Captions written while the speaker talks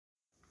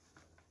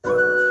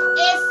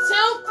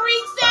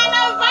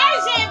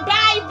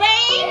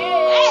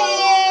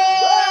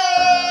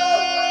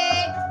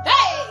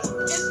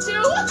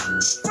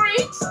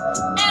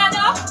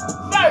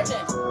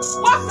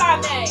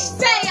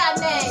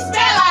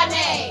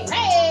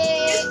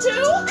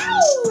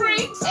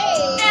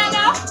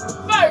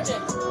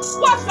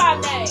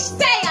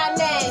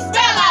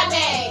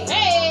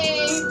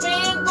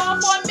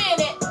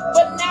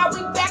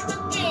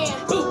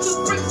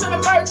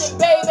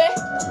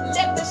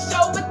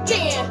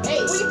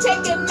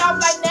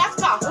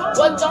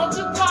What don't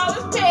you call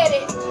it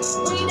petty?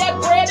 We that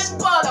bread and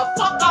butter.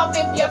 Fuck off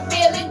if you're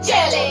feeling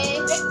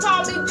jelly. They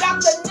call me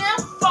Dr.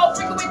 Nympho,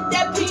 freaking with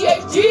that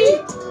PhD.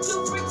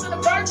 Two freaks and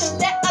a virgin,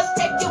 let us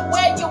take you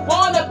where you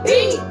wanna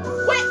be.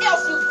 Where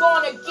else you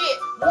gonna get?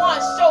 One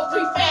show,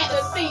 three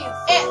fantasies.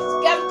 X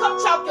together, come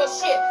talk your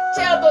shit.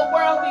 Tell the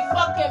world who we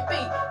fucking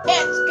be.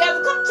 X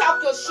together, come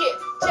talk your shit.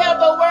 Tell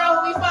the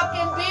world who we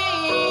fucking be.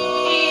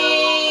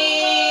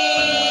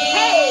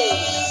 Hey,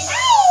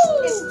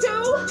 it's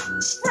two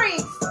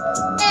freaks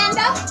and a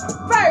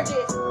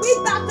virgin. We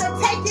about to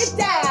take it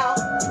down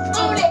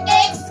on an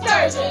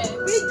excursion.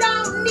 We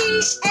don't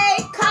need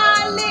a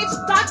college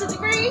doctor's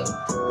degree.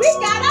 We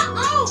got our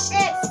own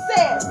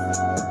access.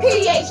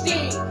 PhD.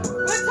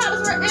 We're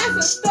topics, we're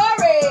answering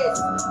stories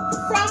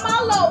from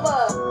all over.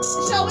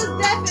 The show is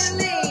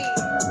definitely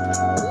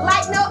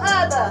like no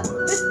other.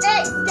 This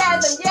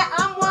Xgasm, yeah,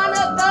 I'm one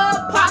of the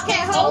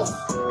podcast hosts.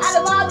 Out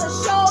of all the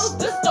shows,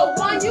 this the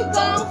one you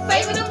gon'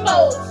 favor the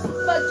most.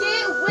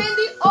 Forget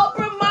Wendy,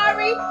 Oprah,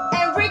 Mari,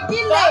 and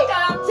Ricky Lake.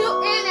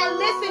 Tune in and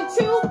listen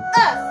to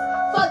us,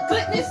 for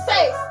goodness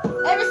sakes.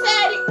 Every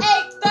Saturday,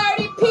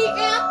 8:30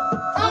 p.m.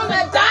 on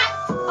the dot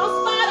on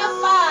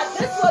Spotify.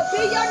 This will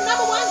be your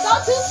number one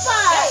go-to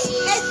spot.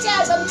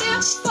 Xgasm,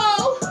 Nympho,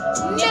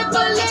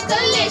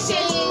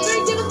 Nipple-Lick-A-Licious.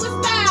 Three niggas with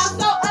style,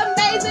 so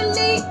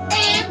amazingly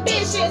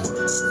ambitious.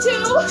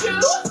 Two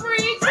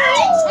freaks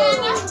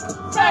and a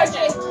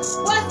virgin.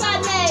 What's our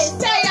name?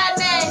 Say our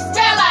name.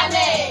 Spell our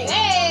name.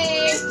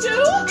 Hey, it's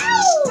two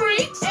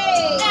freaks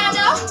and a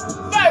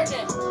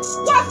virgin.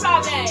 What's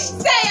our name?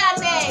 Say our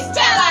name.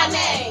 Spell our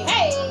name.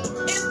 Hey,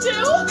 it's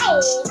two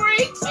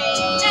freaks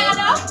and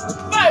a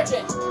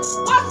virgin.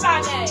 What's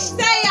our name?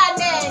 Say our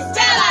name.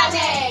 Spell our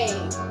name.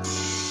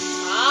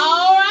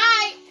 All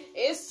right,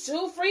 it's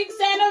two freaks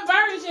and a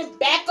virgin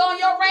back on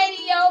your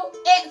radio.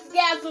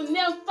 Xgasm,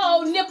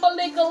 Nympho,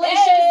 Nipple-Lick-A-Licious.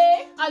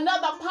 Hey.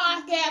 Another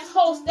podcast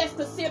host that's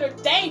considered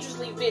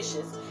dangerously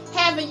vicious,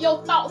 having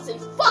your thoughts in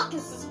fucking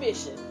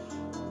suspicion.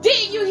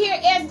 Didn't you hear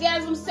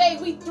Xgasm say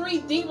we three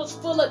divas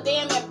full of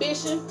damn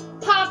ambition?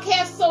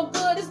 Podcast so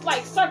good it's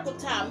like circle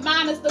time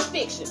minus the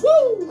fiction.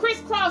 Woo!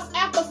 Crisscross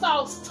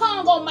applesauce,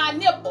 tongue on my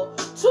nipple.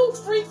 Two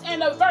freaks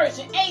and a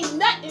virgin, ain't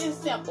nothing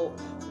simple.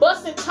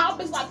 Busting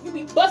topics like you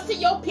be busting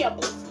your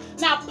pimples.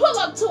 Now pull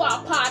up to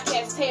our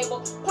podcast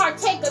table,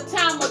 partake a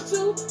time or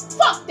two.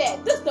 Fuck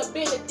that, this the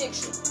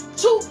benediction.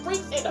 Two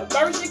freaks and a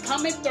virgin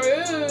coming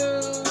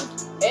through.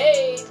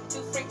 Hey,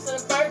 two freaks and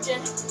a virgin.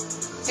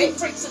 Two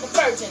freaks and a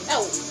virgin.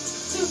 Oh,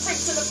 two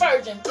freaks and a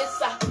virgin.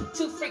 It's a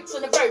two freaks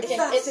and a virgin.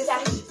 It's a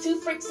two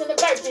freaks and a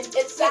virgin.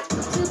 It's a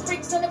two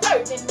freaks and a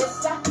virgin.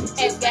 It's a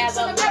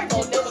Xgasm,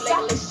 Nympho,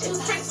 Nipple-Lick-A-Licious. Two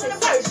freaks and a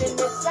virgin.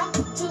 It's a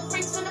two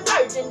freaks and a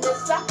virgin.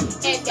 It's a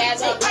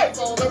Xgasm,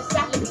 Nympho,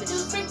 Nipple-Lick-A-Licious.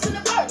 Two freaks and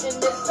a virgin.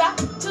 It's a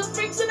two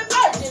freaks and a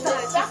virgin.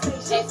 It's a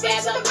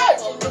Xgasm,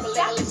 Nympho,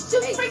 Nipple-Lick-A-Licious.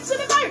 Two freaks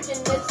and a virgin.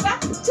 It's a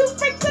two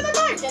freaks and a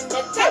virgin.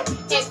 It's a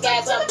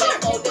Xgasm,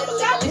 Nympho,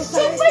 Nipple-Lick-A-Licious.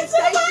 Two freaks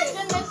and a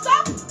virgin. It's a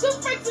two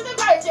freaks and a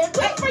virgin.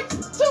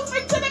 Two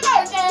freaks and a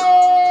virgin.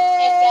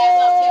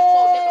 Xgasm,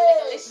 Nympho,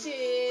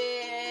 Nipple-Lick-A-Licious.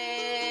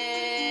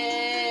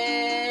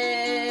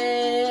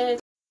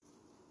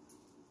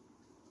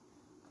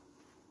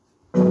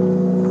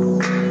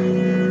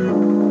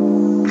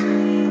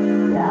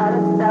 Gotta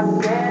stop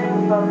getting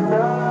fucked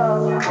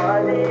up.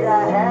 What did I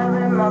have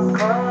in my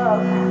cup?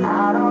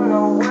 I don't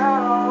know where I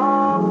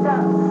woke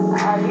up.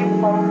 I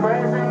keep on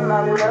pressing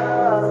my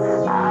love.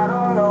 I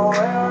don't know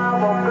where I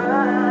woke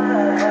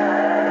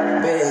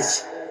up. Bitch,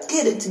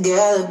 get it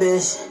together,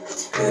 bitch.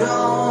 You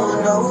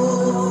don't know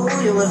who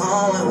you went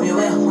home with when you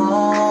went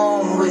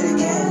home with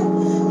again.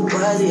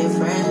 Was he a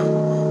friend?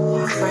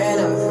 A friend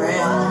of a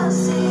friend?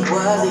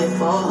 Was he a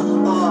 4 or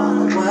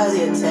was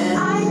he a 10? I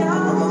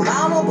know my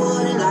mama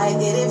wouldn't like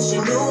it if she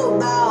knew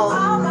about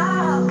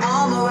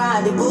all my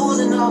rendezvous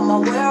and all my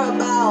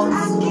whereabouts. I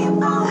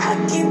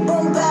keep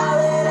on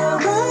piling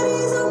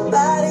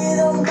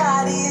on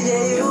bodies,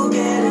 yeah, you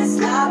getting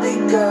sloppy,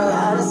 girl.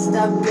 Gotta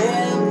stop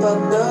getting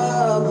fucked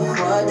up.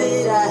 What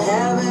did I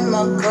have in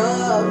my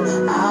cup?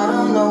 I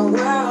don't know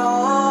where I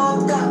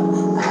woke up.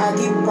 I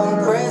keep on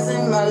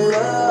pressing my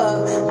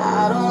love.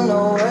 I don't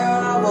know where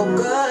I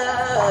woke up.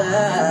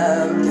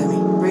 Let me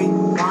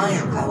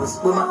rewind. I was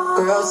with my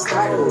girl,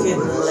 started getting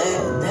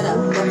lit. Then I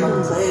left my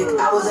clique.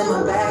 I was in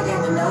my bag,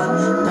 hanging up.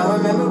 Don't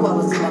remember what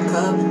was in my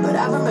cup, but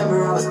I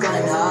remember I was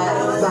flying high.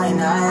 I was flying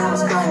high, I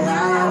was flying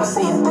high. I was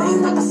seeing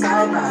things like a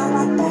sideline.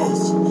 Like,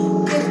 bitch,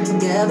 get it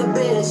together,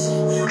 bitch.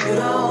 You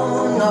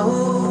don't know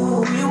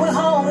who you went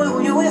home with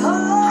when you went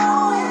home.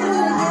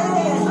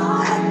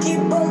 I keep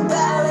on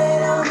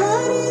piling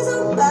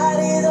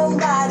on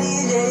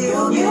bodies, yeah,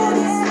 you get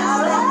it.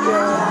 Stop,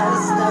 girl. Gotta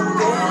stop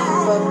getting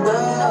fucked up.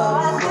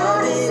 What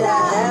did I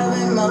have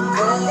in my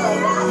cup?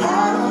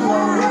 I don't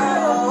know where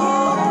I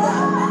woke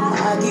up.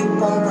 I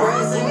keep on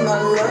pressing my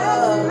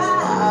love.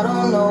 I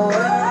don't know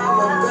where I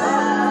woke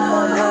up.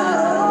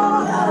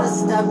 Gotta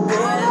stop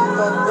getting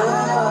fucked up.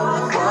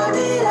 What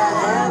did I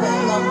have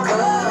in my cup?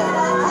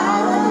 I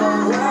don't know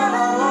where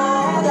I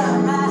woke up.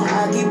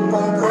 I keep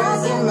on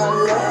pressing my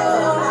love.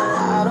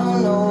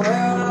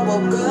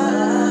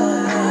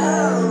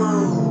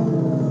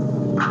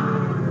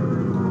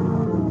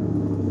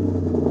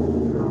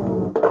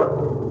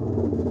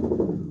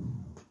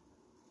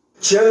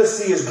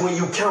 Jealousy is when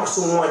you count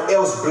someone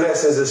else's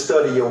blessings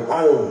instead of your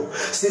own.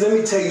 See, let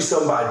me tell you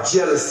something about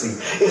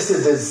jealousy. It's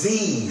a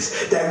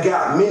disease that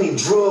got many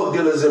drug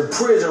dealers in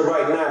prison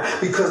right now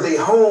because they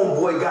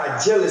homeboy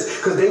got jealous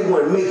because they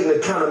weren't making the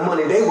kind of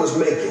money they was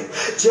making.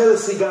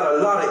 Jealousy got a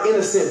lot of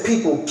innocent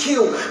people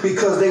killed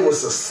because they were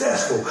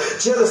successful.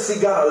 Jealousy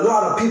got a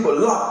lot of people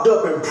locked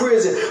up in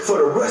prison for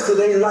the rest of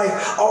their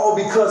life, all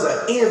because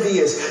of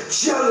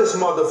envious, jealous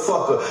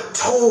motherfucker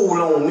told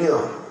on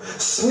them.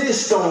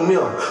 Snitched on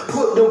them,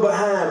 put them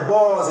behind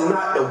bars and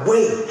out the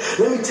way.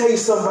 Let me tell you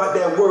something about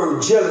that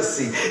word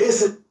jealousy.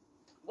 It's a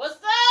What's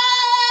up?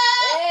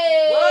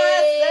 Hey.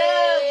 What's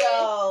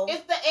up, y'all?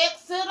 It's the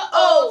X to the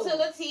O to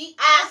the T.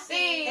 I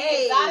see.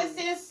 Hey. Exotic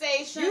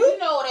sensation. You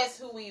know that's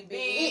who we be.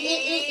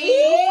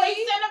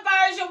 Freaks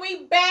and version.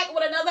 We back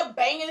with another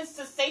banging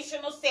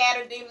sensational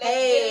Saturday. Let's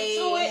get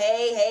into it.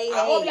 Hey.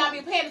 I hope y'all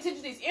be paying attention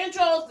to these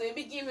intros. Let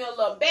me give you a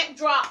little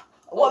backdrop.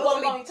 What we're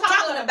we going to be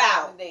talking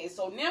about today.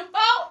 So,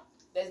 Nympho,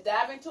 let's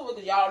dive into it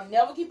because y'all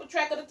never keep a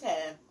track of the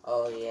time.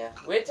 Oh, yeah.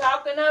 We're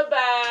talking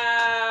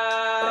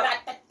about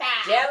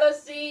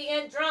jealousy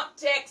and drunk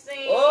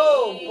texting.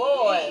 Oh,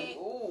 boy.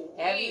 Ooh,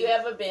 Have you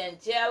ever been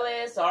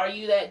jealous? Are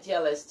you that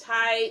jealous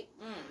type?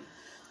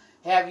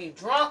 Have you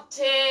drunk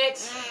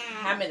text?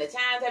 How many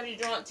times have you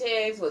drunk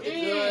text? Was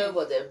it good?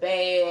 Was it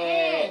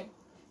bad?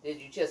 Did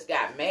you just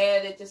got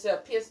mad at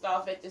yourself, pissed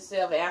off at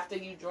yourself after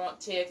you drunk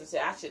text and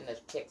said, I shouldn't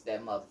have texted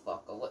that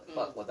motherfucker. What the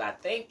fuck was I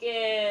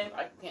thinking?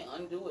 I can't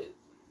undo it.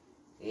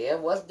 Yeah,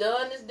 what's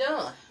done is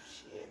done.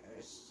 Shit,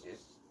 it's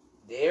just,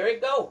 there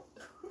it go.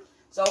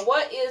 So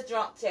what is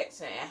drunk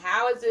texting and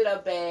how is it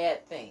a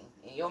bad thing?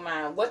 In your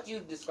mind, what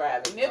you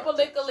describe as drunk texting?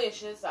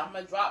 Nipple-lickalicious. I'm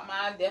going to drop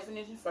my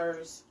definition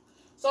first.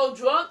 So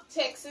drunk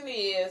texting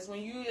is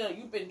when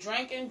you've been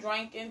drinking,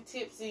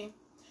 tipsy,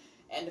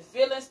 and the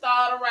feelings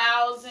start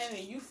arousing,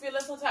 and you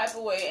feeling some type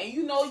of way, and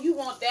you know you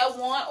want that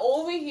one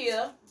over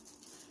here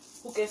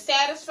who can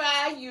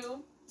satisfy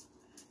you,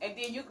 and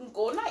then you can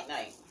go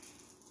night-night.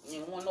 You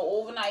don't want no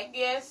overnight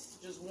guests,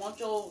 just want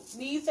your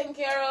needs taken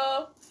care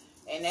of,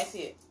 and that's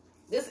it.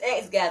 This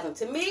ex-gasm.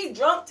 To me,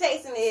 drunk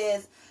texting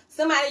is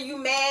somebody you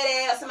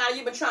mad at, or somebody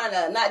you've been trying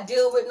to not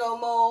deal with no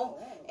more,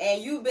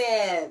 and you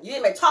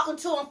ain't been talking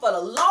to them for the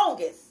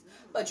longest,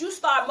 but you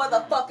start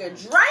motherfucking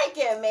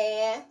drinking,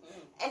 man.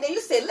 And then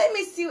you say, let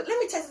me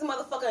text this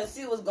motherfucker and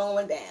see what's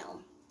going down.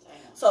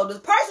 Damn. So the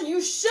person to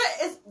me,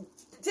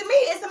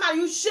 it's somebody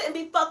you shouldn't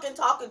be fucking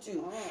talking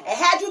to. And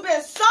had you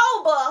been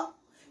sober,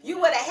 you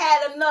would have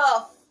had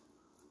enough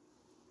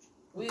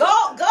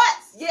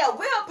guts,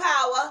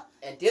 willpower.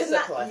 And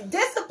discipline.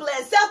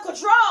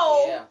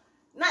 Self-control,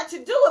 not to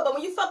do it. But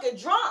when you fucking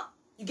drunk,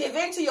 you give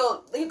in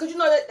to because you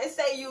know that they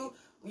say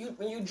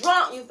when you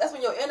drunk, that's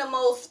when your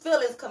innermost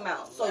feelings come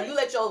out. So you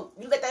let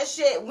that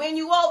shit win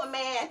you over,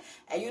 man.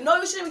 And you know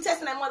you shouldn't be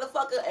testing that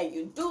motherfucker, and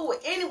you do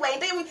it anyway.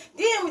 And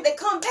then when they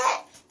come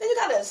back, then you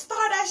gotta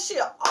start that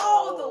shit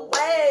all the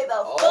way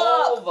fuck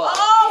over.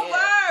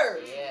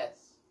 Yes.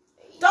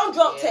 Don't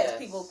drunk text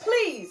people,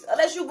 please.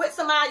 Unless you with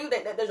somebody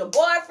there's your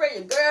boyfriend,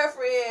 your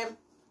girlfriend,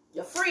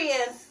 your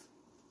friends.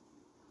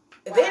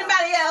 If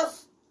anybody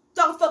else,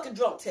 don't fucking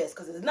drunk text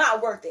because it's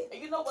not worth it.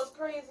 And you know what's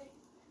crazy?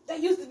 That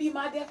used to be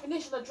my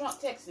definition of drunk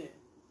texting.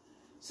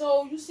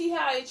 So you see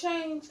how it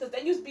changed? Because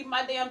that used to be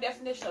my damn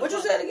definition of what you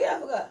said again? I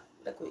forgot.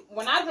 That quick.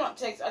 When I drunk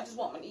text, I just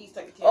want my needs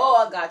taken care of.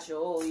 Oh, I got you.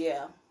 Oh,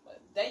 yeah.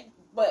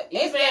 But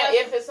even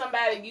if it's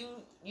somebody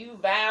you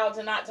vowed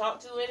to not talk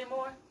to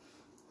anymore,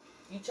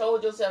 you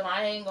told yourself,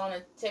 I ain't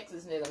gonna text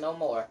this nigga no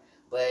more.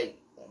 But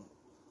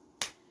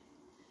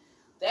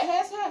that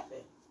has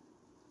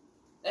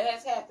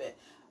happened.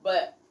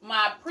 But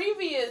my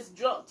previous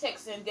drunk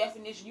texting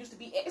definition used to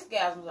be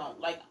ex-gasm zone.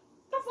 Like,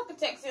 don't fucking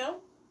text him.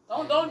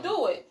 Don't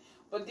do it.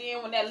 But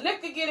then when that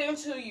liquor get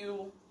into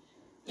you,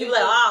 you be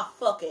like,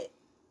 fuck it.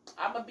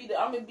 I'm gonna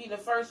be the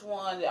first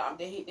one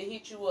to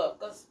hit you up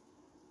because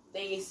I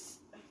ain't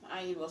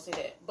even gonna say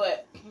that,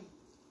 but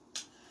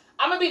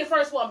I'm gonna be the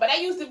first one. But that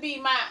used to be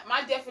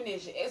my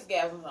definition,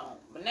 ex-gasm zone.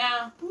 But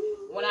now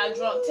when I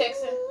drunk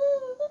texting,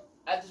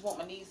 I just want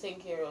my needs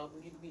taken care of,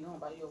 and you can be home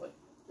by your way.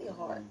 Your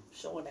heart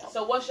showing out.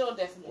 So what's your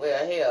definition?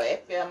 Well, hell,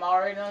 FM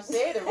already done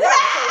said it.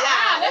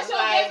 Right. That's your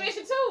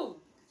definition too.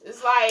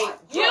 It's like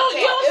you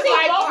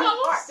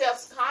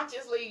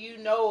self-consciously, you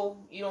know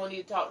you don't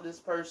need to talk to this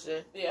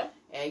person. Yeah.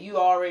 And you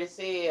already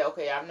said,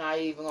 okay, I'm not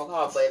even gonna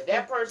call. But if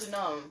that person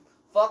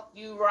fucked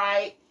you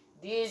right,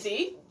 did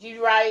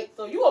you right,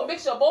 so you a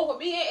mixture of both of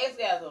me and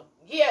ex-gasm.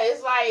 Yeah,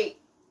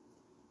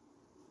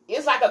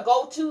 it's like a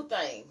go-to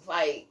thing.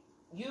 Like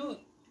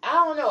I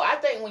don't know. I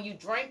think when you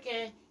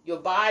drinking, your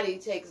body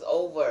takes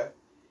over.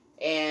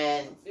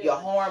 And your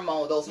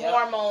hormones,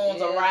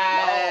 hormones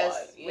arise.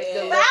 But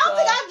I don't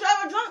think I've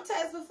ever drunk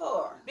test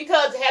before.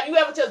 Because have you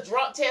ever just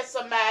drunk test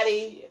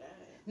somebody? Yeah.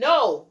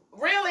 No.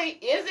 Really?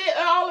 Is it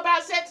all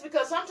about sex?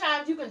 Because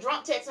sometimes you can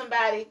drunk text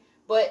somebody,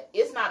 but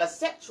it's not a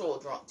sexual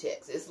drunk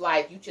text. It's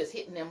like you just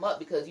hitting them up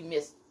because you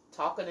missed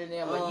talking to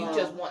them, or you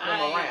just want them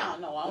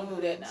around. I don't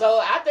do that now. So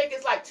I think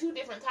it's like two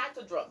different types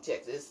of drunk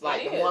texts. It's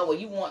like the one where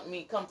you want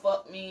me come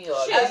fuck me, or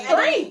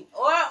free,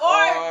 or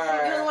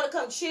you don't want to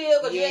come chill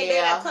because you ain't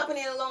been at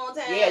company in a long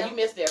time. Yeah, you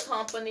missed their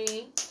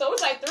company. So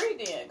it's like 3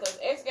 then, because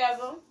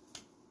Xgasm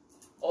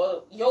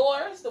or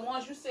yours, the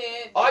ones you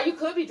said. Or you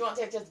could be drunk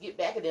text just to get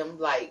back at them,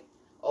 like,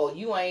 oh,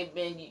 you ain't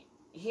been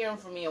hearing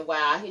from me in a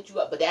while. I hit you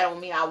up, but that don't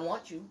mean I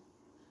want you.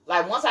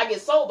 Like once I get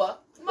sober.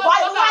 Why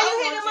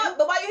you hit him up?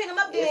 But why you hit him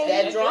up then? It's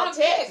that drunk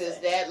text. It's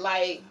that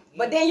like.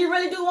 But then you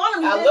really do want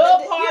him. A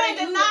little part you're in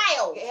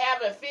denial.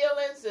 Having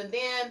feelings, and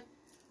then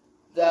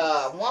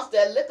once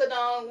that liquor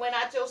done went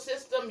out your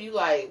system, you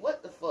like,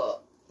 what the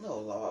fuck? Oh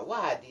Lord,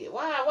 why I did that?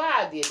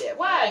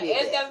 Why I did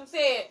that? As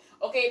said,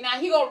 okay, now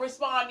he gonna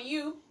respond to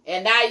you,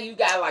 and now you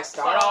gotta like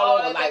start all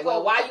over. Like,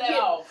 well,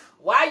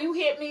 why you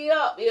hit me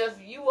up if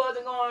you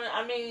wasn't going?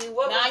 I mean,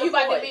 what? Now you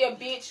about to be a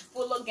bitch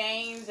full of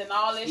games and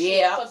all this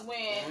shit. Because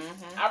when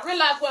I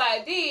realized what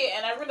I did,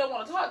 and I really don't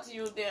want to talk to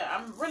you, then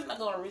I'm really not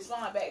gonna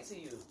respond back to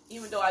you,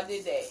 even though I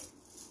did that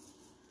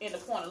in the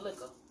point of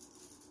liquor.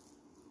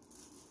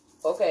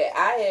 Okay,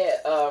 I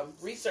had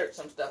researched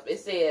some stuff. It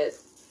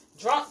says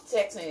drunk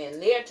texting in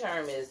their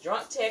term is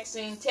drunk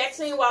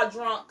texting while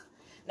drunk.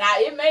 Now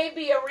it may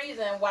be a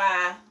reason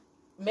why.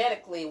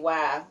 Medically,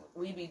 why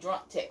we be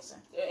drunk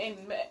texting. And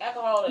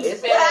alcohol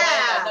is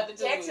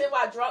texting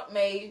while drunk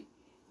may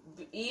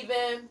be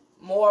even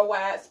more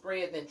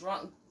widespread than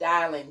drunk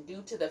dialing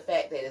due to the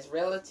fact that it's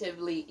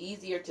relatively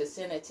easier to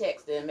send a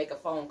text than make a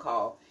phone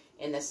call.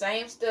 In the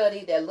same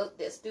study that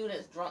looked at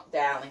students drunk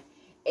dialing,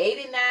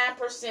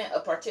 89%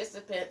 of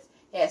participants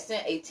had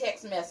sent a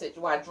text message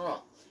while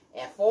drunk,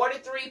 and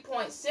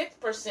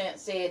 43.6%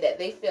 said that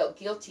they felt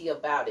guilty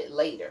about it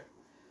later.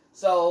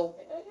 So,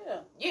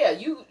 yeah,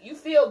 you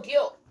feel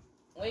guilt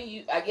when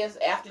you, I guess,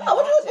 after you.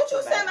 What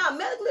you saying about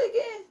medically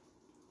again?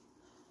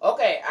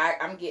 Okay,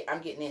 I'm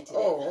getting into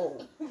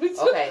that.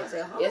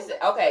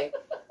 Okay.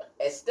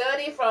 A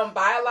study from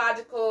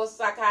biological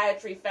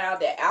psychiatry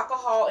found that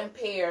alcohol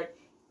impaired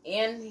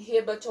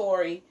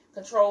inhibitory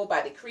control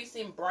by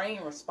decreasing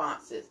brain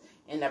responses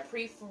in the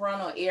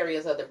prefrontal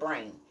areas of the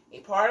brain, a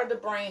part of the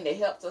brain that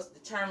helps us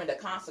determine the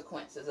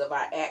consequences of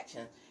our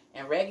actions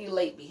and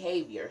regulate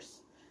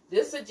behaviors.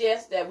 This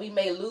suggests that we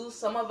may lose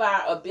some of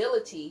our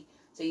ability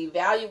to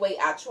evaluate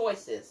our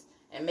choices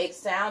and make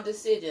sound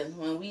decisions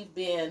when we've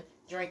been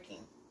drinking.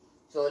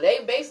 So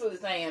they basically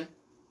saying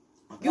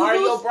part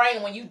of your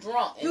brain when you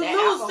drunk and you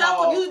lose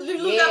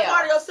that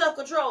part of your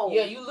self-control.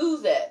 Yeah, you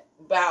lose that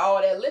by all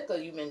that liquor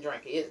you've been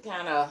drinking. It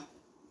kind of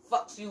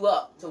fucks you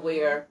up to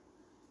where,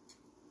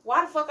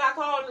 why the fuck I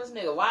called this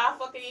nigga? Why I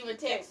fucking even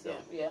text him?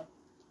 Yeah.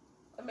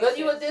 Because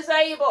you was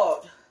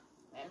disabled.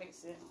 That makes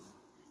sense.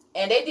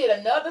 And they did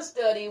another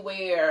study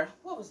where,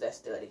 what was that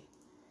study?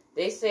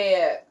 They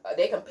said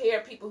they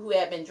compared people who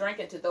had been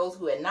drinking to those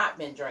who had not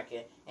been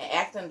drinking and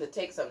asked them to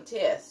take some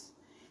tests.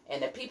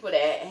 And the people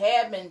that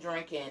had been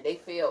drinking, they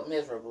failed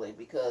miserably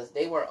because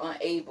they were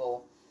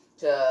unable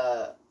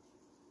to,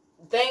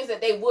 things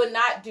that they would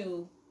not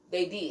do,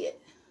 they did.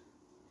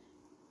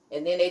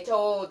 And then they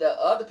told the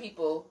other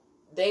people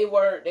they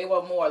were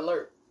more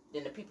alert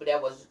than the people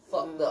that was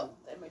fucked up.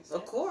 That makes sense.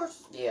 Of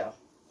course. Yeah. Yeah,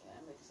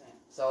 that makes sense.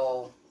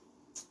 So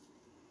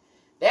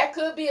that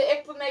could be an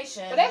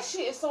explanation. But that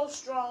shit is so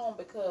strong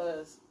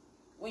because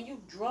when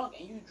you drunk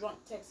and you drunk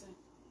texting,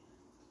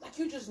 like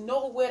you just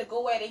know where to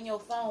go at in your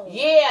phone.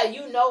 Yeah,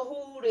 you know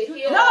who to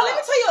hit. No, let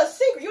me tell you a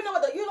secret. You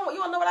want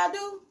to know what I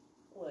do?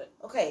 What?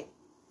 Okay.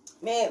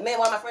 Man,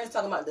 one of my friends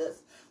talking about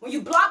this. When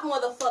you block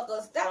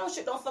motherfuckers, that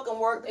shit don't fucking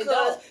work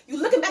because you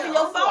looking back at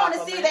your phone to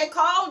see if they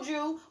called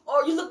you,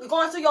 or you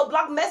going through your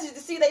blocked messages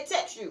to see if they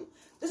text you.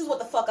 This is what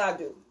the fuck I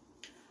do.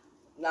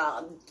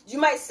 Now, you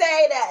might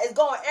say that it's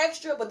going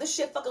extra, but this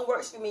shit fucking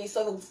works for me.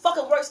 So if it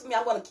fucking works for me,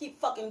 I'm going to keep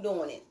fucking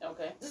doing it.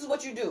 Okay. This is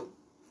what you do.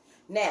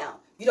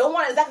 Now, you don't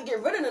want to exactly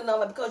get rid of the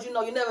number because, you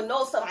never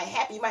know something might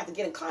happen. You might have to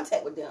get in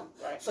contact with them.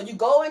 Right. So you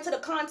go into the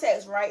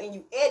contacts, right, and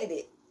you edit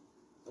it.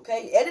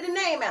 Okay? You edit the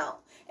name out.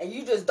 And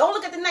you just don't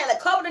look at the name. Like,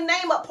 cover the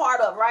name up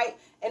part of, right?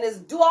 And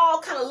just do all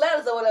kind of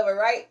letters or whatever,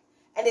 right?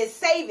 And then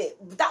save it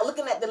without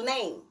looking at the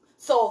name.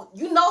 So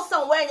you know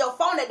somewhere in your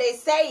phone that they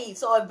save.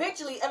 So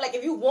eventually, like,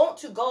 if you want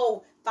to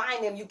go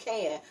find them, you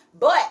can.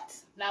 But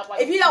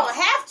if you don't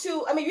have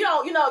to, I mean, you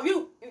don't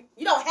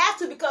have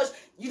to because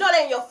you know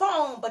they're in your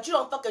phone, but you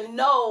don't fucking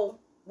know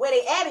where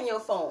they at in your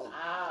phone.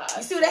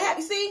 You see what they have?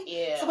 You see?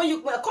 Yeah. So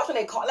of course when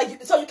they call,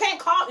 like, so you can't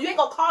call, you ain't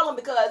gonna call them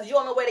because you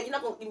don't know where they. You're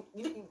not gonna.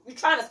 You're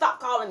trying to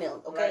stop calling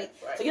them, okay?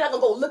 Right. So you're not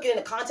gonna go looking in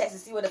the contacts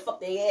and see where the fuck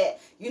they at.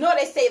 You know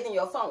they saved in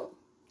your phone.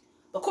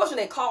 But of course when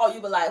they call, you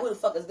be like, who the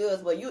fuck is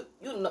this? But you'll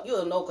know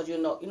because you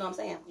know what I'm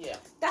saying? Yeah.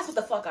 That's what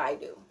the fuck I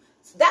do.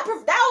 So that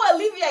will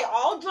alleviate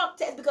all drunk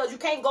texts because you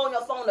can't go on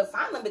your phone to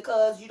find them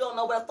because you don't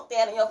know where the fuck they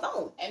at in your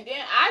phone. And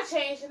then I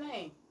changed the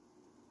name.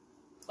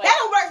 Like, that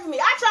don't work for me.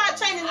 I tried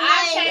changing the name.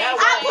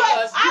 I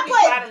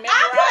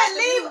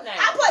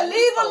put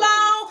leave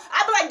alone.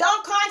 I be like,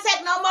 don't call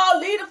contact no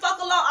more. Leave the fuck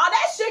alone. All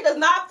that shit does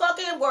not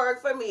fucking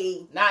work for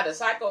me. Nah, the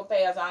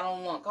psychopaths, I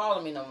don't want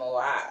calling me no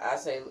more. I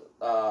say,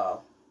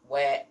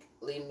 whack,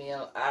 leave me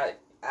alone.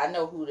 I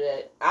know who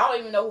that. I don't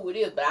even know who it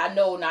is, but I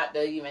know not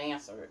to even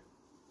answer it.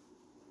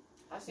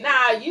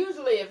 Nah,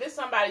 usually if it's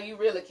somebody you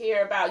really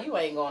care about, you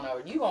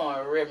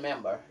gonna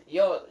remember.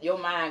 Your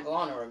mind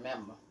gonna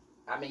remember.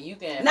 I mean, you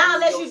can. Now,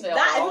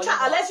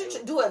 unless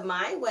you do it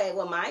my way.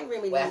 Well, my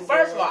remedy. Well,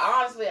 first of all,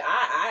 honestly,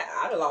 I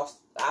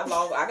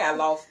got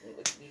lost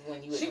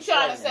when you. She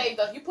trying to say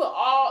that you put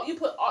all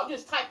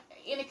just type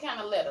any kind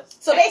of letters.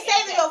 So they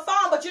save in your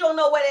phone, but you don't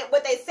know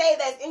what they say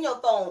that's in your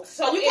phone.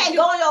 So you can't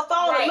go on your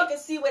phone and look and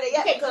see where they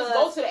at. You can't just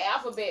go to the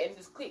alphabet and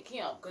just click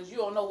him because you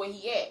don't know where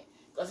he at.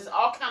 Because it's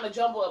all kind of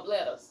jumbled up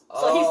letters.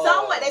 So he's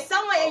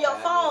somewhere in your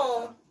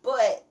phone,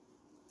 but.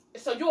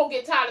 So you won't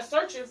get tired of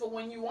searching for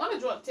when you want to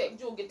drunk text.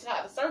 You won't get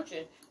tired of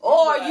searching.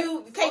 Or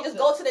you can't just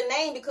go to the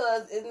name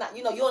because it's not.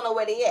 You don't know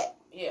where they at.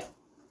 Yeah.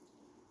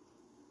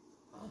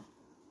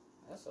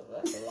 That's a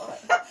lot.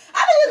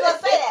 I knew you was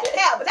gonna say that.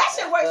 Yeah, but that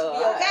shit works for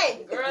me,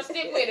 okay? Girl,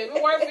 stick with it. If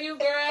it works for you,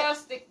 girl,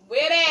 stick with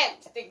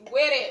it. Stick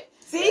with it.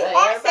 See,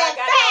 everybody got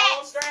their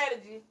own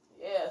strategy.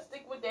 Yeah,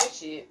 stick with that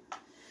shit.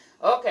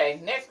 Okay,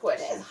 next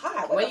question. That's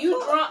hard. When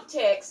you drunk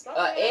text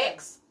an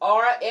ex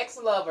or an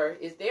ex-lover,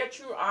 is there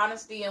true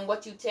honesty in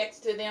what you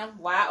text to them?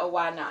 Why or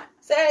why not?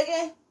 Say it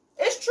again.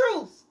 It's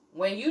truth.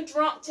 When you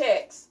drunk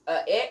text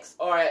an ex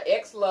or an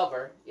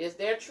ex-lover, is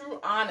there true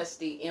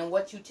honesty in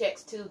what you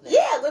text to them?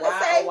 Yeah, gonna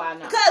why say or why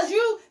not? because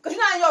you're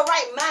not in your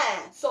right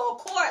mind. So of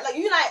course, like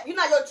you're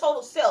not your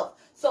total self.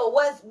 So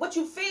what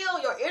you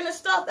feel, your inner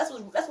stuff, that's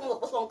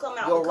what's gonna come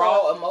out. Your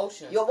raw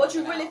emotions. What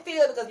you really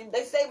feel, because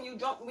they say when you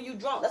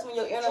drunk, that's when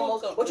your inner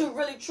emotions, what you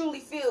really truly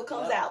feel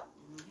comes out.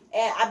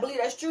 And I believe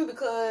that's true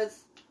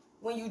because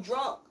when you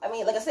drunk, I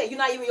mean, like I said, you're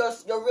not even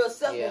your real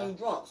self when you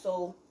drunk.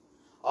 So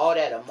all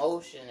that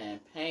emotion and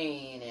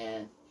pain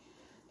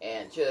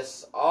and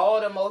just all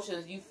the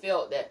emotions you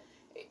felt that.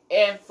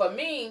 And for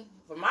me,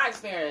 from my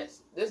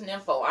experience, this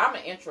nympho, I'm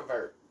an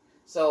introvert,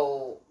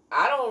 so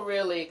I don't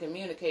really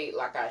communicate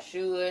like I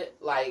should.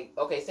 Like,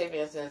 okay, say for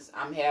instance,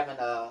 I'm having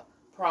a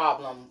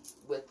problem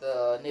with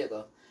a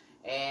nigga,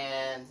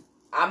 and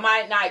I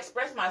might not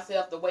express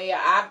myself the way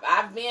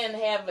I've been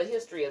have a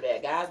history of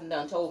that. Guys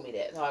done told me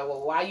that. So like,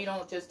 well, why you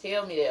don't just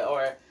tell me that,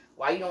 or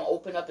why you don't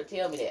open up and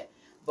tell me that?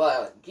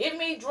 But get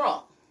me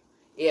drunk.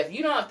 If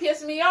you don't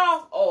piss me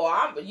off,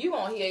 you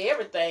gonna hear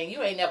everything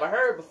you ain't never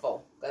heard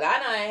before. Cause I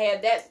done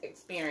had that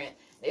experience.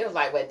 It was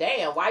like, well,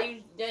 damn, why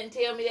you didn't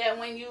tell me that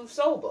when you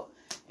sober?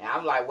 And I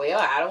was like, well,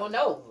 I don't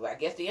know. I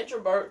guess the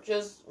introvert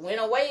just went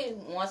away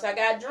once I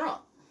got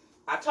drunk.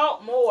 I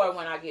talk more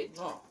when I get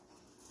drunk.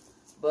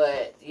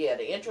 But, yeah,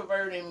 the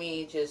introvert in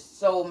me just,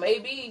 so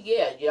maybe,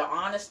 your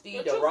honesty,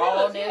 the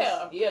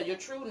rawness, your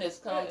trueness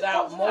comes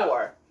out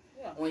more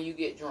when you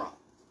get drunk.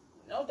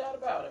 No doubt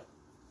about it.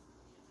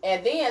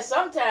 And then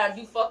sometimes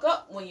you fuck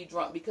up when you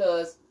drunk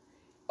because,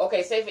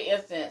 okay, say for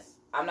instance,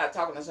 I'm not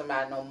talking to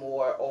somebody no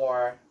more,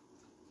 or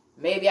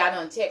maybe I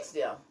done text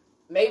them.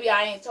 Maybe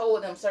I ain't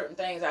told them certain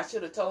things I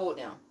should have told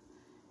them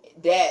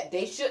that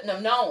they shouldn't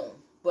have known,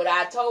 but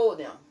I told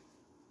them.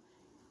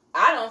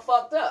 I done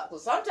fucked up.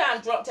 Because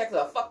sometimes drunk texts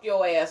will fuck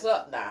your ass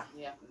up now.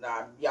 Yeah.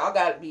 Now, y'all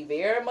got to be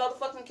very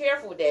motherfucking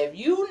careful with that. If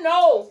you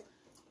know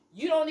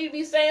you don't need to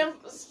be saying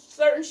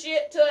certain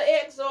shit to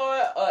an ex or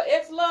an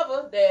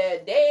ex-lover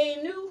that they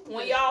ain't knew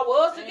when y'all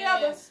was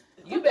together,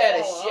 you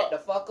better shut the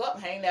fuck up,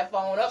 hang that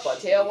phone up, or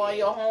tell one of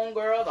your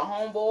homegirls or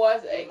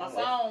homeboys, hey, get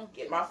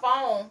my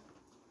phone.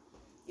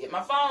 Get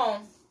my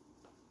phone.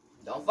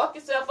 Don't fuck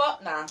yourself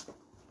up now.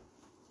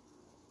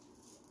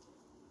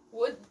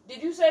 What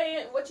did you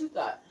say? What you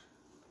thought?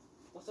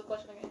 What's the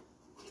question again?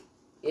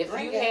 If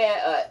you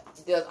had,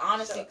 does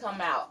honesty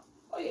come out?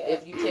 Oh yeah.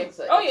 If you text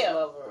a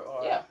ex-lover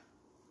or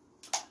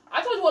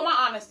I told you what my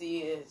honesty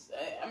is.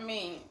 I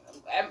mean,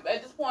 at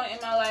this point in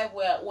my life,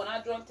 where when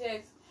I drunk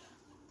text,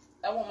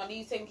 I want my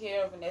needs taken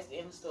care of, and that's the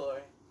end of the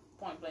story.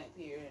 Point blank,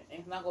 period. And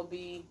it's not gonna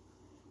be.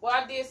 Well,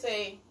 I did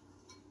say.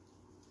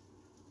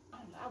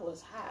 I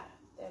was high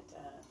that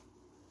time.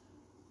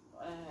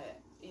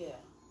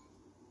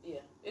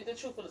 If the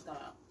truth will come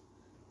out.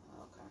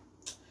 Okay.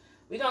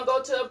 We're going to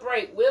go to a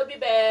break. We'll be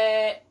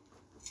back.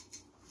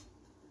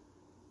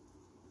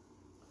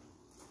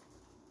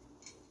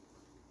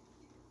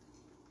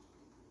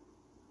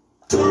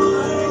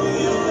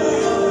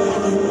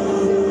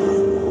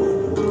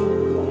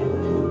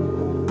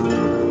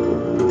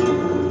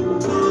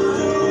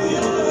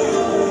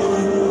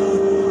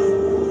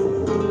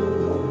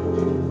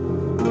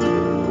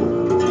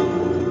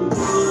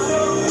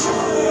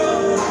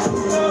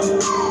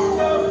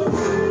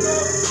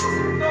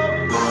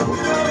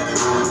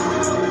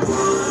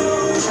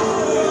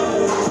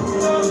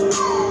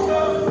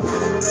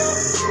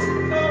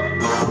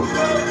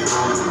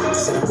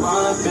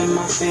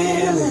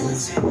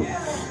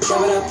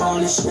 On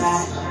the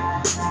shot,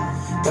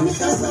 got me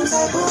feeling some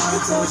type of way.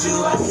 Told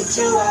you I hit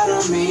you, I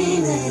don't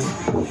mean it.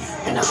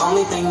 And the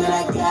only thing that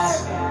I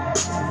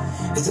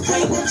got is the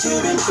pain that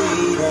you've been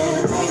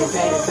feeding.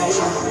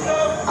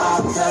 Fading.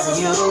 All because of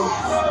you.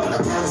 In a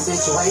current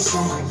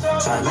situation,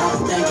 try not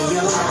to think of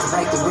you, not to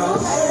break the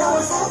rules. It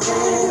always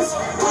happens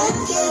when I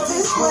get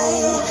this way.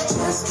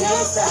 Just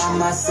can't stop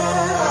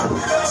myself.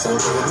 So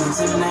baby,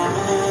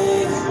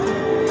 tonight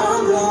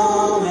I'm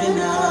blowing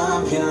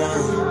up your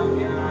line.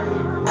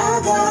 I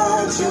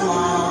got you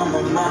on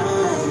my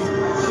mind,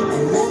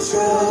 and the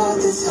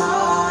truth is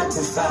hard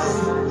to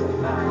find.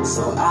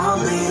 So I'll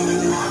be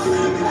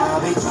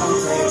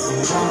drunk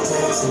texting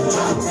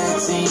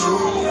you.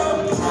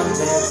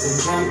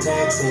 Drunk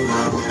texting you.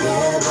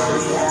 Yeah,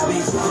 baby, I'll be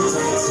drunk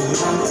texting you.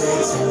 Drunk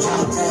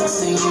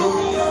texting you.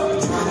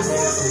 Drunk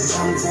texting you.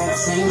 Drunk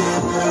texting you.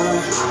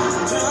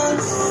 Drunk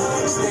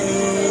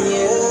texting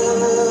you.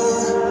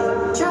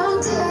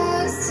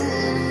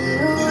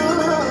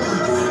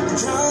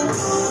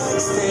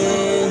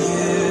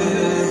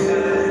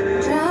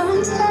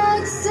 Drunk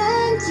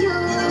texting you.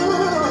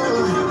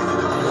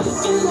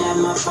 Looking at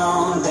my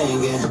phone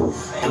thinking,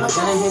 am I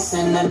gonna hit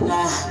send or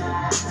not?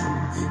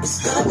 It's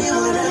gonna be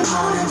one of the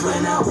mornings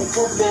when I wake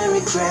up and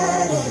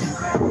regret it.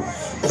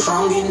 If I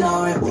don't get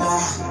no reply,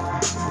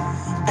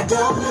 I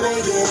don't wanna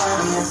make it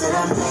obvious that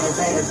I'm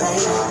faded.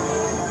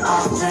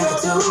 Off a drink or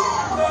two,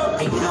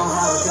 and you know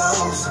how it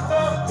goes.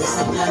 This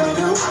ain't nothing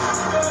new.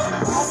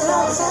 Why does it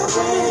always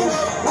happen?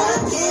 Why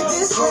get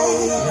this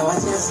way? No, I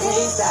just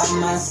can't stop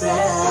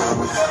myself.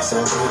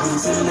 So baby,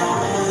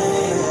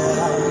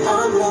 tonight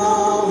I'm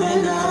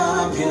blowing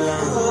up your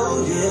line.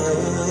 Oh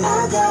yeah,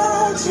 I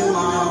got you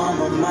on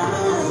my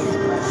mind,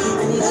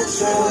 and the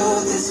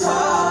truth is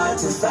hard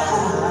to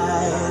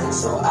find.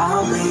 So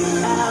I'll be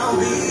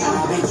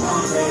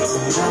drunk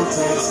texting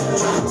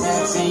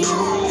you.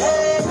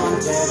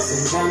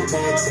 Drunk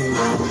texting you.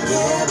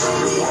 Yeah,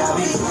 baby, I'll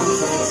be drunk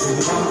texting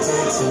you. Drunk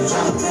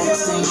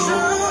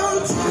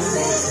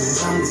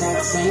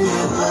texting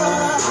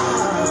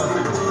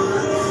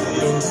you.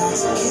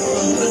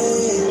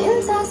 Intoxicated.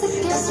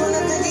 That's when I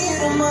think of you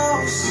the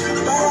most.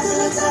 Right to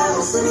the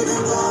top, so need the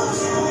boss.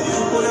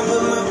 When I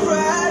put my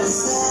pride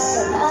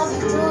aside, I'll be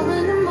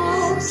doing the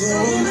most. I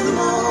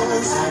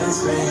done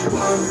spent 1, 2,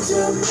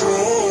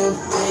 3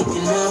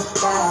 thinking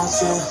about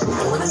you. I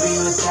wanna be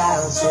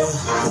without you.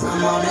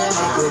 I'm on that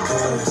liquid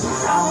curve.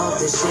 I hope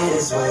this shit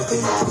is worth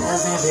it.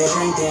 Cause if it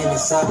ain't, then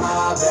it's all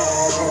bad.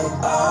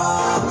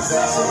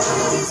 So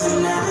baby,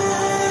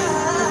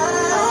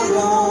 tonight I'm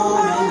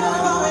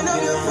blowing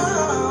up your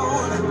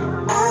phone.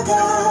 I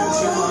got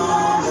you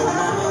on my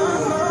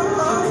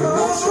mind, and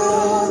the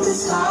truth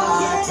is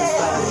hard to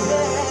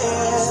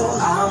find. So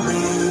I'll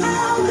be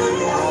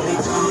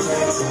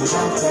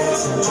drunk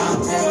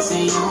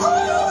texting you.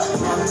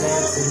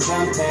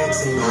 Drunk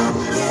texting you.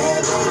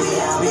 Yeah, baby,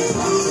 I'll be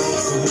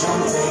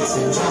drunk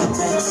texting you. Drunk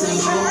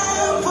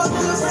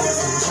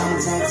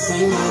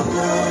texting you,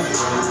 girl.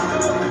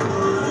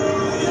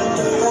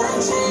 If I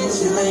change,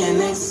 you're laying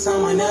next to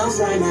someone else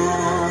right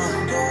now.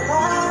 Girl,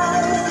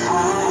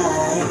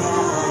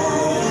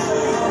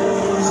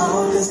 I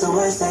hope it's the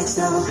worst sex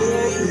ever.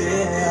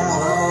 Yeah.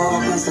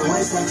 Hope it's the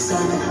worst sex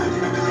ever.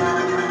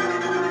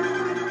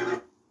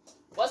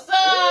 What's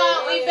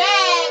up? We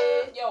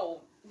back.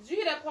 Yo, did you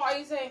hear that part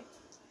he say?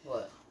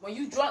 What? When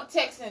you drunk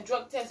texting,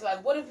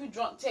 like, what if you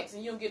drunk text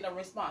and you don't get no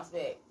response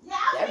back? Yeah,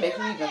 That makes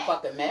me even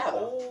fucking mad.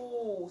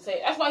 Oh,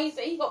 say that's why he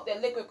said he hope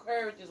that liquid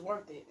courage is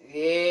worth it.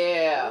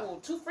 Yeah. Ooh,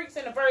 2 freaks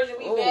in the virgin,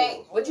 we Ooh. back.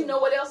 But you know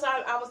what else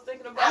I was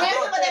thinking about? I had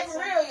drunk some of that for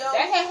texting? real, yo.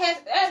 That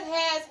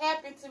has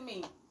happened to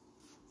me.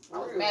 I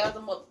was Real. mad as a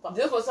motherfucker.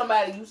 This was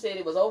somebody you said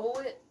it was over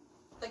with?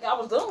 Like I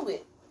was done with.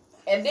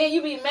 And then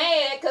you be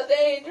mad because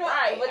they ain't drunk.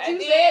 Right. But you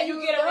And said then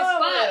you get a done with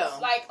response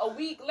them. like a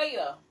week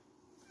later.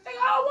 Like,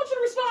 I don't want you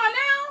to respond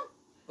now.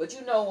 But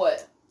you know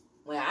what?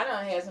 When I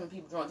done had some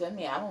people drunk tell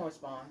me, I don't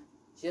respond.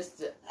 Just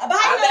to, But how I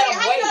let you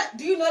them know, wait.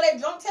 do you know they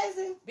drunk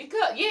texting?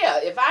 Because, yeah,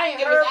 if I ain't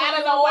If heard it's from out of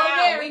you the in a while and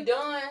ordinary. we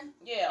done,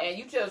 Yeah. and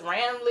you just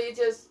randomly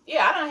just,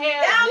 yeah, I done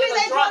had That don't mean niggas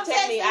they drunk drunk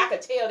text me, texting. I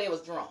could tell they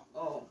was drunk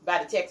Oh. by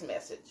the text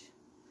message.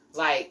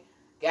 Like,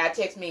 guy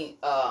text me,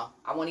 I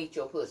want to eat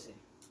your pussy.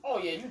 Oh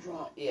yeah, you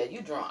drunk. Yeah,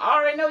 you drunk. I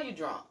already know you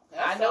drunk.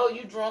 That's I know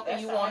something. you drunk and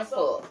That's you want to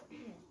something. fuck.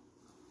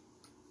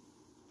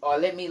 Or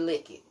let me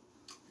lick it.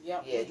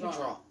 Yep, Yeah, you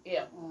drunk.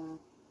 Yeah.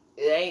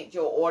 It ain't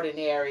your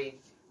ordinary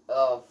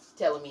of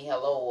telling me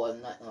hello or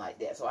nothing like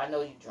that. So I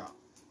know you drunk.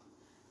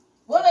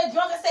 What they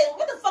drunk and say,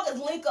 what the fuck is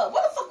link up?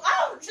 What the fuck?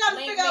 I'm trying to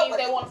Link figure out means what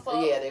they want to fuck.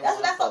 Yeah, they that's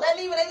want what I thought. fuck. That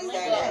leave they be Link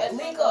saying up. that. Let's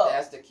Link link up.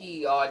 That's the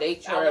key. Or they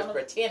just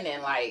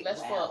pretending like.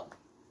 Let's fuck.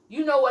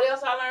 You know what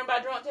else I learned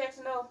about drunk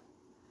texting though?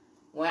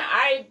 When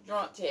I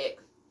drunk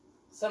text,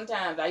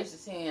 sometimes I used to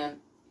send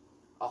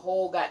a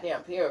whole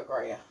goddamn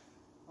paragraph.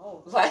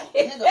 Oh, Like,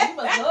 Nigga, you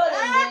must love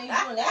that man.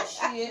 You doing that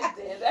shit.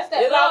 that's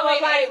that. it's love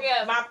almost like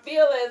yeah. my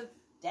feelings.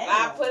 Damn.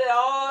 I put it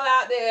all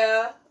out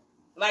there.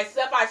 Like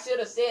stuff I should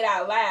have said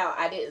out loud,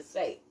 I didn't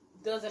say.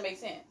 Doesn't make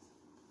sense.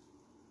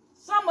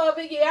 Some of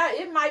it, yeah,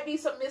 it might be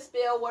some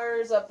misspelled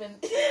words up in.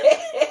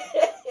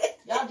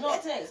 Y'all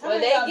drunk text. How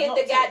But many they y'all get drunk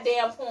the text?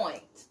 goddamn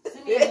point.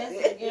 Send me a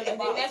message again. And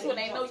then that's when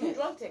they know you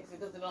drunk texting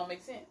because it don't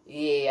make sense.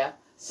 Yeah.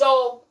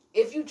 So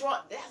if you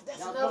drunk, that's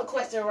Y'all another drunk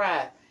question,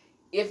 right?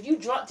 if you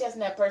drunk texting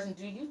that person,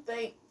 do you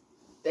think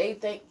they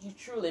think you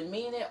truly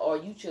mean it, or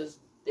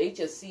they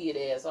just see it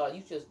as, oh,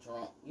 you just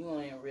drunk. You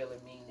ain't really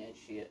mean that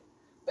shit.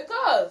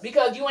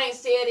 Because you ain't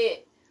said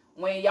it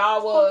when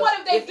y'all was. But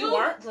what if you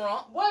weren't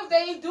drunk? What if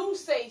they do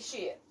say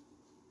shit?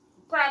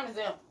 Prime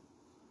example.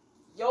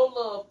 Your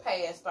little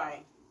past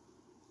thing.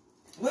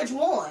 Which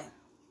one?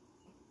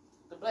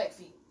 The black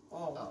feet.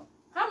 Oh.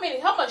 How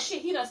much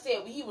shit he done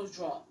said when he was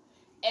drunk?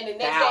 And the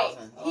next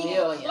Thousands, day, he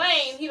millions.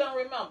 claimed he don't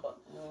remember.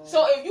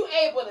 So if you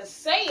able to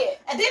say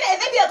it. And then if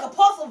they be a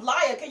compulsive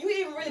liar, can you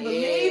even really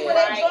believe when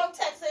they drunk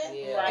texting?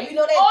 Yeah. Right. You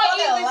know they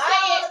fucking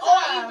lie all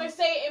the time. Or even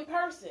say it in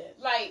person.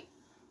 Like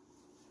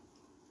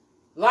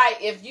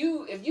if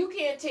you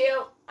can't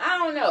tell, I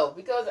don't know,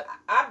 because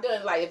I've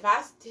done, like, if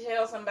I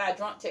tell somebody,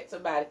 drunk text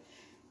somebody,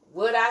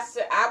 would I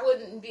say, I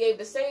wouldn't be able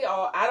to say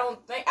all, I don't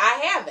think,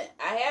 I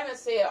haven't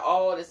said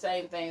all the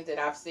same things that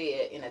I've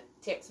said in a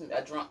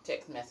drunk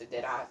text message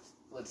that I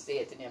would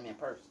say to them in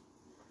person.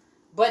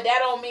 But that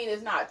don't mean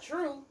it's not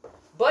true.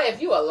 But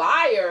if you a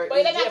liar,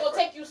 but they're not going to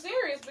take you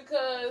serious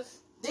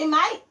because they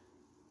might.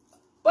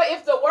 But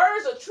if the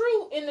words are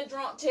true in the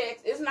drunk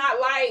text, it's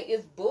not like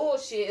it's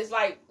bullshit. It's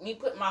like me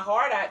putting my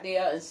heart out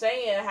there and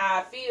saying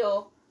how I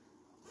feel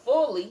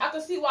fully. I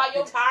can see why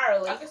you're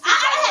entirely. I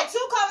had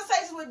 2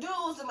 conversations with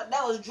dudes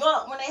that was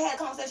drunk when they had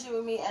conversations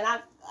with me, and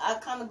I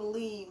kind of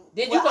believe.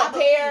 Did you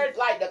compare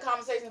like the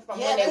conversations from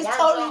when they weren't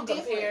totally drunk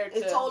different. compared to?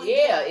 It's totally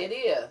different. It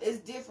is. It's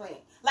different.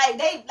 Like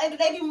they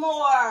be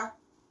more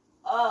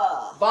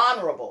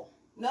vulnerable.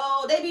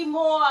 No, they be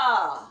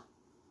more.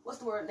 What's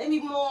the word? They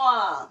be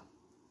more.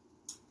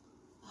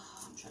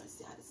 I'm trying to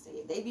see how to say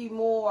it. They be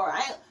more.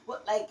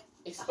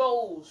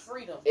 Expose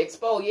freedom.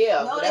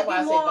 Yeah. No, that's why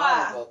I say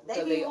vulnerable.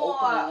 They be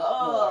open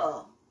up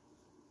more.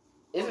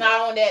 It's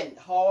not on that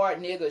hard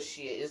nigga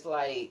shit. It's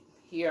like,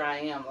 here I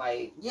am,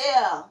 like.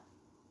 Yeah.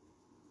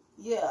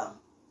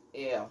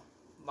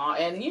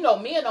 And you know,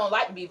 men don't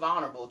like to be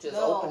vulnerable, just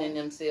opening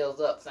themselves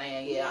up,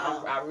 saying,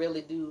 I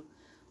really do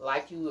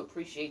like you,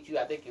 appreciate you,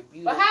 I think you're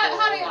beautiful. But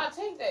how do y'all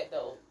take that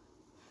though?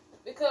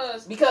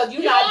 Because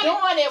you're not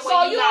doing it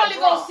when you're not drunk. So you only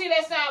gonna see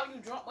that side when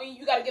you drunk, when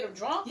you gotta get them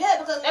drunk? Yeah,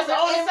 because that's the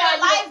only in side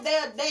real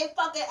life they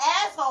fucking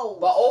assholes.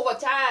 But over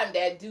time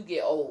that do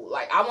get old.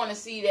 Like, I want to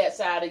see that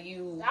side of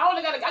you.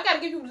 I gotta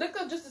give you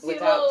liquor just to see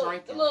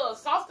the little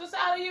softer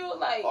side of you,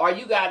 like. Or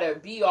you gotta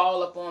be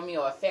all up on me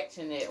or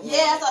affectionate.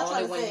 That's what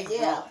I'm trying to say.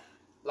 Yeah.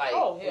 Like,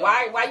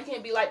 why you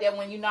can't be like that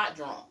when you're not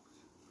drunk?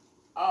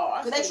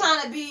 Oh, because they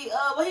trying to be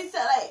what he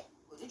said, like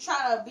they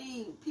trying to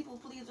be people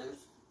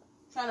pleasers,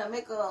 trying to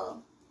make a.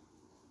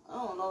 I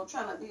don't know,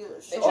 trying to be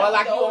a show. Or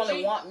like you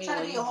only want me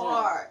trying when to be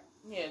hard.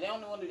 Yeah, they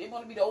want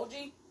to be the OG.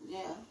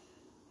 Yeah.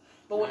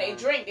 But when they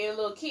drink, they're a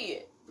little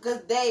kid.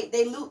 Because they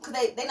lose,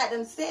 because they not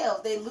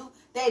themselves. They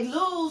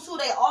lose who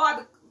they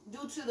are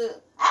due to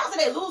the. I don't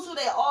say they lose who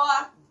they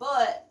are,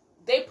 but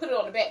they put it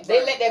on the back.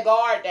 They let their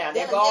guard down.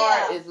 Their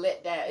guard is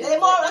let down. They're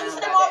more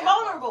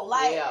vulnerable.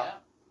 Like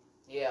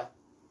yeah.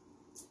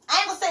 I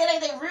ain't gonna say it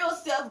ain't their real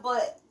self,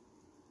 but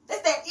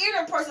that's that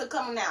inner person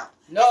coming out.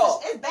 No.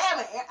 It's bad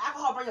when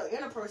alcohol bring your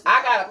inner person out.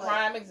 I got a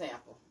prime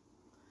example.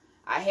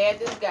 I had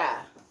this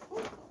guy.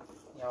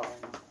 Y'all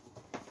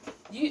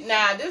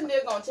now this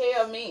nigga gonna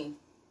tell me,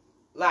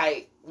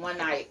 like, one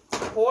night,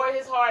 pour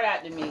his heart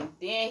out to me,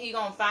 then he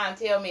gonna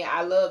tell me,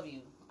 I love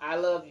you. I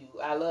love you.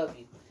 I love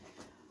you.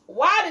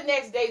 Why the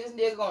next day this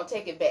nigga gonna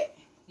take it back?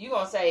 You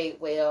gonna say,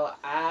 well,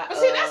 But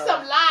see, that's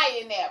some lie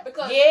in there,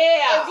 because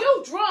if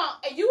you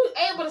drunk and you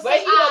able to but say,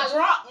 he was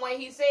drunk when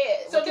he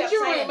said. So did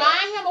you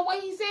remind him of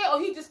what he said, or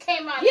he just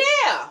came out?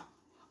 Yeah.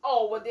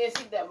 Oh, well, then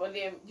see that, but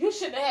then you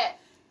shouldn't have had.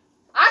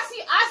 I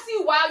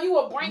see why you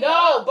were bringing.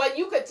 No, up. but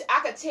I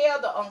could tell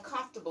the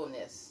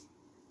uncomfortableness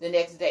the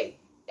next day.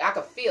 I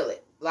could feel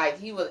it. Like,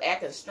 he was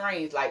acting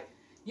strange. Like,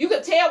 you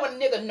could tell when a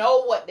nigga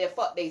know what the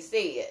fuck they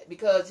said,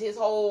 because his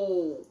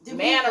whole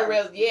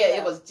mannerism,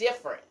 it was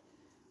different.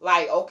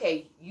 Like,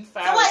 okay, you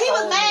found. So what? He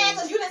was mad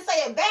because you didn't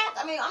say it back.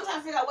 I mean, I'm trying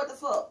to figure out what the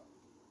fuck.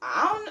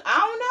 I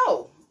don't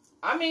know.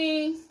 I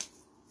mean,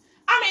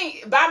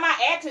 by my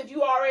actions,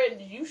 you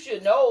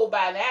should know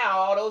by now.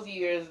 All those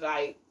years,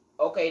 like,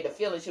 okay, the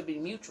feeling should be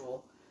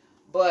mutual.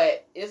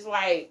 But it's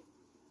like,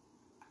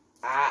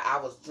 I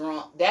was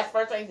drunk. That's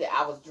first thing that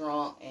I was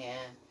drunk,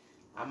 and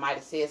I might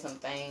have said some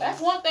things.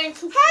 That's one thing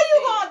too. How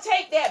you gonna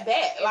take that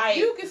back? Like,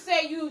 you can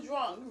say you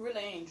drunk, you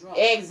really ain't drunk.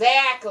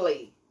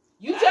 Exactly.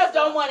 You just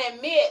don't want to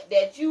admit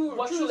that you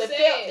truly felt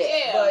that.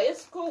 Yeah. But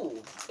it's cool.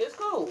 It's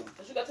cool.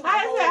 But you got to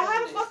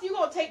how the fuck you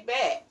gonna take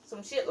back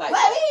some shit like that?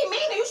 Well, he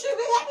mean it. You should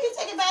be happy you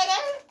take it back,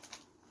 ain't it?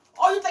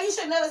 Or you think you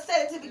should never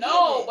said it to begin with?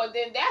 No, but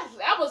then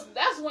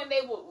that's when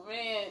they would,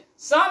 man.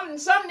 Some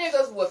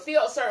niggas will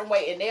feel a certain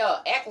way and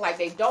they'll act like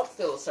they don't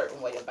feel a certain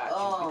way about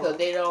you because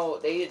they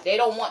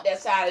don't want that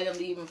side of them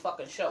to even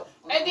fucking show.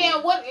 And then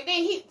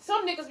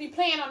some niggas be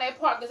playing on that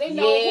part because they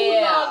know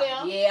who love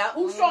them,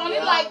 who strongly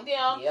like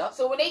them. Yep.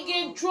 So when they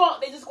get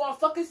drunk, they just gonna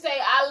fucking say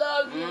I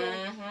love you,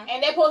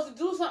 and they supposed to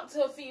do something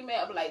to a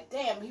female, but like,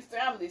 damn, his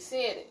family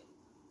said it.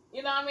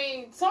 You know what I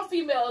mean? Some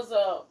females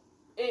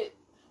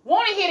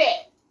want to hear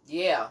that.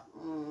 Yeah.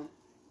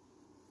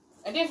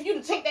 And then for you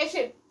to take that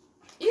shit.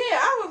 Yeah,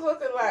 I was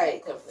looking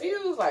like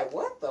confused, like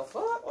what the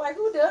fuck? Like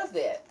who does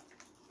that?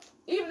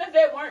 Even if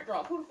they weren't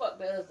drunk, who the fuck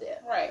does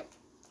that? Right.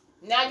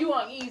 Now you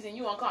uneasy and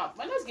you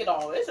uncomfortable. Let's get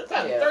on. It's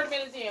probably 30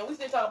 minutes in. We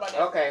still talking about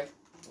that. Okay.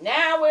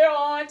 Now we're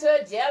on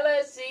to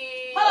jealousy.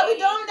 Hold on, we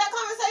done with that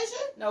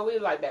conversation? No, we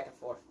like back and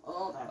forth.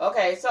 Oh, okay.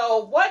 Okay,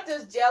 so what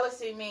does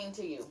jealousy mean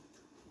to you?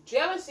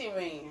 Jealousy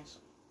means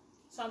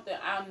something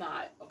I'm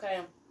not,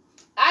 okay?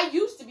 I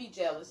used to be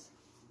jealous.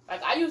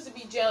 Like, I used to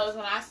be jealous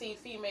when I see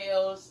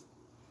females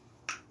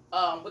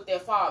with their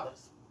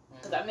fathers.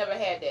 Because I never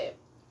had that.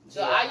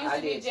 So Yeah, I used to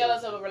I be did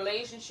jealous of a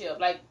relationship.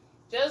 Like,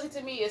 jealousy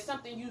to me is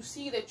something you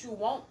see that you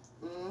want,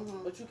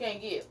 but you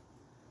can't get.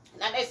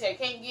 Not necessarily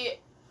can't get,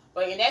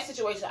 but in that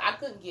situation, I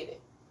couldn't get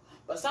it.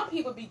 But some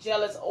people be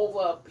jealous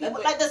over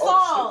people. Like the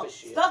song.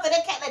 Stuff that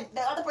they can't, like,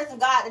 the other person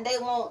got that they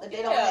want, that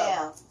they don't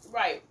have.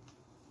 Right.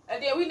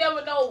 And then we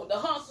never know the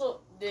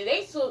hustle that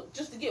they took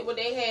just to get what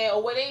they had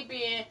or where they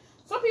been.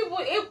 Some people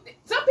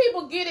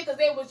get it because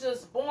they was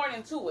just born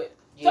into it.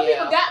 Some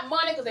people got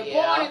money because they're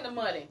born into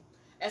money.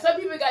 And some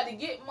people got to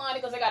get money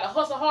because they got to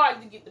hustle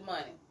hard to get the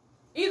money.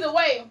 Either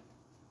way,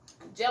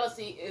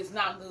 jealousy is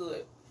not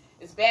good.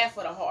 It's bad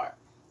for the heart.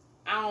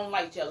 I don't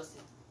like jealousy.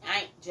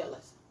 I ain't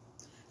jealous.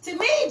 To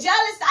me,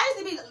 I used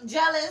to be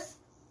jealous.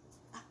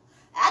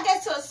 I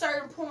guess to a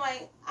certain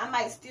point, I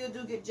might still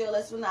do get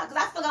jealous or not.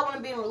 Because I feel like I want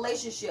to be in a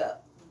relationship.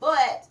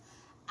 But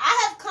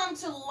I have come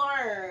to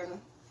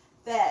learn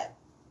that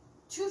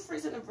two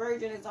freaks and a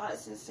virgin, exotic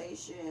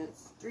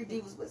sensations, 3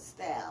 divas with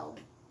style.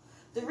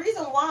 The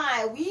reason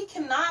why we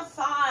cannot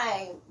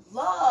find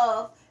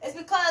love is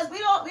because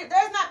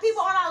there's not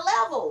people on our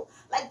level.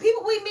 Like,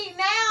 people we meet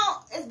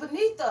now is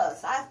beneath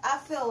us, I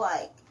feel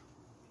like.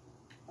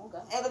 Okay.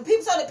 And the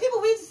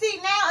people we see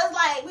now is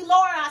like, we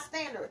lowering our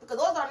standards because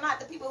those are not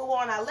the people who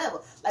are on our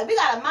level. Like, we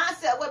got a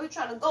mindset where we're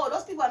trying to go.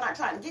 Those people are not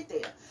trying to get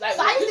there. Like,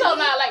 so you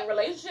talking about, like,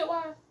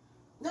 relationship-wise?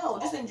 No,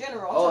 just in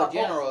general. Oh, in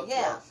general.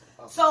 Yeah.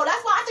 So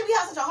that's why I think we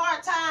have such a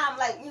hard time,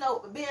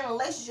 like, being in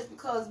relationships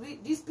because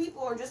these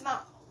people are just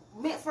not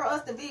meant for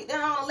us to be. They're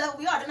not on the level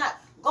we are. They're not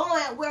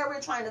going where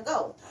we're trying to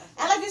go.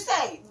 And like you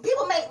say,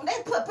 people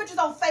they put pictures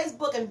on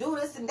Facebook and do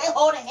this and they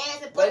holding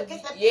hands and put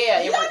behind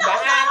you don't know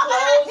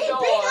closed he beating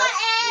doors. her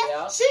ass.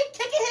 Yeah. She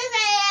kicking his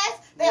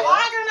ass. They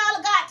arguing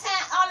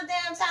all the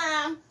damn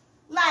time.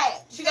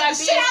 Like, She got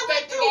the shit I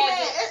went through,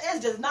 man,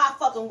 it's just not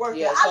fucking worth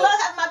it. I love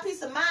having my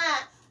peace of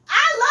mind.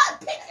 I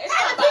love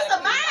having peace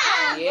of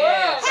mind.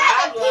 Yeah,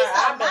 Having peace of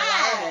I've been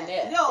learning mind.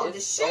 that. Yo, It's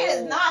the shit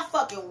is not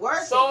fucking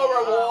worth it.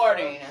 So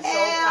rewarding and so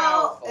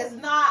Hell, powerful. it's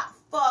not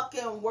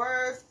fucking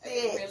worth it.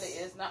 It really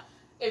is not.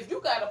 If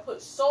you got to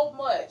put so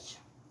much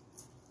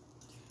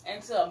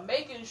into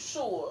making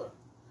sure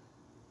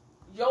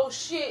your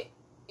shit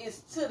is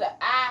to the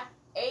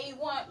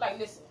A1, like,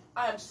 listen,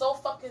 I am so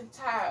fucking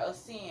tired of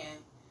seeing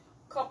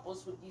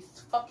couples with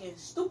these fucking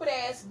stupid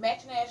ass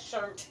matching ass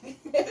shirts.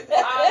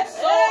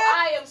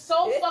 I am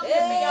so fucking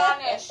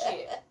beyond that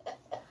shit.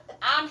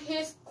 I'm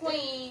his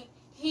queen.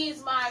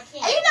 He's my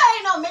king. And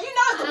ain't no man.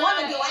 It's the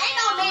woman doing. Ain't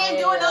no man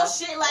doing no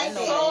shit like I'm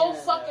that. so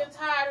fucking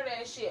tired of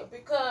that shit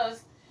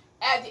because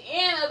at the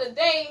end of the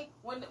day,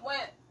 when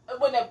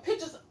the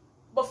pictures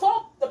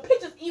before the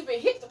pictures even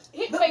hit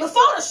Facebook,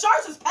 before the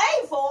shirts is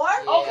paid for,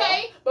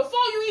 okay,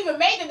 before you even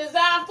make the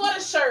design for the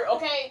shirt,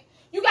 okay.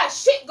 You got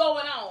shit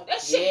going on.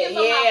 That shit gets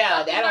on my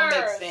fucking that don't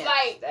nerves. make sense.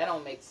 Like, that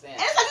don't make sense.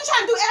 and it's like you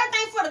trying to do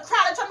everything for the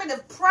crowd. They're trying to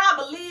make the crowd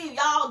believe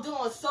y'all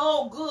doing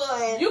so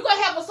good. you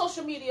gonna have a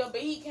social media,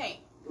 but he can't.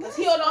 Because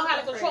he don't know how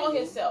to control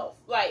himself.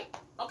 Like,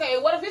 okay,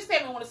 what if his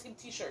family want to see the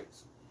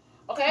t-shirts?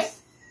 Okay?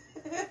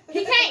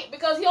 He can't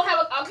because he don't have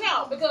an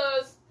account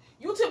because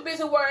you too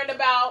busy worried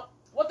about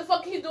what the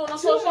fuck he's doing on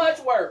social media.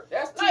 Too much work.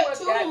 That's too much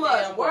too goddamn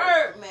much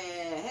work. work,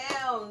 man.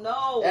 Hell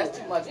no. That's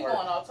too much We work.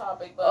 going off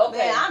topic, but Okay.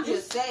 Man, I'm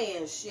just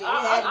saying shit.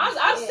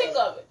 I'm sick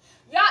of it.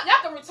 Y'all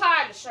can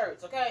retire the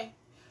shirts, okay?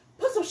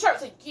 Put some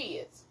shirts in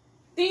kids.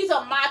 These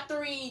are my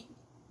 3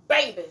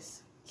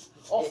 babies,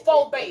 or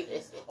 4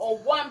 babies, or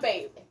 1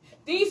 baby.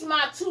 These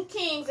my 2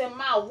 kings and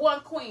my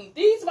 1 queen.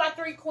 These my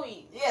 3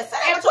 queens. Yeah, say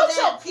And that put with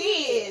your your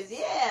kids.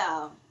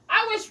 Yeah.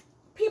 I wish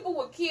people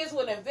with kids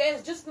would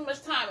invest just as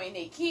much time in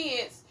their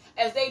kids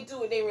as they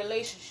do in their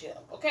relationship,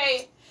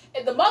 okay?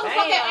 If the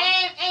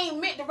motherfucker ain't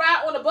meant to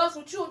ride on the bus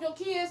with you and your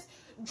kids,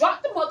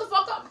 drop the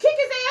motherfucker up. Kick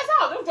his ass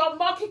out. Don't drop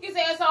him off. Kick his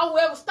ass out.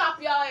 Whoever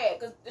stop y'all at.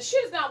 Because the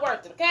shit is not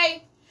worth it,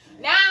 okay?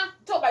 Now,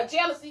 talk about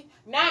jealousy.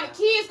 Now the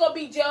kids gonna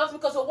be jealous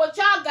because of what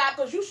y'all got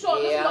because you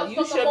showing this motherfucker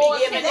you should more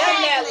be giving them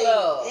that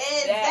love.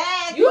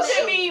 Exactly. You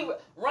should be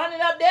running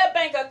up their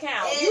bank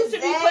account. You should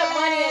be putting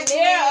money in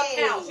their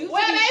accounts. You Where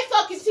should they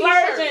fucking be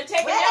splurging, t-shirts?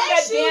 taking Where them they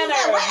to shoes dinner.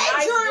 at? Where they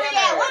nice jewelry at?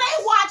 dinners. Where they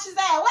watches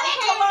at? Where they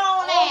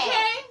cologne at?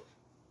 Okay.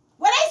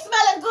 Where they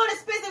smelling good,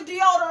 expensive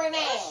deodorant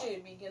That at?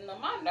 shit be getting on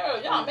my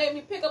nerves. Y'all made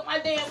me pick up my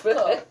damn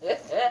cup.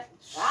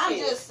 I'm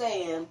Shit. just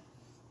saying.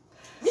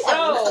 So-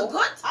 It's a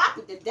good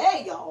topic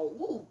today, y'all.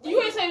 Woo.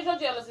 You ain't saying your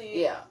jealousy.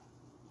 Yeah.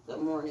 Good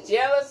morning.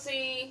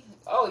 Jealousy.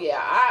 Oh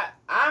yeah,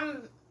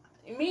 I'm.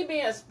 me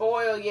being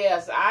spoiled,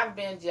 yes, I've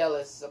been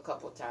jealous a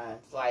couple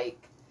times. Like,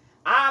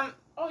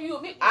 you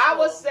admit this? I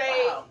would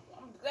say, wow.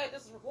 I'm glad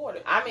this is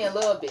recorded. I mean, a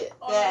little bit.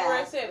 Oh, Yeah. you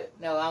already said it.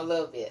 No, I'm a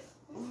little bit.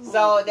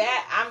 So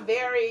that I'm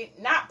very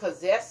not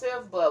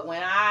possessive, but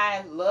when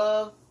I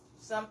love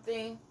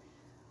something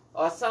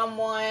or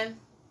someone,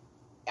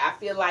 I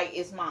feel like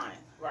it's mine,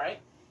 Right.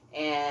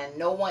 and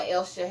no one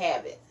else should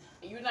have it.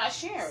 You're not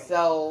sharing.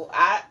 So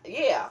And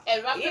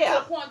if I get yeah. to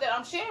the point that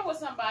I'm sharing with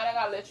somebody, I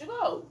gotta let you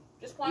go.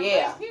 Just point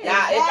Yeah. blank, period.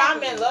 Now, if I'm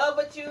Exactly. in love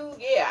with you,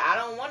 I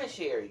don't want to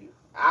share you.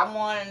 I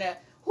want to.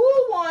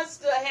 Who wants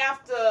to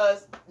have to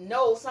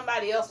know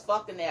somebody else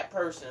fucking that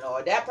person,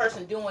 or that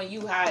person doing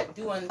you how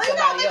doing But you know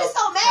what somebody made me else so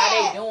how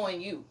they mad?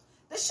 doing you?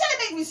 The shit that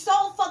makes me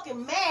so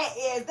fucking mad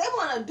is they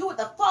want to do what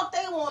the fuck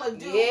they want to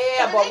do.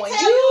 Yeah, And but they when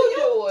tell you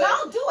do it-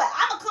 don't do it.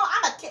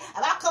 If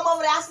I come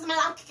over there, I see somebody,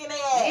 I'm kicking their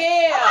ass.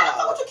 Yeah. Why the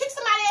fuck would you kick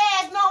somebody's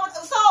ass?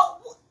 No,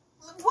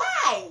 so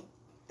why?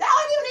 That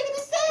don't even need to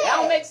be said. That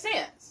don't make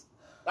sense.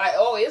 Like,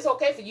 oh, it's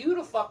okay for you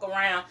to fuck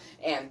around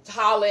and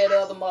holler at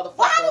other motherfuckers.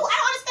 I don't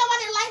understand why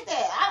they like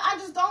that. I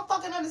just don't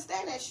fucking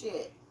understand that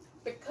shit.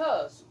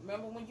 Because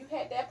remember when you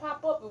had that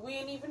pop up and we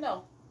didn't even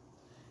know.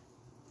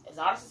 There's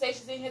all the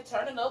sensations in here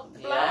turning up, the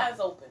blinds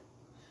open.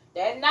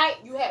 That night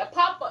you had a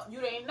pop up, you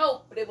didn't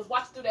know, but they was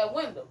watching through that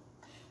window.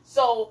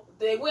 So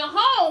they went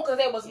home because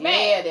they was Yeah,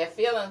 mad. their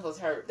feelings was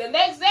hurt. The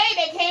next day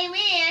they came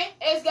in,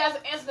 ex guys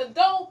answered the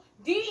door,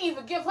 didn't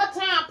even give her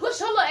time, pushed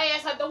her little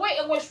ass out the way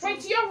and went straight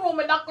to your room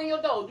and knocked on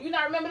your door. Do you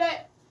not remember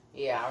that?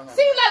 Yeah, I remember.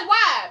 See, like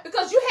why?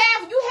 Because you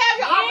have your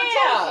Yeah.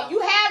 opportunity, you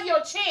have your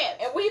chance.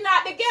 And we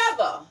not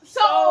together.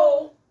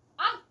 So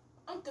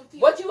I'm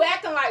confused. What you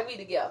acting like we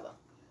together?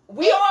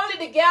 We only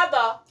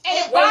together And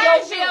it when your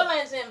burns you.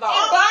 feelings It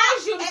involved.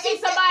 burns you to see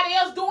somebody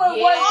else doing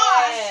Yeah.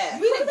 what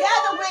We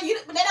together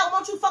when they don't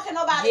want you fucking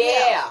nobody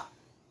else. Yeah.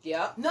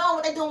 Yep. No,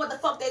 what they doing, what the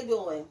fuck they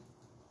doing.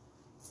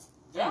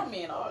 y'all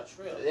men are a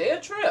trip. They're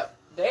a trip.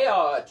 They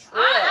are a trip.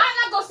 I'm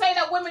not gonna say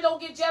that women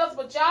don't get jealous,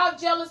 but y'all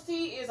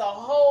jealousy is a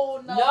whole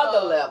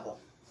Another level.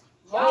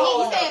 He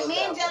Whole said nother men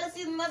level. jealousy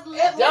is another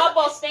level.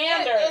 Double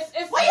standard.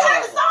 It's Well, you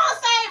heard the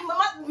song say,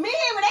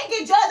 men, when they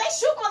get jealous, they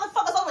shoot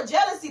motherfuckers over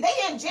jealousy. They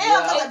in jail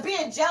Yeah. because of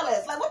being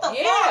jealous. Like, what the fuck?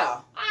 Yeah.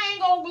 I ain't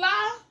gonna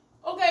lie.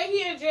 Okay,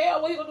 he in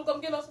jail. What he gonna do?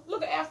 Come get us?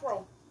 Look at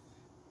Afro.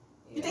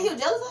 You think he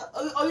was jealous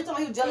of? Or you talking about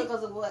he was jealous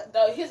because of what?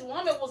 His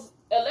woman was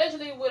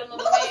allegedly with But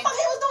another look what the man. fuck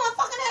he was doing,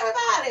 fucking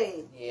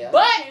everybody. Yeah.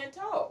 But- He can't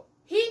talk.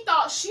 He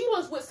thought she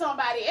was with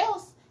somebody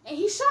else, and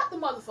he shot the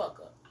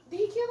motherfucker. Did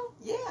he kill him?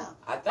 Yeah.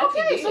 I think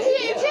Okay, he so did.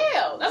 he in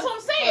jail. That's what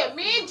I'm saying.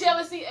 Men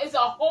jealousy is a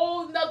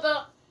whole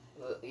nother.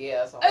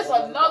 Yeah, It's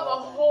whole another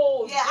ballgame.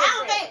 whole. Yeah, I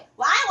don't different- think.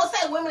 Well, I ain't gonna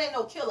say women ain't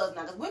no killers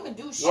now, because women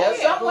do shit. Yeah,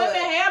 some but- women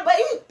have, But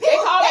you, they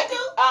people, call they it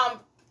do.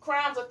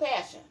 crimes of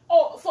passion.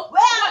 Oh, Well,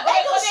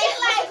 they do what's shit it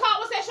like- called?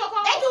 What's that show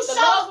called? They do The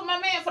show- Love of My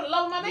Man, for the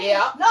love of my man.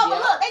 Yeah. No, but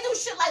yeah. look, they do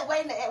shit like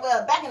waiting to,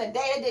 well, back in the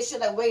day, they did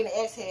shit like waiting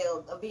to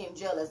exhale of being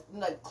jealous. You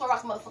know, like,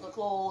 Clorox motherfucker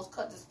clothes,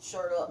 cut his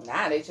shirt up,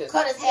 Nah, they just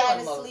cut his hair in killing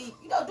his mother- sleep.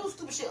 You know, do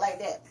stupid shit like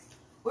that.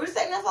 What you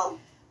saying that for?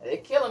 They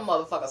killing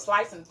motherfuckers,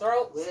 slicing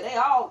throats, Well, they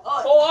all,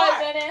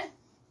 poisoning.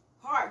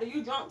 Heart, do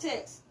you drunk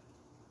text?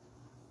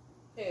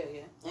 Hell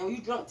yeah. And when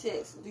you drunk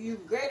text, do you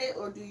regret it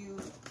or do you?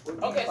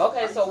 Okay,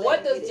 Okay, so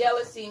what glad you does did it?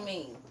 jealousy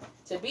mean?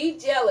 To be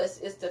jealous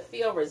is to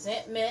feel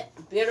resentment,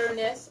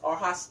 bitterness, or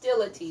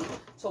hostility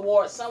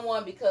towards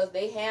someone because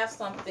they have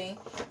something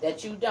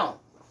that you don't.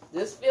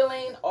 This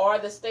feeling or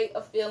the state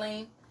of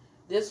feeling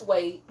this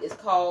way is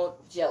called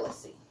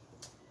jealousy.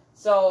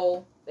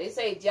 So they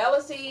say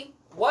jealousy,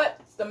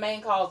 what's the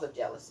main cause of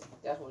jealousy?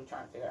 That's what we're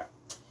trying to figure out.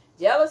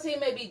 Jealousy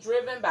may be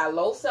driven by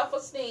low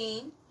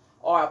self-esteem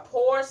or a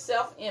poor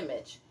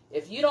self-image.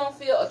 If you don't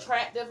feel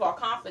attractive or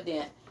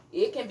confident,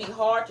 it can be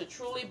hard to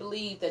truly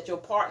believe that your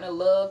partner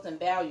loves and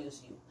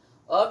values you.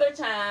 Other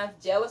times,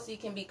 jealousy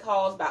can be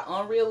caused by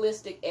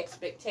unrealistic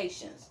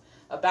expectations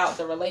about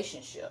the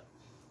relationship.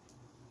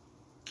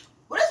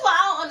 Well, that's what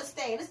I don't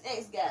understand. This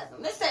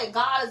ex-gasm. They say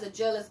God is a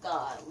jealous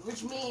God,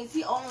 which means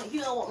he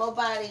don't want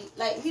nobody,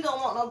 like, he don't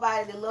want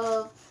nobody to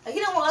love, like,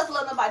 he don't want us to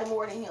love nobody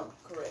more than him.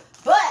 Correct.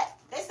 But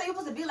they say you're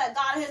supposed to be like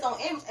God in his own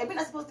image, and we're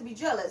not supposed to be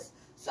jealous.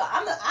 So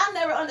I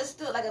never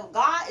understood, like, if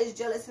God is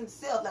jealous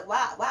himself, like,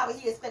 why would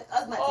he expect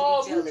us not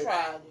to be jealous? You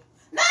tried it.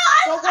 No,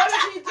 So what is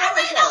he I jealous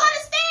really of? don't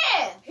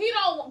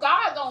understand.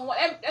 God don't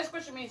want, that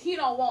scripture means he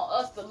don't want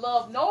us to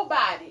love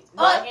nobody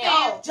but him,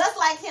 No, just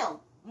like him.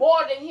 more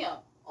than him.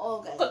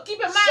 Okay. But keep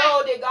in mind,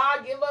 So did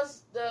God give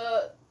us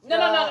the no.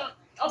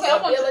 Okay, the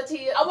I want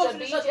ability I want to you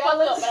be to shut the fuck up,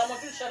 jealous? but I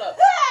want you to shut up.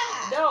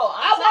 No,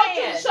 I I'm want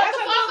you saying to shut that's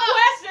the a fuck good up.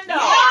 question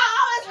though.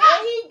 Yeah,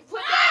 And he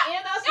put that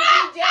in us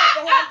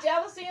to have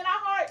jealousy in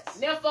our hearts.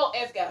 Nympho,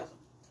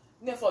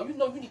 Nympho, you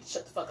know you need to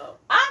shut the fuck up.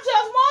 I'm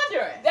just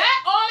wondering. That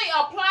only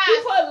applies. He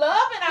put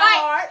love in our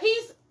heart.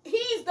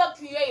 He's the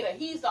creator.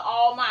 He's the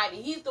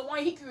almighty. He's the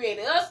one. He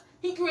created us.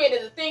 He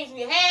created the things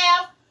we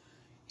have.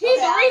 He's Okay,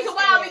 the I reason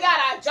why we got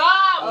our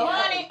job, Okay.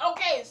 money.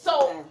 Okay,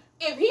 so Okay.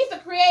 if he's the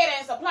creator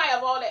and supplier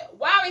of all that,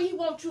 why would he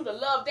want you to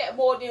love that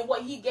more than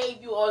what he gave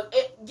you or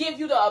give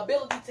you the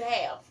ability to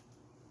have?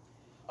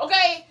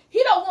 Okay?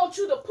 He don't want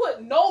you to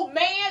put no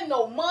man,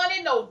 no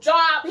money, no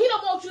job. He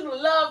don't want you to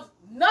love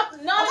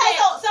nothing, none of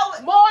that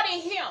so more than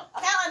him.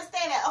 Okay, I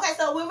understand that. Okay,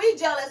 so when we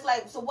jealous,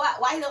 like, so why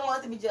he don't want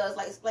us to be jealous?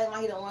 Like, explain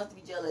why he don't want us to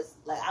be jealous.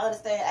 Like, I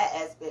understand that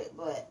aspect,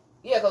 but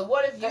Yeah, because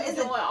what if you're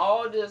doing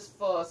all this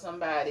for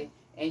somebody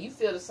and you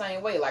feel the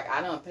same way? Like,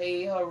 I done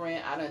paid her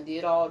rent, I done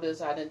did all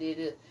this, I done did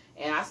it,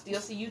 and I still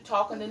see you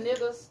talking to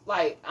niggas?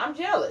 Like, I'm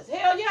jealous.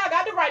 Hell yeah, I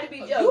got the right to be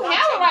jealous. You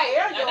have a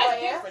right. Now,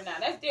 That's different now.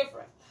 That's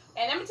different.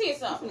 And let me tell you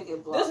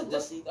something. This is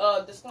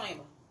just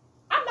disclaimer.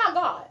 I'm not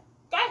God.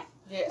 Okay?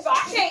 Yeah. So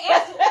I can't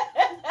answer.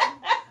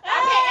 I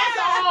can't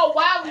answer all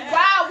why we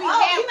have.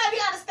 you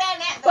maybe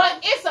understand that, though. But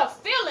it's a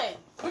feeling.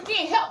 We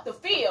can't help to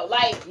feel.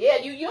 Like, Yeah,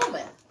 you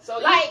human. So,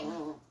 like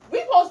we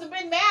supposed to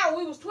been married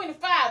when we was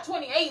 25,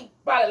 28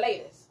 by the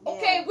latest. Yeah.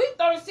 Okay, we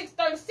 36,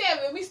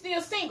 37, and we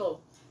still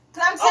single.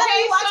 Cause I'm telling Okay,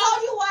 you, I so-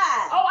 told you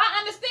why. Oh, I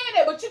understand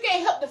that, but you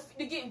can't help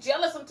to get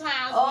jealous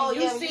sometimes Oh,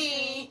 when yeah, you when you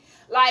see,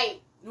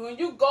 like, when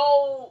you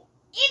go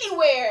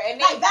anywhere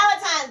and Like they,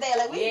 Valentine's Day,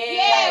 like we,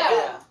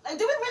 Yeah. like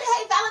do we really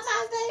hate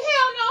Valentine's Day?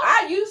 hell no.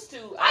 I used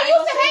to. I ain't used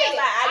gonna to say hate it.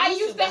 like I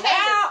used to but hate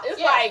now it. it's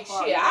Yeah. like Oh,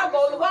 shit. yeah, I'll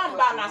go to that's one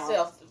by my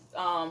myself.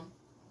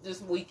 This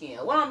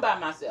weekend. When I'm by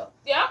myself.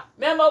 Yeah.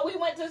 Remember we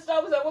went to the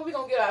store. We said, what we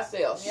gonna get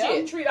ourselves? Yeah.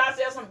 Shit, treat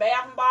ourselves some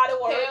Bath and Body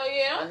Works. Hell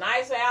yeah. A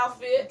nice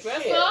outfit.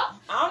 Dress shit. up.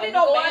 I don't need and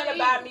no go man out to to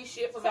buy eat. me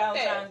shit for Fuck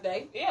Valentine's that.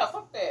 Day. Yeah,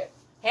 fuck that.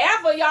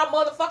 Half of y'all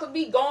motherfuckers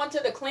be going to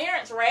the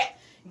clearance rack,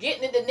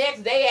 getting it the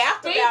next day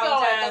after Speak on it,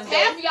 Valentine's 'cause Day.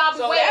 half of y'all be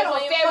So waiting that for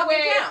don't even fucking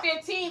February count.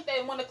 15th,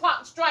 and when the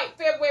clock strike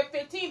February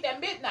 15th at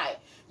midnight,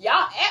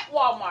 y'all at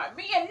Walmart.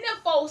 Me and them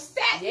folks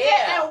sat there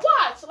Yeah. and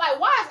watched. Like,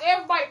 why is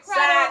everybody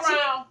crowding Side chick.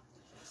 around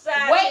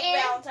Side Waiting.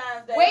 chick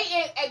Valentine's Day.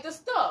 waiting at the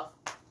stuff?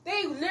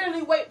 They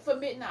literally wait for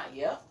midnight.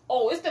 Yeah.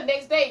 Oh, it's the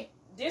next day.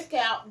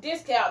 Discount.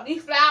 These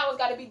flowers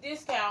got to be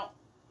discount.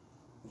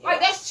 Like,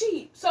 that's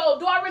cheap. So,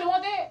 do I really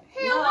want that?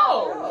 Hell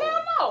no. No.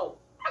 Hell no.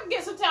 I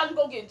get sometimes you're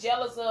going to get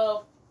jealous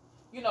of,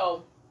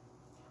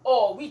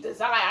 we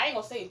desire. I ain't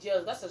going to say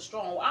jealous. That's a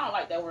strong word. I don't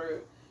like that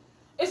word.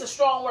 It's a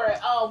strong word.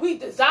 We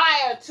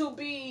desire to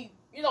be,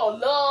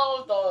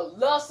 loved or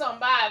love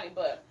somebody.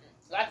 But,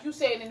 like you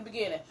said in the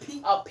beginning,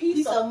 a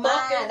peace of mind.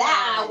 fucking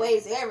That mind.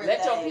 outweighs everything.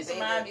 Let your peace baby.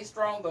 of mind be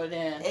stronger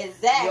than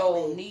Exactly.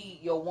 your need,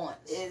 your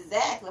wants.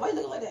 Exactly. Why you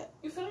looking like that?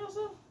 You feel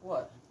yourself?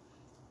 What?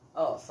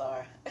 Oh,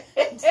 sorry.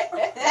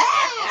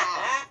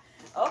 Ah.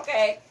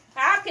 Okay.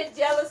 How can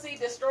jealousy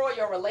destroy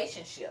your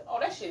relationship? Oh,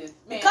 that shit is,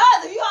 man.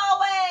 Because if you if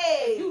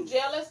always you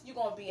jealous, you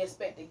going to be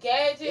expecting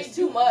gadgets. It's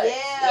too much.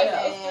 Yeah, Yeah,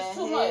 man. it's just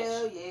too much.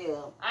 Hell yeah.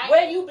 I ain't-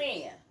 Where you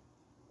been?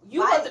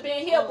 You Right. must have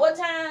been here what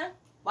time?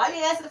 Why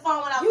you answer the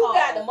phone when I You call?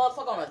 got the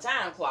motherfucker on a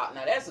time clock.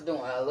 Now that's doing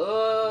a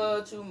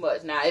little too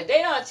much. Now if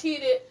they done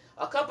cheated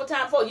a couple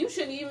times before, you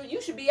should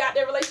be out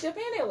their relationship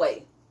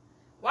anyway.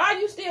 Why are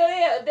you still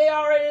there if they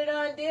already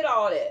done did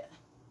all that?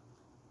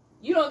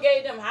 You done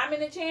gave them how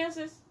many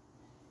chances?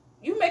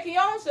 You making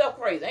your own self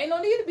crazy. Ain't no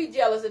need to be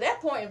jealous at that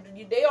point.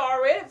 They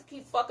already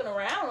keep fucking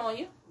around on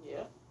you.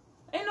 Yeah.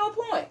 Ain't no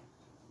point.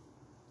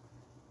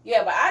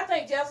 Yeah, but I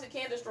think jealousy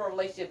can destroy a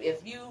relationship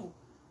if you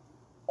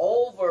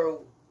going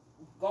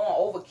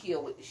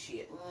overkill with the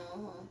shit.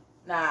 Mm-hmm.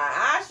 Now,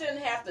 I shouldn't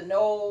have to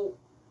know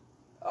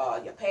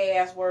your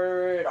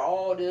password,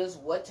 all this,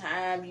 what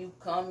time you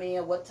come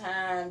in, what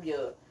time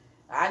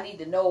I need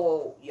to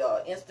know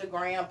your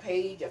Instagram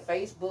page, your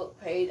Facebook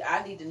page.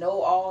 I need to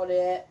know all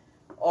that.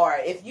 Or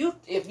if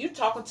you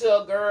talking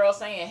to a girl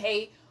saying,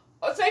 hey,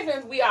 or say for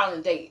instance, we out on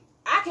a date.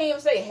 I can't even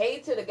say hey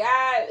to the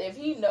guy if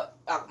he know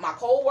my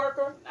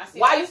coworker.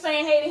 Why you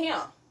saying hey to him?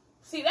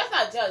 See, that's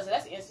not jealousy.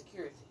 That's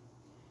insecurity.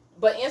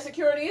 But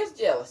insecurity is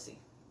jealousy.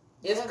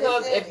 It's Yeah,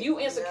 because they say if you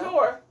it.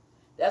 insecure,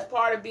 that's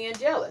part of being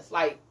jealous.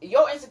 Like,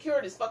 your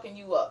insecurity is fucking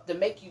you up to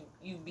make you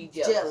be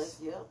jealous.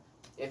 Yeah.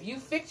 If you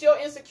fix your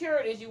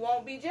insecurities, you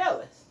won't be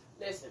jealous.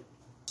 Listen,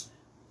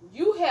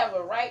 you have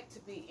a right to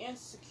be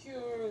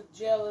insecure,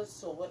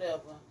 jealous, or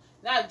whatever.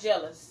 Not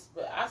jealous,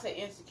 but I say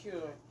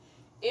insecure.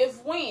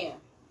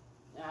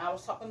 Now I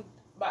was talking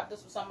about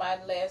this with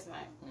somebody last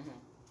night. Mm-hmm.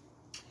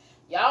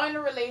 Y'all in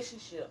a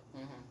relationship.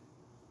 Mm-hmm.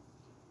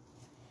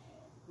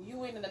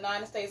 You in the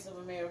United States of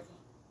America.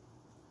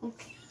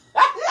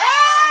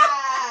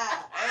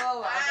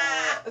 Oh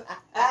my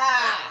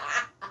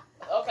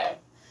God. Okay.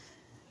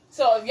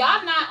 So if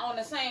y'all not on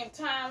the same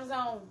time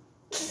zone,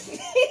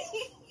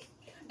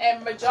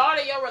 and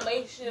majority of your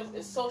relationship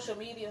is social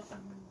media,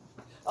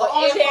 Or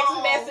if-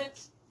 text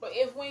message, but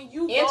if when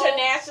you go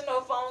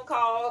international phone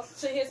calls.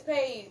 to his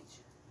page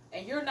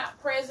and you're not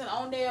present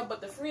on there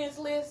but the friends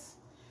list,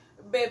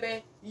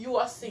 baby, you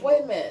are single.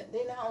 Wait a minute,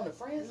 they not on the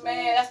friends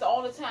Man, list? that's the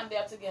only time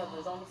they're together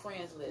is on the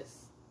friends list.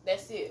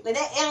 That's it. But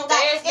that don't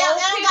There's no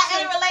got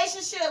any picture.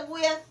 relationship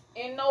with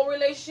In no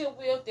relationship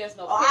with, there's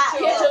no Oh,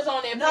 picture. Pictures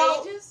on their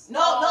no, pages?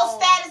 no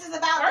statuses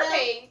about Her them.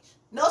 page,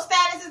 No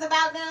statuses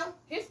about them.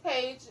 his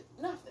page,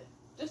 nothing.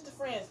 Just the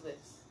friends list.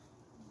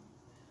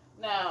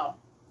 Now,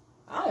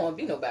 I don't want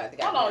to be nobody. that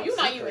got hold on, no you're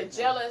not secret. even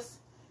jealous.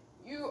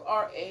 You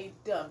are a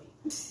dummy.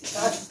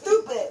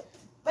 Stupid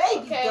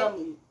baby Okay.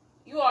 dummy.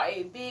 You are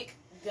a big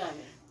dummy.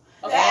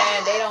 Okay.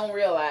 And they don't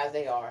realize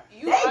they are.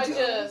 You They are do.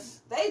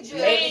 just They just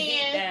Maybe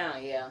deep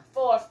down, yeah.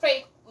 for a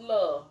fake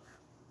love.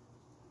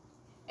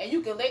 And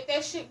you can let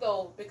that shit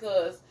go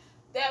because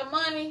that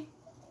money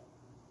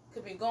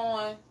could be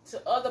going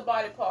to other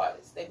body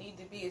parts that need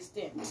to be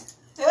extended.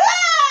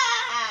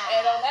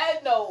 And on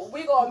that note,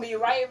 we're going to be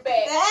right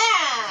back.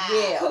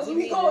 Yeah. Because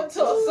we going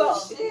to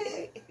something.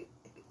 Shit.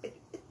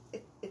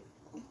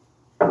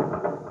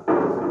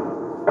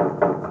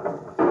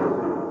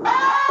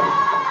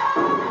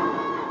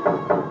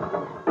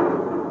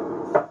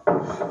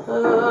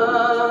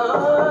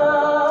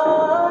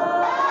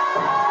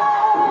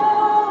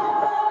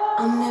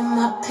 I'm in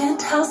my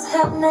penthouse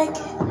half naked.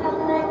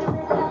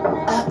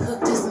 I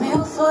cooked this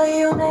meal for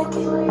you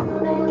naked.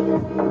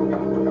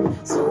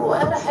 So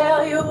where the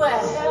hell you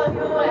at?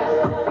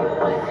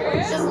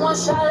 Just one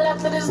shot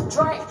left of this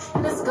drink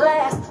in this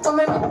glass. Don't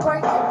make me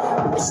break it.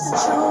 Bitch, the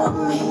you with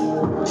me.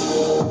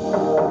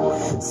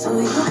 So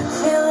you can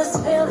feel this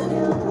feeling.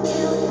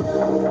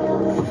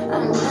 I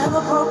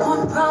never broke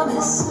one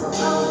promise.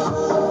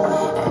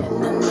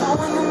 And I know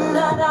when you're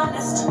not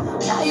honest.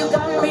 Now you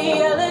got me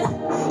yelling.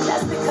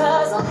 That's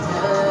because I'm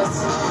jealous.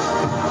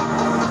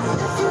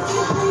 If you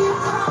keep me your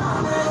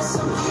promise,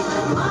 I'm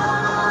keeping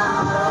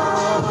mine.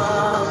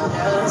 I'm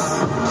jealous.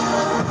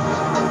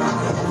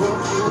 If you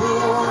keep me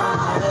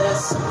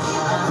honest, I'm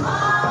keeping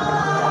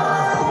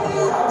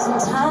mine.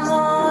 Sometimes I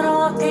wanna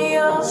walk in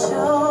your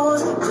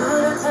shoes, do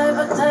the type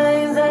of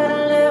things that I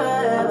never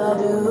ever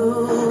do.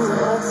 So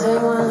I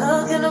take one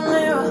look in the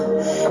mirror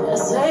and I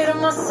say to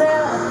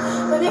myself,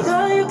 baby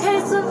girl, you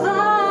can't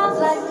survive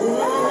like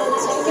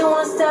this. Take it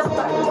one step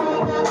back.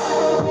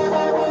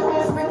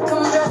 Freak,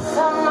 come dress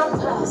out my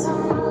closet.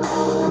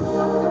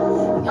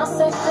 Y'all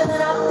say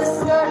filling out this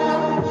skirt.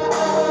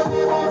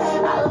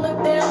 I look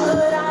damn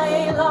good, I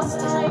ain't lost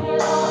it. And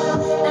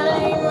I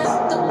ain't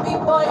missed the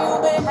beat, boy, you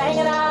been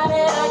hanging out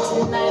at night.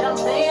 Tonight I'm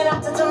staying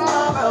out till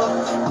tomorrow.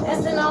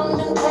 Dancing on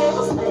them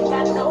tables, ain't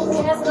got no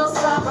cares, no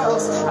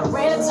sorrows. I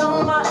ran into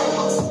my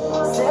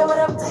ex, said what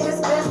up to his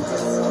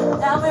business.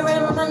 Now we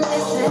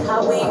reminiscing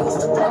how we used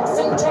to flex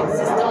in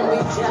Texas. Don't be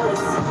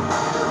jealous.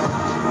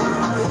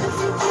 If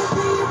you give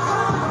me your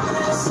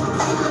promise, I'm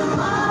keeping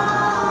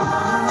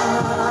mine.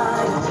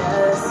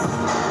 Yes.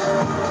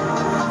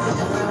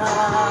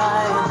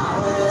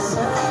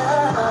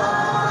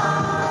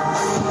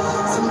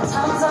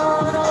 Sometimes I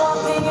wanna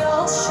walk in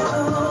your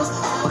shoes,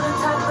 do the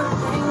type of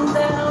things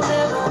that I'll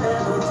never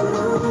ever do.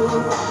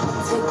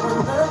 Take one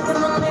look in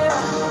the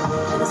mirror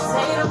and I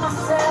say to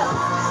myself,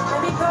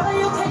 baby girl,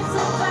 you can't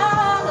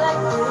survive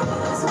like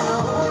this. No,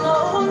 no,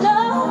 no.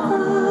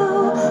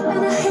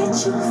 And I hate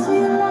you for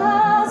your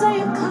lies and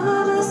your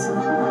covers.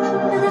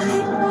 And I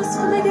hate us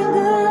for making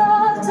good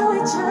love to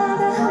each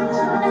other.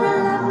 And I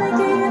love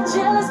making you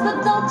jealous, but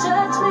don't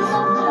judge me.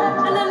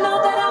 And I know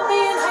that I'm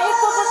being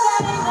hateful, but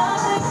that ain't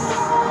nothing.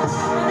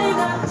 It ain't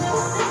nothing.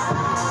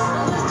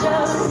 I'm just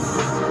jealous.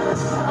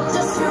 I'm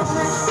just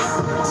human.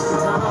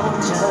 Don't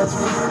judge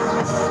me.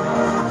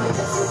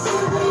 If you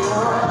keep me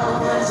on,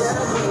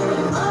 just keep me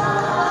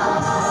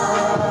mine.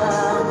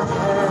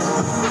 Yes.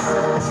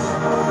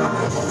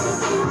 If you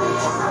keep me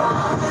a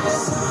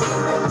promise, keep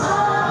me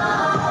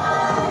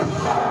mine.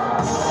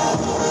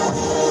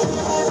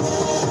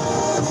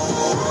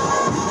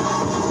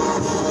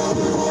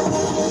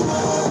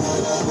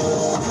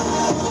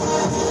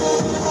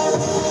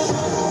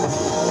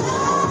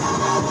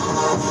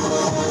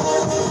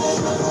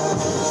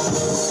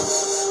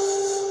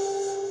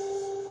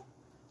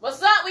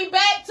 What's up? We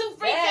back. 2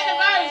 freaks in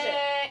the version.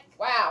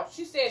 Wow.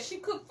 She said she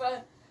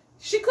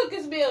cooked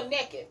his meal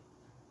naked.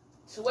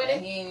 So where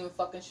And they he ain't even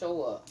fucking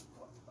show up.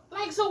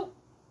 like so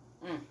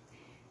Mm.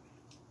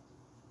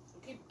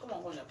 come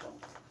on that phone.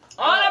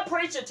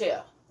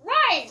 Unappreciative.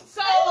 Right.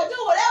 So They will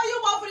do whatever you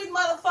want for these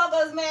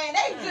motherfuckers, man.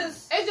 They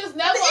just it's just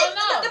never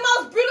enough. the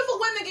most beautiful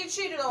women get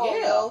cheated on,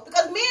 Yeah. yo.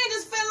 Because men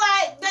just feel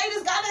like they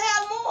just gotta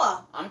have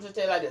more. I'm just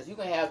telling you like this. You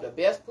can have the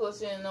best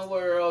pussy in the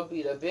world,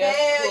 be the best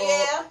Hell cook,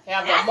 yeah.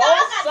 have I the know I most,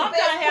 got the sometimes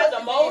best have the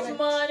pussy, most baby.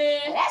 money,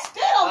 And that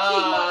still don't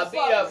keep be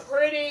the motherfuckers.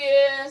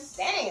 prettiest,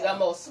 Damn. the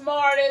most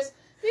smartest.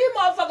 These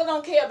motherfuckers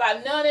don't care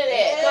about none of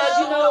that. Because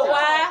you Hell know no.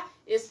 why?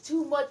 It's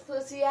too much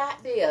pussy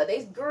out there.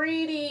 They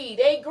greedy.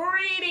 They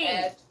greedy.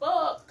 As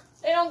fuck.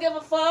 They don't give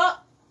a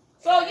fuck.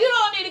 So you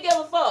don't need to give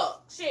a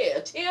fuck. Shit,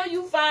 until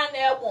you find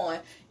that one,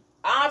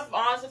 I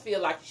honestly feel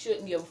like you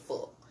shouldn't give a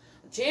fuck.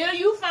 Until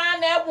you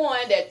find that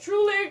one that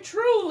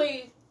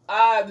truly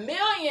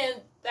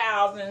million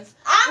thousands,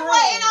 I'm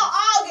waiting on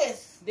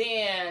August.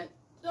 then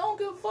don't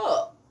give a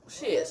fuck.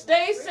 Shit,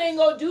 stay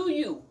single, do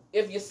you.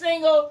 If you're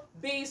single,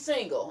 be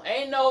single.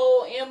 Ain't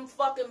no in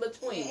fucking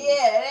between.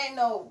 Yeah, it ain't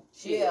no.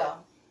 Shit. Yeah.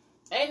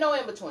 Ain't no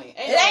in between. It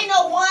ain't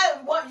no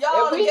one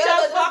y'all If we together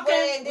just this way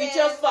fucking, and we then-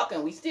 just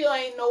fucking. We still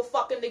ain't no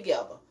fucking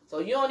together. So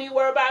you don't need to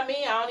worry about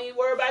me. I don't need to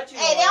worry about you.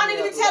 Hey, they don't need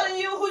to be telling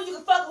you who you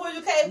can fuck, who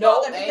you can't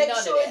Nope, fuck, and ain't make none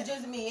of sure that. it's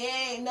just me. It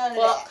ain't none of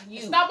Fuck that.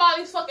 you. Stop all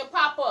these fucking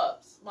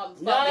pop-ups,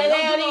 motherfucker. None of Don't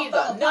that do no either.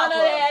 fucking None of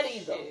pop-ups. that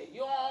either. Shit.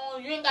 You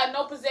ain't got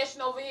no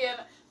possession over here.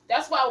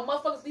 That's why when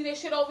motherfuckers leave that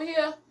shit over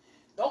here,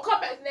 Don't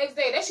come back the next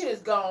day. That shit is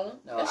gone.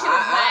 No, that shit is mine.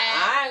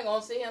 I ain't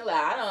gonna sit here and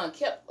lie. I done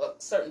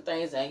kept certain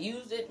things and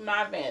used it to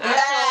my advantage.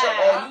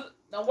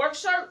 Don't work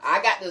shirt.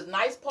 I got this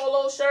nice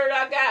polo shirt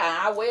I got, and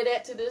I wear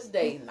that to this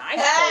day. Nice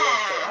polo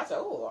shirt. I said,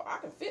 oh, I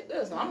can fit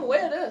this. I'm gonna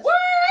wear this. Where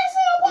I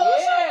see a polo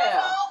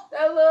shirt?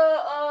 That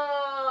little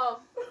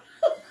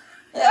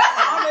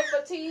army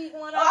fatigue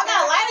one. I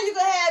got a lighter you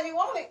can have. You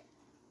want it?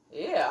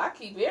 Yeah, I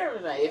keep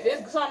everything. If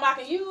it's something I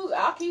can use,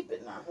 I'll keep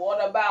it now.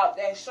 What about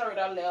that shirt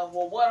I left?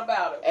 Well, what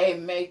about it?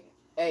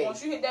 Hey,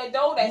 once you hit that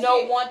door, that's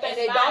one thing that's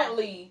they mine. don't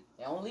leave.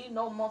 They don't leave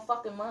no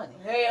motherfucking money.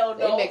 Hell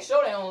no. They make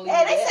sure they don't leave.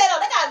 Hey, they that.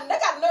 said they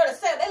got nerve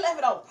to say they left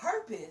it on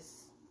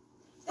purpose.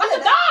 Like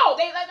a dog.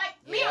 They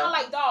like me. I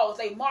like dogs.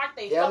 They mark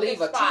they They'll fucking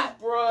leave a spot.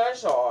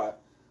 toothbrush or.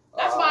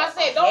 That's why I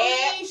said a don't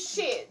hat. leave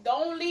shit.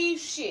 Don't leave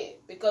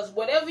shit because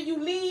whatever you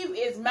leave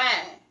is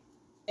mine.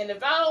 And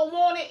if I don't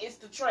want it, it's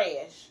the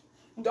trash.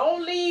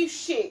 Don't leave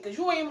shit because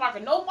you ain't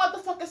marking no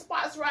motherfucking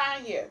spots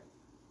around here.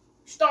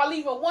 You start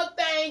leaving one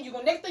thing, you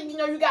go next thing you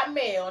know you got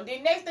mail, and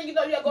then next thing you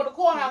know you gotta go to the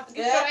courthouse to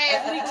get your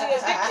ass legally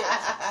evicted.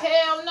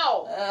 Hell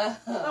no.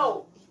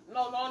 No.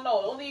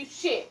 Don't leave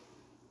shit.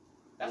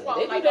 That's why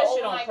they I'm do like that the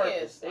shit old on like purpose.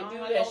 this. They do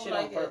like that old shit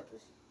like on this.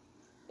 purpose.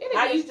 It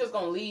How is. you just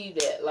gonna leave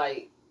that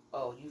like,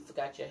 oh, you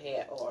forgot your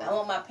hat or I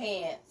want my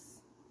pants.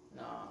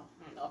 no.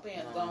 No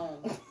pants gone.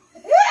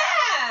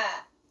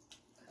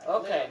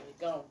 Okay.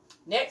 Gone.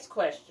 Next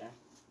question.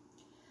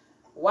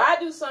 Why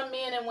do some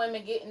men and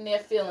women get in their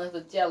feelings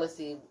with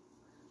jealousy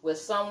with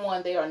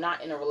someone they are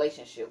not in a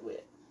relationship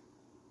with?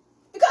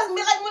 Because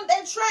like when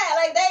they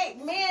try,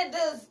 like men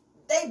does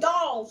they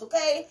dogs,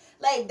 okay?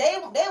 Like they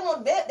want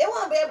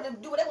to be able to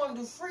do what they want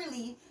to do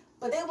freely,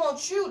 but they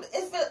want you.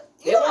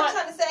 You know what I'm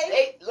trying to say?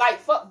 They like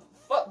fuck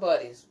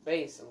buddies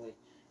basically.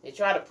 They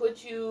try to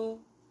put you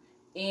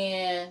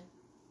in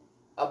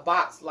a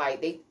box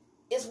like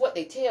it's what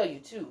they tell you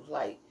too.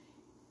 Like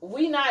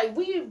we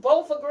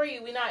both agree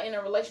we're not in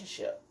a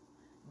relationship,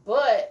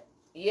 but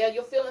yeah,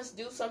 your feelings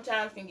do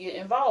sometimes can get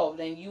involved,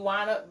 and you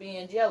wind up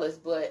being jealous.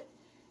 But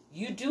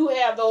you do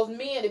have those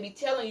men to be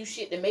telling you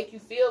shit to make you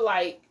feel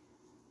like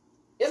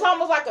it's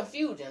almost like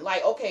confusion.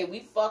 Like, okay, he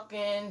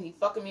fucking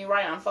me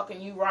right, I'm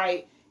fucking you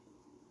right,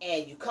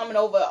 and you coming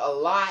over a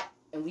lot,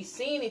 and we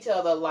seen each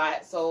other a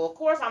lot. So of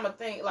course I'm gonna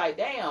think like,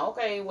 damn,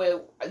 okay,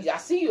 well I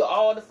see you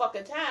all the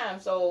fucking time.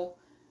 So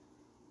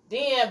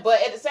then, but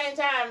at the same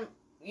time,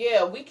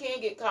 yeah, we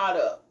can get caught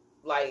up.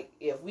 Like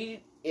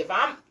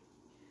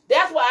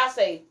that's why I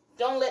say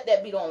don't let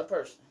that be the only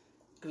person,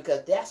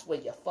 because that's where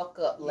you fuck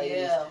up, ladies.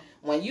 Yeah.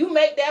 When you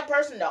make that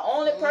person the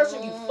only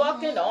person you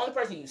fucking, the only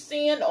person you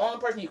seeing, the only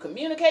person you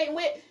communicating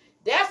with,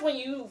 that's when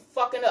you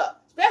fucking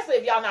up. Especially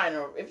if y'all not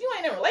if you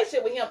ain't in a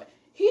relationship with him,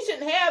 he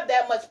shouldn't have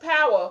that much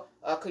power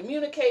of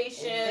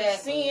communication,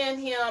 seeing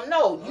him.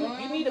 No,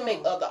 you need to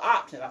make other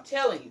options. I'm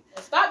telling you.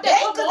 Stop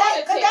that.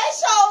 Because they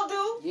sure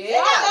do.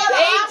 Yeah,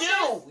 they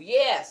do.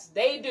 Yes,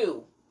 they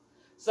do.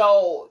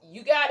 So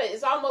you gotta.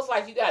 It's almost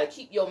like you gotta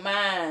keep your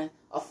mind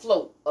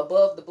afloat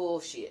above the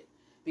bullshit,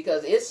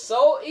 because it's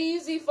so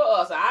easy for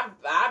us.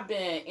 I've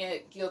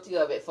been guilty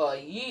of it for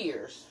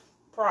years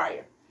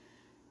prior.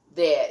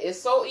 That it's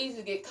so easy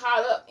to get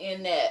caught up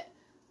in that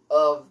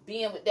of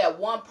being with that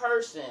one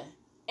person.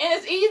 And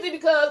it's easy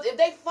because if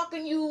they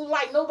fucking you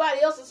like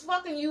nobody else is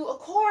fucking you, of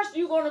course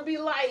you're going to be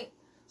like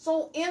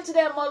so into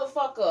that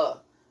motherfucker.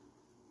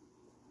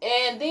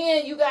 And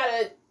then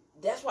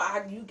that's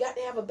why you got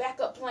to have a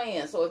backup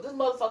plan. So if this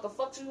motherfucker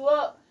fucks you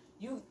up,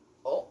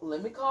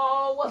 let me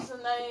call, what's her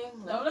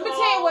name? Let me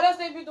tell you what else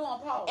they be doing,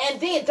 Paul.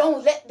 And then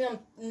don't let them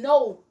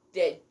know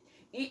that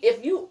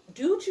if you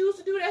do choose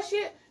to do that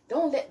shit,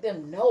 don't let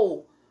them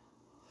know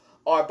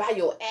or by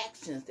your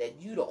actions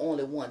that you the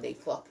only one they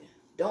fucking.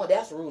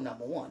 That's rule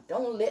number one.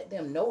 Don't let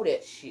them know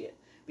that shit.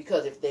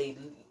 Because if they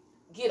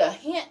get a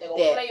hint that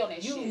play on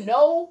that you shit.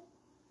 know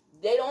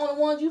they the only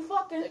ones you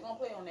fucking, They gonna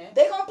play on that.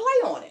 they gonna play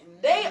on it.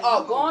 Mm-hmm. They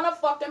are gonna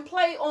fucking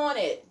play on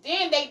it.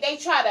 Then they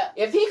try to.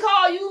 If he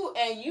call you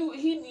and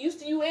he used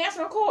to you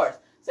answering, of course.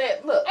 Say,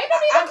 look, Ain't no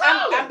need to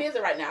call I'm busy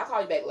right now. I'll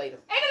call you back later.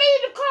 Ain't no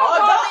need to call.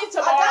 Call me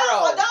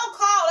tomorrow. Or don't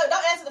call.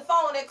 Don't answer the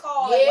phone. They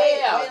call.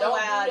 Yeah, wait a don't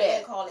while, do that.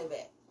 then call him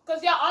back. Cause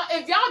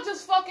if y'all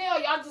just fucking or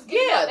y'all just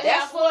get Yeah,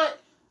 that's what.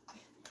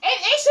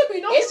 It should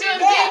be no. It shouldn't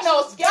be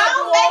no schedule.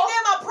 Don't make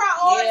them a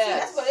priority. Yes.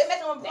 That's what they make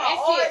them a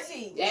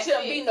priority. It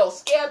shouldn't be no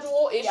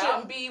schedule. It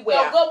shouldn't be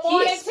where good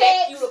morning he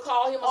expect text you to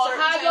call him a or certain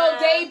how time. your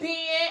day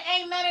been.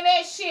 Ain't none of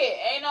that shit.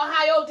 Ain't no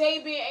how your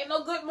day been. Ain't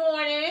no good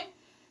morning.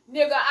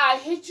 Nigga, I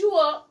hit you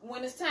up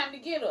when it's time to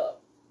get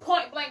up.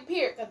 Point blank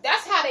period. Cause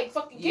that's how they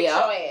fucking get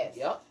your ass.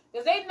 Yep.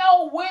 Cause they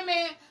know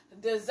women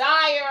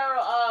desire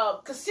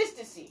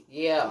consistency.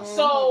 Yeah. Mm-hmm.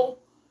 So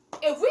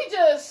if we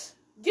just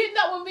getting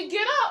up when we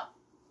get up,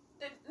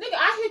 nigga,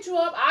 I hit you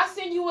up. I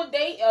send you a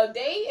day.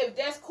 If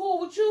that's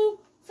cool with you,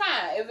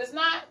 fine. If it's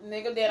not,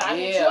 nigga, then I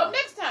hit you up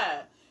next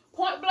time.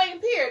 Point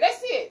blank period.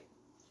 That's it.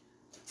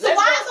 So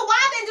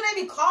why do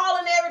they be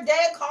calling every day,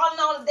 calling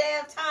all the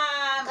damn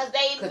time? Because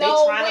they 'Cause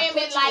know they trying to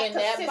women put you like in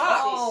that consistency.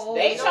 box.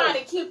 They They trying know.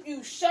 to keep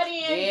you shut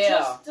in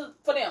Yeah. just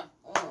for them.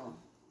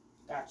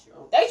 Gotcha. you.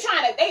 They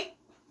trying to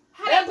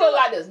how They they put do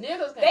like this.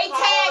 Niggas can They call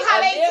tag how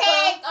a they nigga.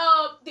 tag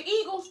the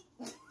Eagles.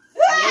 Yeah.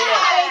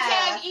 How they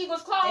tag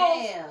Eagles clothes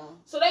Damn.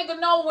 so they can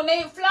know when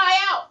they fly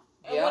out.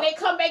 And Yeah. when they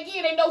come back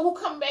in, they know who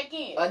come back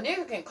in. A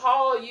nigga can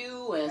call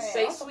you and Man,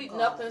 say I'm sweet gone.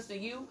 nothings to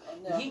you.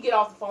 No. He get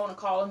off the phone and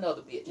call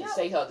another bitch and Yeah.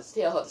 tell her the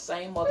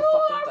same You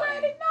motherfucking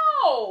already thing.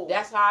 know.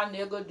 That's how a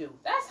nigga do.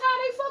 That's how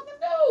they fucking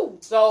do.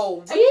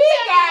 So Hey,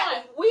 tell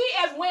me we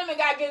as women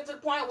got to get to the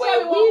point Tell where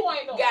me what we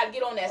point, though. got to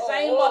get on that Oh,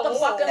 same oh,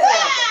 motherfucking oh.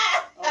 level.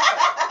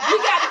 We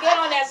got to get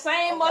on that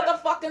same Okay.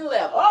 motherfucking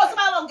level. Oh,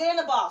 somebody gonna get in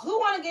the box. Who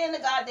wanna get in the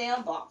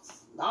goddamn box?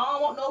 I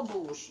don't want no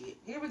bullshit.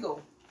 Here we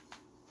go.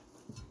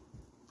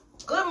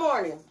 Good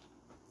morning.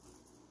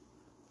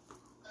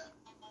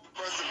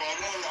 First of all,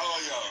 good morning to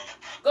all y'all.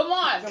 Good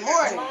morning. Good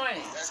morning. Good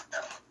morning. That's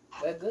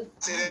Well, good.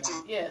 say that to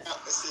Yes.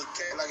 Let's see,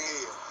 can't like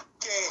hell.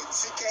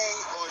 She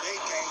can't or they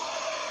can't.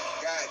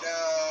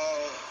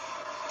 Goddamn,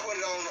 put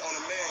it on the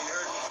man. You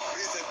heard me?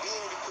 Reason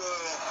being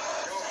because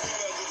y'all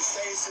females do the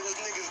same shit as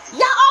niggas do.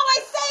 Y'all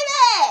always say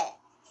that.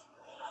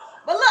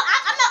 But look,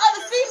 I'm not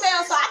other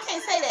females, so I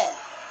can't say that.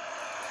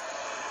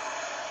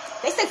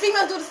 They say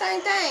females do the same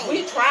thing.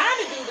 We trying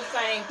to do the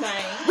same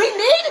thing. We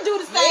need to do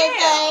the same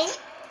Yeah. thing.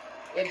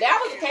 If that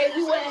was the case,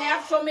 we wouldn't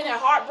have so many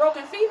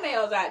heartbroken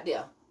females out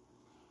there.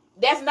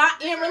 That's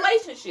not in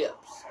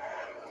relationships.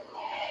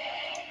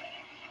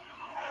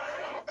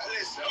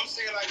 Listen, I'm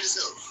saying like this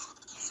though.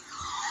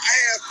 I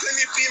have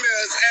plenty of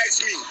females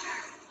ask me,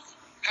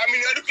 how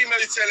many other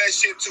females you tell that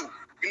shit to?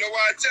 You know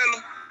why I tell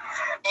them?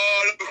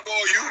 All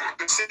before you.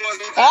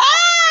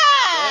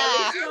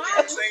 Ah!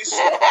 Same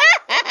shit.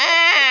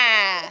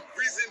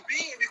 Reason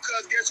being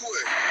because guess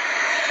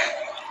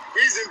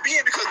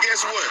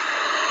what?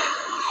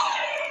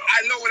 I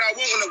know what I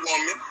want in a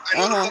woman. I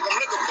know the fuck I'm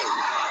looking for.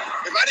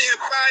 If I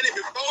didn't find it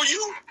before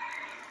you,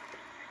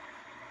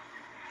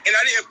 and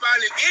I didn't find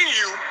it in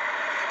you,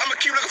 I'm gonna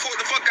keep looking for what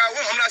the fuck I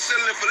want. I'm not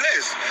settling for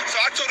less. So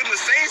I told him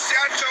the same shit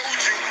I told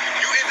you.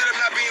 You ended up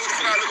not being what the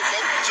fuck I was looking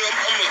for. So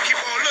I'm gonna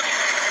keep on looking.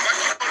 If I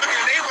keep on looking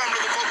and they what I'm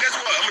looking for, guess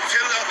what? I'm gonna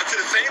tell her to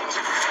the same.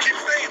 Keep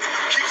saying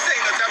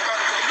that's what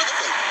I'm looking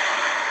for.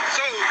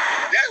 So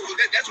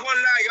that's one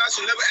line y'all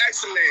should never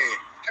ask a man.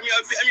 How many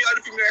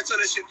other people that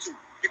tell that shit too?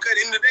 Because at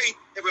the end of the day,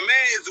 if a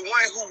man is the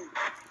one who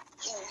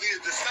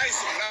is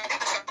decisive, not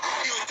indecisive,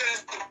 he will tell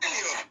us the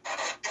video of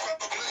if I'm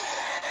looking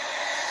for.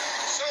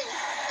 So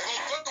if I'm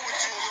fucking with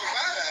you in your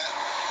mind,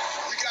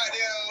 we got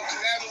there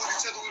collabing with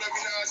each other, whatever,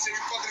 you know what I'm saying?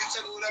 We fucking each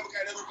other, whatever,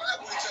 got every vibe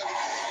with each other.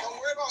 Don't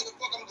worry about what the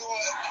fuck I'm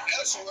doing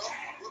elsewhere.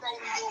 Worry about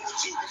what I'm doing with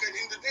you. Because at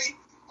the end of the day,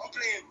 I'm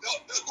playing Duck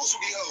Goose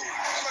with these hoes.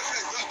 I'm not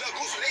playing Duck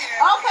Goose with they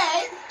ass. Okay.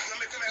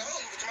 I'm gonna come at home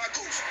to my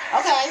goose.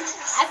 Okay.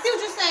 I see what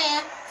you're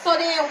saying. So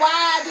then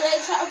why do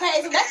they try? Okay,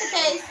 so that's the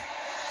case.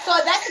 So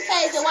if that's the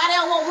case, then why they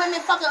don't want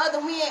women fucking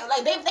other men?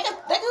 Like they can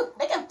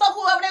fuck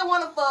whoever they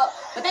want to fuck,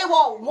 but they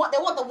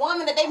want the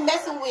woman that they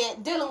messing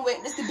with, dealing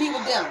with, just to be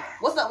with them.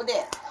 What's up with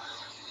that?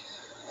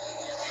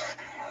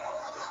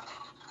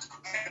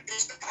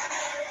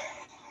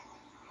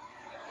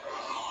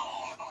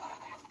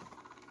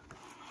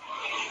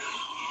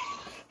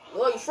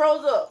 Well, you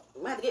froze up.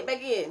 We have to get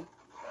back in.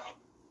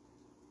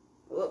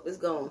 Oh, it's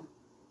gone.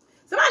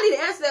 Somebody need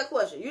to answer that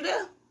question. You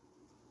there?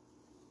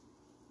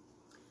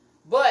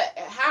 But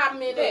how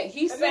many? Look,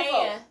 He's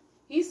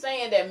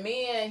saying that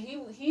men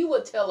he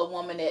would tell a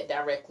woman that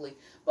directly,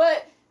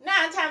 but 9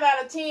 times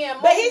out of 10,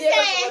 most But he's niggas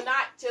saying- will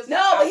not just.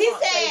 No, but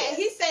say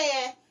he's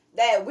saying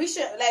that we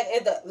should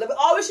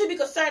we should be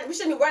concerned. We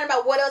shouldn't be worrying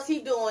about what else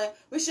he's doing.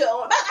 We should.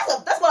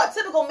 That's what a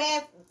typical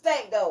man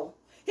think though.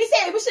 He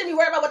said we shouldn't be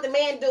worried about what the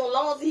man doing, as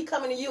long as he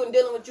coming to you and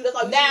dealing with you. That's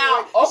all you Now,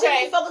 should be worried.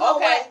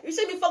 You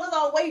shouldn't be focused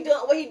on what he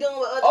doing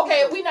with other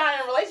Okay, if people. we not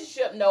in a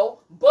relationship, no.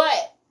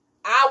 But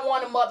I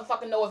want to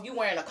motherfucking know if you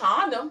wearing a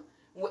condom.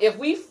 If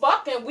we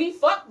fuck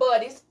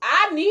buddies.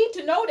 I need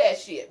to know that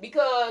shit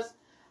because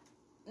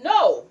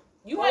no,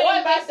 you Well, ain't what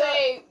if I about to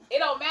say it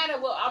don't matter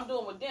what I'm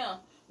doing with them,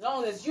 as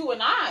long as you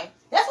and I.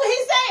 That's what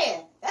he's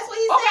saying. That's what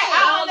he's Okay, saying.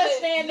 I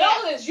understand As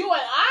that. long as you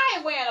and I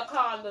ain't wearing a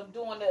condom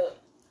doing the.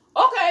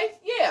 Okay,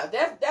 yeah,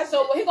 that's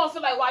So he gonna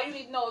feel like why you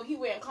need to know if he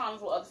wearing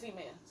condoms with other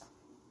females.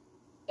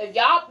 If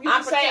y'all,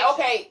 I'm saying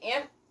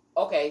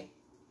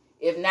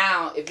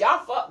if y'all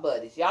fuck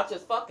buddies, y'all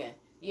just fucking.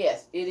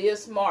 Yes, it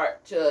is smart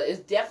it's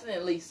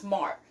definitely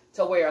smart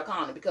to wear a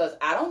condom because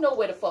I don't know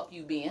where the fuck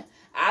you been.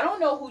 I don't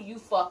know who you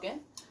fucking.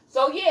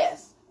 So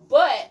yes,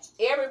 but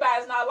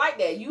everybody's not like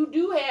that. You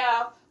do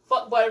have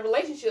fuck buddy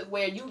relationships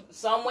where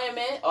some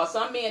women or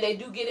some men, they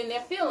do get in their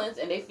feelings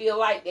and they feel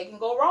like they can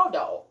go raw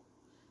dog.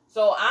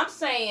 So I'm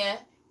saying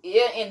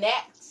in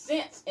that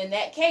sense, in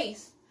that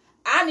case,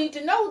 I need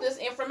to know this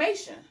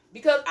information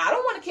because I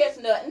don't want to catch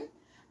nothing.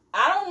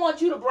 I don't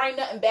want you to bring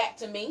nothing back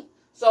to me.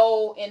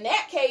 So in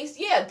that case,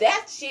 yeah,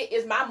 that shit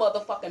is my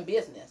motherfucking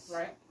business.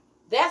 right.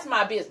 That's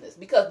my business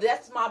because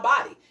that's my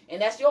body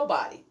and that's your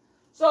body.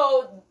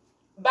 So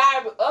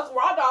by us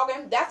raw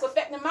dogging, that's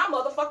affecting my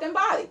motherfucking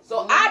body.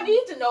 So I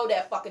need to know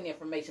that fucking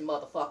information,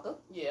 motherfucker.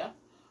 Yeah.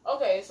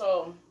 Okay,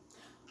 so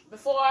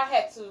before I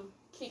had to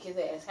kick his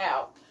ass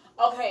out,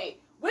 okay,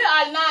 we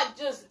are not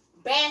just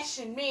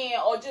bashing men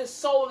or just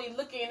solely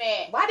looking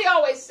at. Why do you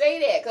always say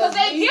that? Because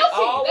they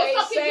guilty. They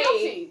fucking say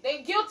guilty.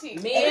 They guilty.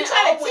 And Men we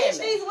trying to or teach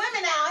women. these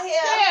women out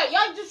here. Yeah,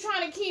 y'all just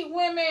trying to keep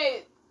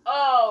women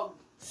Not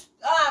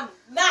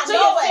to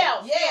knowing.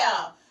 yourself.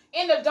 Yeah.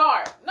 In the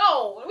dark.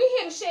 No, we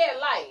here to shed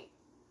light.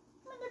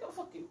 Man, nigga,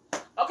 fuck you.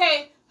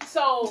 Okay,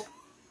 so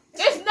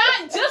it's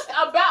not just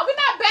about we're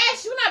not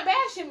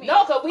bashing me.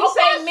 No, because we Of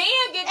say course,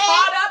 men get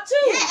caught up too.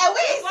 Yeah, and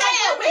we ain't Just like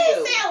saying women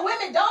do.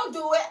 women don't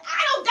do it. I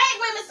don't date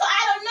women, so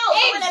I don't know.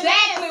 So when a man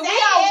Exactly. We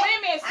say are it,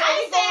 women, so I we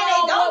ain't saying going they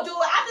on don't what- do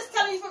it. I'm just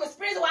telling you from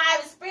experience what I've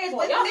experienced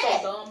Boy, with y'all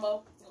men. so dumb,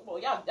 Mo. Boy,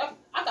 y'all,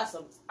 I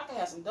can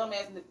have some dumb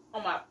ass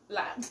on my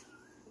live.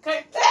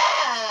 Okay?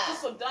 Yeah.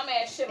 Just some dumb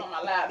ass shit on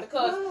my live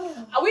because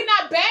we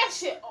not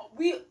bashing.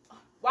 Why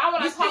would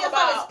I You talk speak from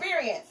about?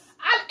 experience.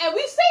 And we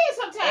say it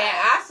sometimes. And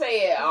I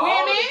say it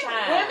all the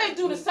time. Women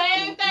do the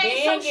same thing.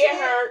 Men some get shit.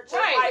 hurt just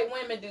Right. like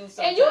women do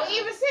sometimes. And you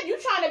even said you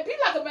trying to be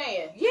like a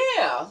man.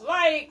 Yeah,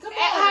 like, come on.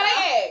 How now.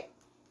 they act.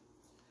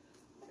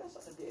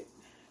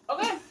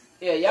 Okay.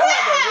 Yeah, y'all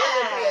have to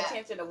really pay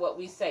attention to what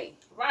we say.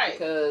 Right.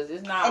 Because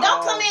it's not And don't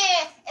all- come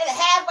in and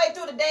halfway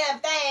through the damn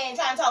thing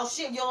trying to talk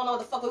shit. You don't know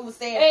what the fuck we was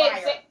saying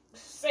prior.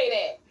 Say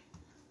that.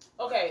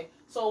 Okay.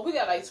 So we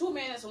got like 2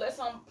 minutes. So let's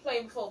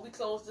play before we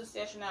close this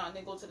session out and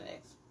then go to the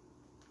next.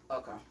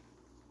 Okay.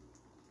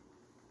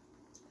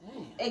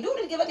 Damn. Hey, dude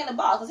didn't get back in the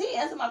box because he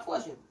answered my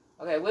question.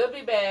 Okay, we'll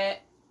be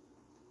back.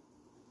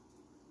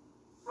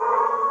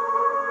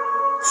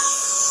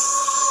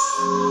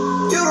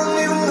 You don't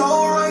even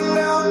know right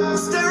now. I'm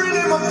staring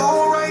at my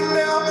phone right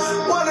now.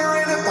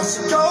 Wondering if I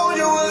should call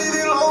you or leave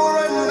you alone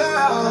right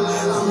now.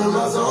 I'm in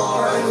my zone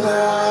right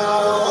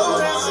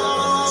now.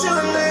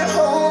 Chilling at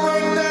home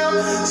right now.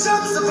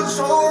 Shots of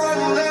patrol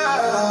right now.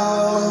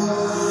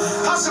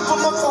 I should put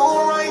my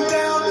phone right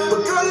down.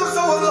 But girl, I'm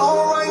so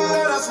alone right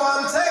now. That's why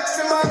I'm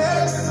texting my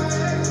ex.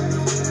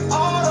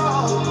 Oh no.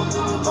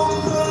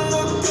 Don't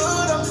look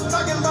good. I'm just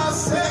talking about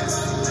sex.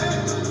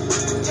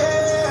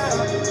 Yeah.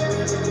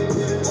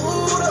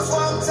 Ooh, that's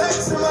why I'm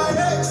texting my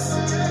ex.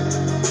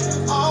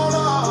 Oh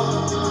no,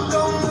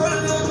 don't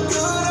really look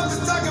good. I'm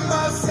just talking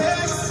about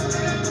sex.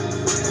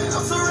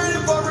 I'm so ready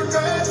for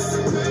regrets.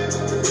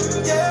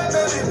 Yeah,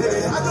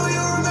 baby, I know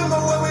you remember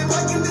when we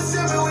back in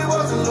December we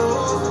wasn't low.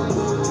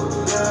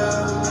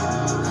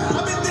 Yeah,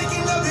 I've been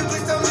thinking of you.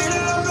 Please tell me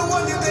that I'm the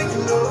one you're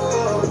thinking of.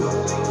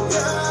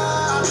 Yeah, I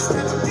just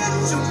can't forget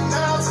you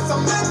now since I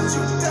met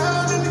you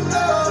down in the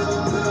club.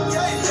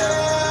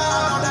 Yeah, I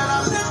know that I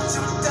let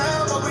you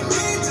down, but we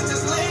need to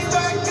just lay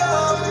back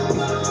up.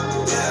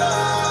 Yeah,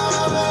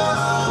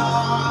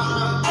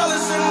 I'll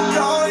listen and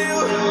call you,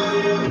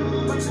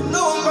 but you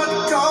know I'm about to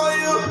call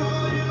you.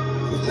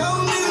 No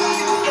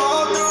need to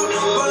fall through,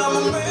 but I'm a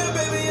man,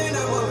 baby, ain't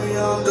that what we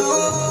all do?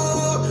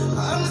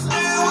 I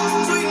understand what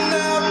you're tweeting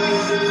out. I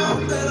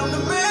hope that I'm the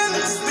man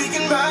that you're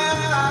speaking about,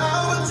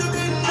 but you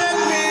didn't let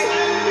me.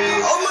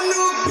 Oh, my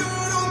new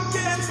girl don't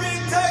catch me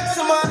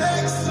texting my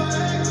ex.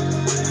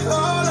 Oh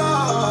no,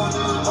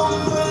 oh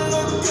no,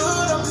 look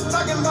good. I'm just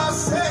talking about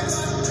sex.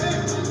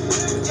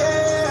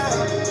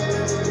 Yeah,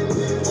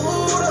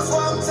 ooh, that's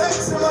why I'm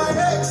texting my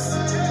ex.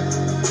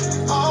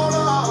 Oh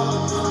no,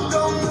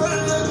 don't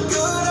really look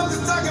good. I'm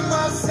just talking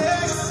about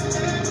sex.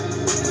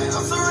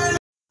 I'm so ready.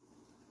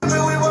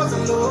 We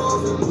wasn't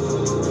low.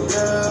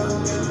 Yeah,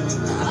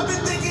 I've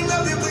been thinking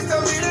of you. Please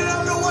tell me that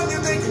I'm the one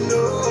you're thinking of.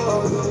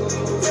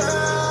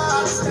 Yeah, I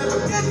just can't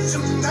forget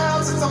you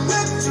now since I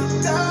met you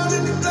down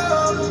in the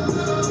club.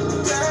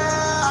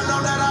 Yeah, I know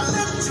that I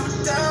let you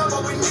down,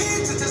 but we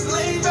need to just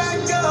lay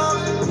back up.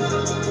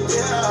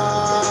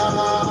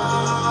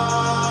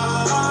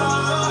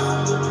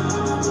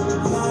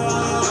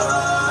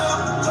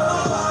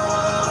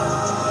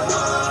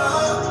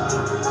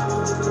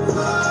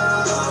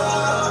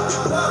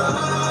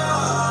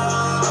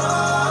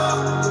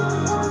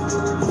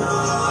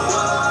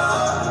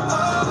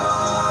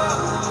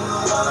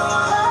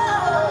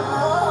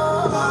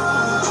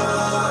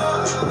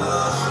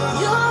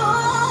 You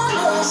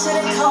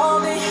should've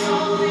called me.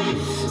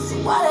 So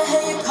why the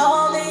hell you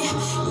call me?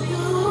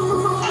 You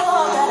know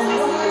I got a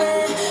new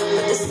man,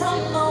 but there's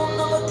something I don't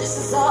know. But this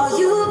is all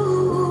you.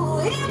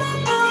 Even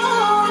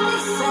though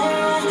they say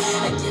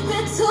I give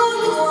it to you,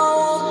 I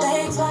won't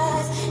think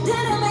twice.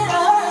 Didn't mean to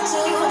hurt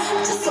you.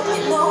 Just so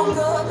you know,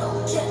 girl,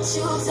 don't catch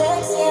you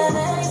texting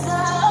next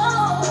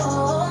time.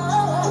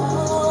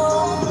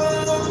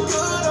 Look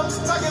good, I'm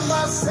just talking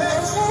about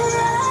sex.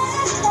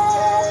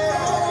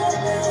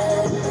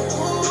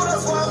 Ooh,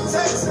 that's why I'm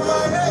texting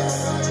my ex.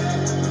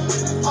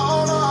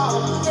 Oh no,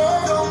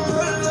 don't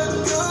really look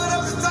good.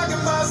 I'm just talking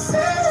about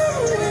sex.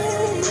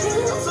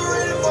 I'm so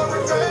ready for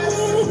regrets.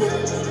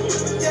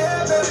 Yeah,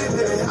 baby,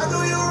 I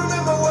know you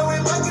remember when we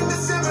back in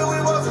December we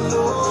wasn't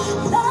low.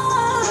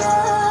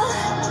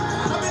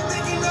 I've been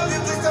thinking of you.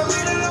 Please tell me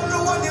that I'm the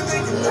one you're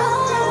thinking of.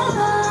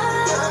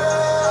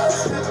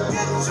 Yeah, never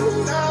get you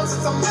now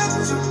since I met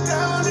you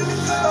down in the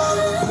club.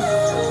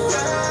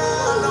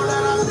 Yeah, I know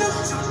that I let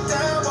you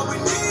down, but we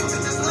need to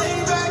just lay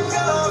back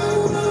up.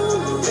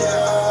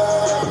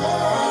 Yeah.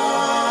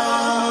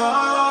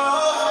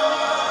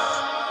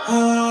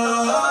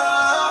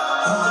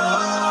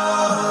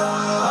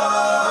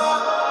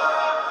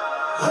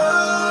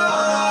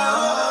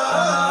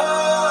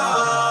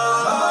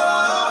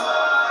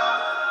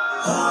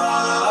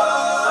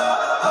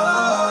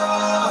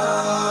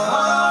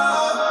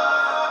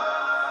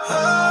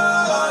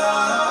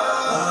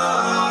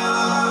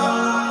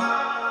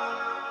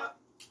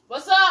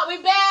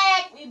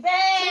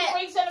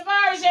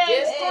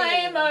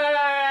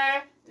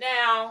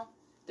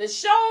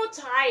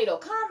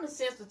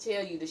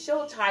 tell you the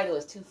show title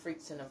is Two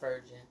Freaks and a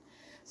Virgin.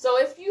 So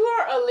if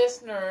you're a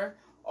listener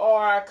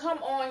or come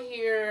on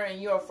here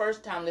and you're a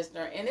first time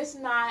listener and it's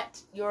not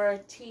your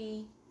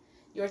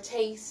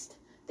taste,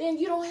 then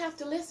you don't have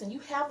to listen. You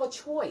have a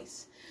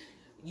choice.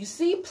 You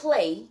see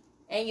play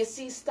and you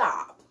see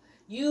stop.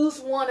 Use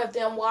one of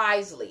them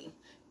wisely.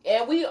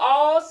 And we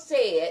all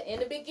said in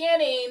the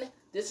beginning,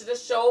 this is a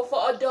show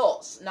for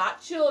adults,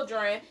 not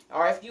children.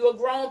 Or if you're a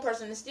grown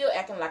person and still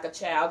acting like a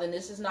child, then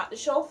this is not the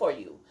show for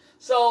you.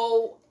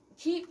 So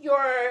keep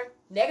your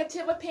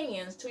negative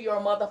opinions to your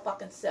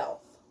motherfucking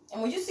self.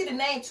 And when you see the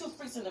name Two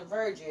Freaks and a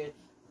Virgin,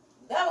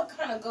 that will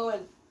kind of go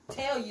and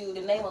tell you,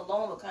 the name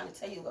alone will kind of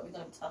tell you what we're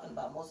going to be talking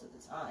about most of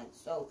the time.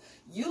 So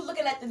you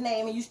looking at the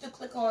name and you still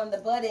click on the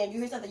button and you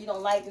hear something you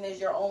don't like, and it's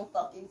your own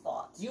fucking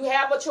thoughts. You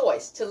have a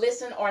choice to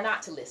listen or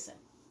not to listen.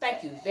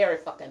 Thank you very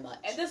fucking much.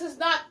 And this is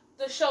not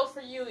the show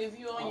for you if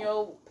you're on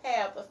your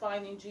path of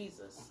finding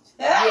Jesus.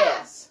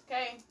 Yes.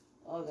 Okay?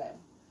 Okay.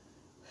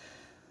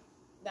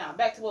 Now,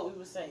 back to what we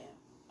were saying.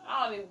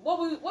 I don't even,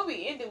 what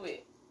we ended with.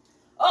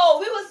 Oh,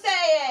 we were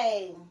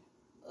saying.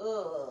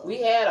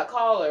 We had a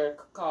caller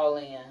call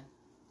in.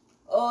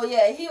 Oh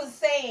yeah, he was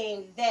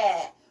saying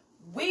that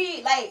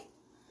we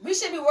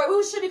should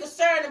be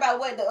concerned about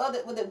what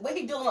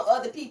he doing with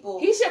other people.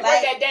 He should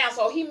break that down.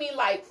 So he mean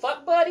like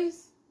fuck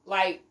buddies?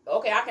 Like,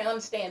 okay, I can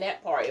understand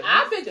that part.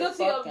 I've been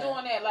guilty of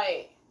doing that.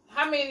 Like,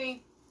 how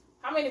many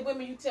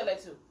women you tell that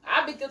to?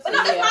 I've been guilty. But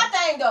no, that's my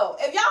thing though.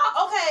 If y'all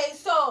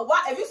so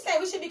why if you say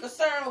we should be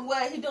concerned with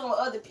what he doing with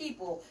other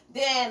people,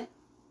 then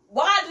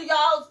why do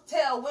y'all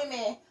tell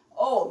women,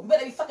 oh, you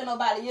better be fucking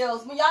nobody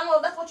else, when y'all know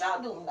that's what y'all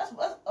doing? That's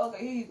okay.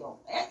 Here you go.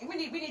 We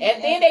need.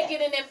 And then they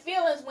get in their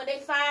feelings when they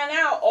find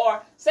out,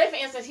 or say for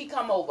instance he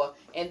come over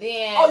and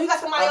then you got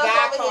somebody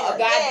else over here. A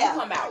guy do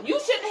come out. You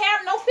shouldn't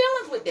have no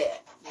feelings with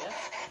that. Yeah.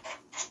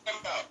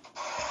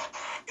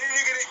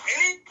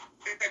 Any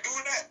that do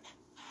that,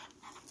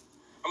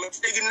 I'm gonna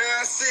take your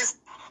nonsense.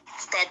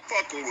 Stop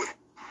fucking with it.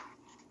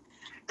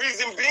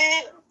 Reason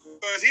being,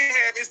 because he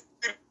had this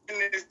in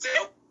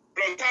himself,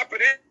 but on top of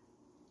that,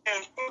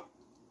 and fuck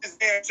his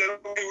damn shit.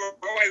 Any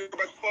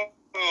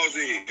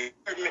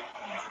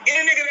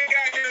nigga that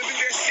got here and do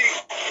that shit,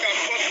 stop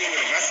fucking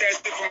with him. I said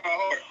shit from my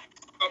heart.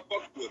 Stop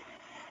fucking with him.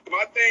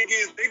 My thing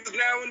is, niggas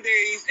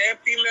nowadays, and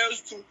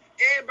females too,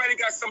 everybody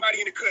got somebody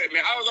in the cut,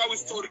 man. I was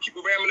always told to keep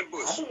a ram in the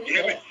bush. You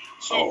hear me?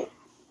 So,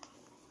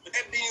 with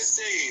that being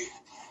said,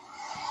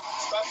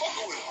 stop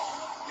fucking with them.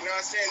 You know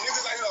what I'm saying?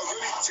 Niggas like here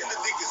really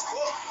tender dick as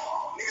fuck.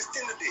 Niggas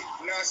tender dick.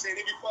 You know what I'm saying?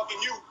 They be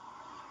fucking you.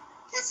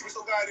 Pussy be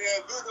so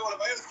goddamn good, they want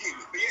to else get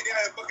me. But yeah, they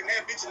out here fucking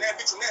that bitch and that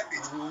bitch and that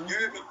bitch. You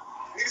hear me?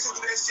 Niggas who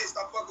do that shit,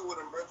 stop fucking with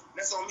them, bro.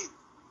 That's on me.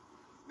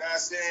 You know what I'm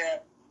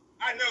saying?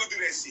 I never do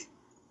that shit.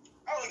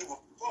 I don't give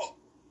a fuck.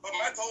 But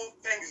my whole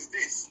thing is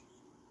this.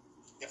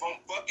 If I'm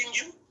fucking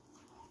you,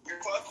 you're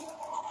fucking.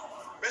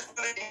 Best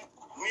believe me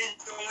and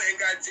you ain't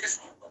got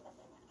just.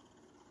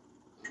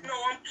 You know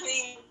I'm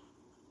clean.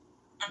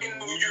 I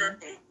know you're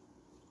clean.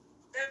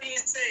 That being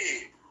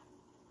said,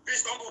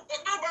 bitch, don't go fuck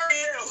nobody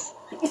else.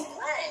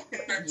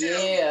 Wrong.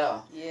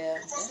 Yeah.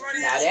 Yeah.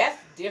 Now that's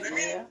different.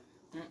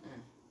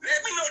 Let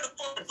me know the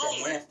fuck That's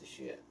doing. nasty shit.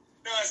 You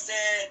know what I'm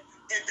saying?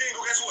 And then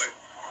go, guess what?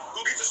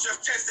 Go get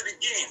yourself tested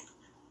again.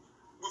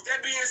 With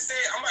that being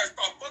said, I might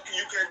start fucking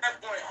you, because at that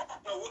point, I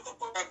don't know what the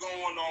fuck is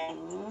going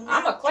on.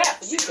 I'm a clap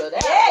for you for that.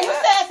 Yeah, you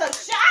said some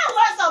shit. I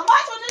learned so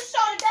much on this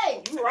show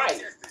today. You right.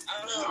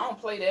 I don't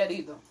play that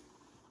either.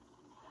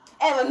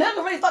 And when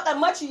nigga really thought that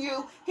much of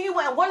you, he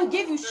wouldn't want to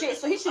give you shit,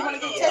 so he should want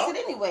to get tested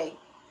anyway.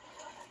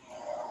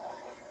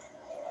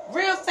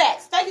 Real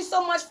facts. Thank you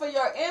so much for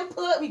your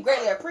input. We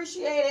greatly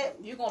appreciate it.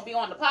 You're going to be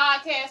on the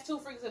podcast, Two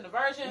Freaks and a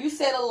Virgin. You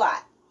said a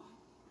lot.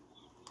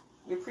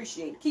 We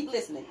appreciate it. Keep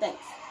listening.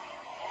 Thanks.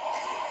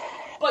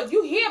 But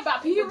you hear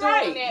about people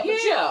doing that.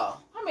 But Yeah.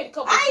 how many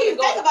couples? I didn't even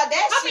think about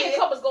that How shit. many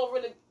couples go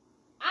really?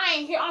 I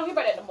don't hear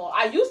about that no more.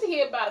 I used to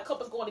hear about a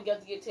couples going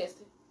together to get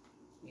tested.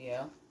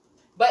 Yeah.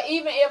 But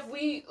even if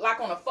we, like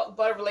on a fuck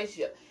buddy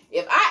relationship,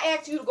 if I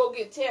ask you to go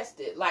get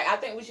tested, like I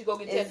think we should go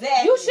get tested,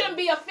 you shouldn't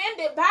be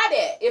offended by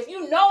that. If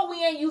you know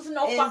we ain't using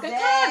no fucking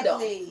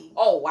condom.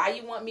 Oh, why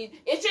you want me?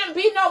 It shouldn't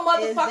be no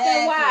motherfucking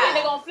why. And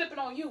they're going to flip it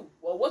on you.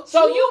 Well, what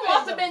so you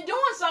must have been doing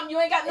something you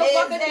ain't got no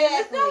fucking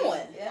business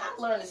doing. Yeah,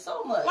 I'm learning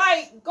so much.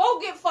 Like, go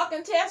get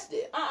fucking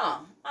tested.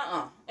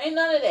 Ain't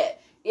none of that.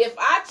 If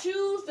I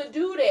choose to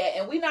do that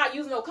and we not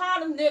using no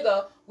condom,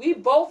 nigga, we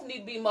both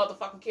need to be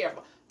motherfucking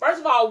careful. First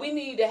of all, we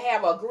need to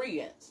have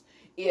agreements.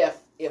 If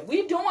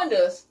we doing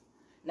this,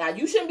 now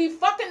you shouldn't be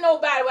fucking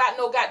nobody without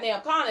no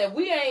goddamn condom. If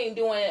we ain't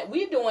doing it,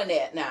 we doing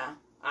that now.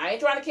 I ain't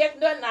trying to catch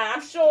nothing. Now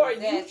I'm sure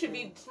you should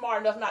be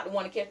smart enough not to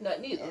want to catch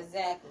nothing either.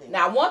 Exactly.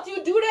 Now once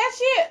you do that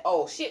shit,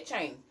 oh shit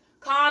change.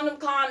 Condom.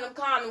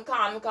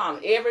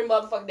 Every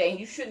motherfucking day. And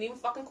you shouldn't even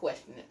fucking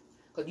question it.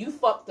 Because you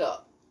fucked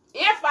up.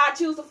 If I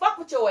choose to fuck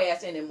with your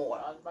ass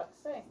anymore. I was about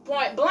to say.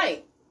 Point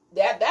blank.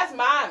 That's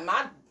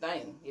my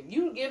thing. If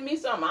you give me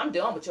something, I'm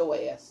done with your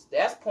ass.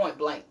 That's point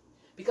blank.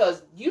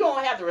 Because you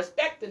don't have the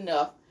respect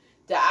enough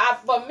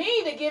For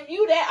me to give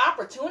you that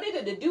opportunity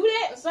to do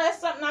that, and so that's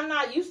something I'm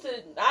not used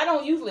to, I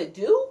don't usually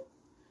do.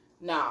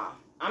 Nah,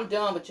 I'm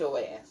done with your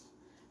ass.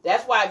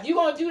 That's why if you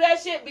gonna do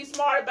that shit, be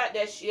smart about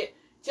that shit.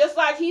 Just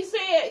like he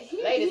said, he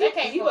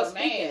was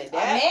speaking it. A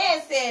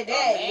man said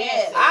that.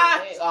 Yes,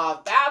 I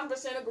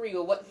 1,000% agree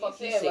with what the fuck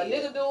he said. But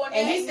nigga doing that,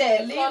 and he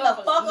said, "Leave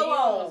the fuck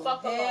alone."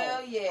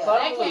 Hell yeah.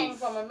 That came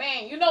from a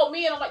man. You know,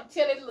 men don't like to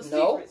tell their little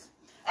secrets.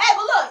 Hey,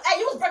 but look,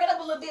 you was breaking up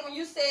a little bit when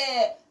you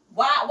said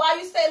why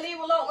you say leave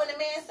alone when the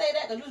man say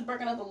that, because you was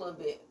breaking up a little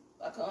bit.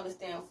 I couldn't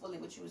understand fully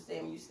what you were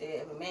saying when you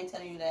said if a man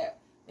telling you that,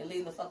 then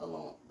leave the fuck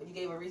alone. But you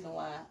gave a reason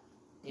why.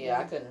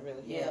 Yeah, I couldn't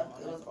really hear him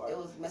on that part. It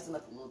was messing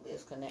up a little bit.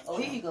 Disconnect. Oh,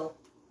 here you go.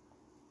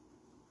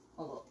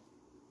 Hold up.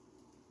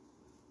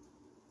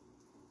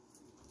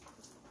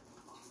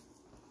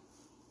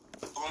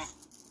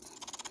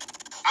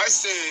 I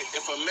said,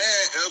 if a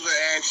man ever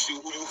asks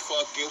you who you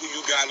fucking, who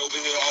you got over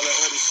here, all that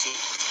other shit,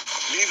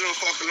 leave him the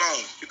fuck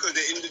alone. Because at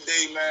the end of the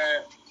day,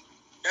 man,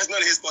 that's none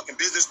of his fucking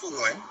business, for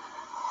one.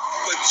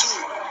 But two,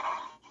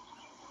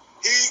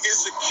 he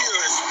insecure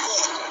as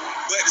fuck.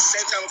 But at the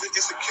same time, with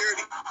his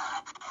insecurity,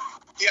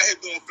 he out here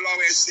doing flaw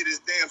ass shit his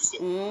damn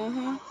self.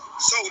 Mm-hmm.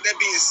 So with that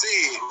being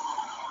said,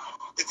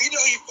 if he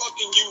know he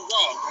fucking you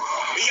wrong,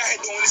 he out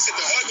here doing this shit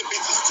to other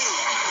bitches too,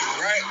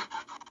 right?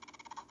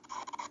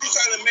 He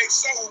trying to make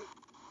sure,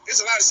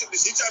 there's a lot of shit that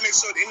he trying to make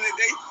sure at the end of the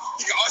day,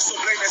 he can also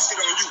blame that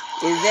shit on you.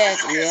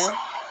 Exactly, you yeah.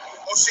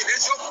 Oh shit,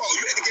 that's your fault.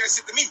 You had to get that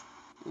shit to me.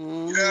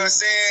 Mm-hmm. You know what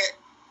I'm saying?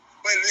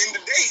 But at the end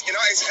of the day, in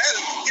all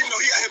actuality, he know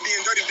he out here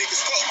being dirty dick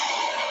as fuck.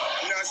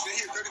 You know what I'm saying?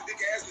 He a dirty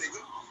dick ass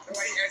nigga. That's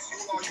why he asking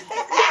you all you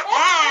fucking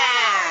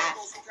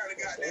some kind of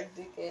goddamn.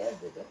 Dirty dick ass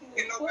nigga.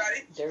 Get nobody.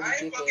 I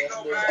ain't fucking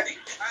nobody.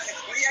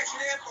 When he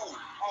asking that for,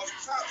 off the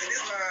top of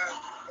his line,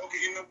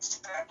 okay, you know, so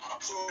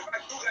if I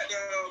do that,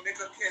 make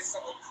her catch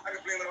something, I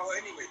can blame it on her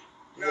anyway.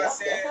 You know what I'm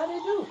saying? That's how they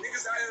do.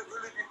 Niggas out here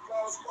really be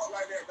flawed spot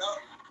like that, dog.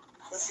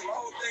 But see, my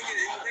whole thing is,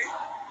 in the day,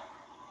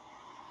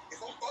 if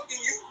I'm fucking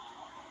you,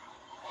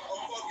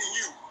 I'm fucking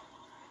you.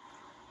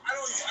 I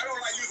don't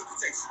like user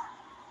protection.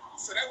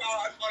 So that's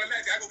why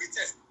automatically I go get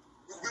tested.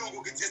 We don't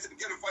go get tested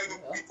together before you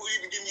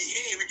even give me a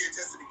hand, we get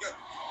tested together.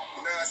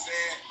 You know what I'm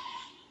saying?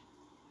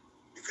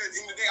 Because at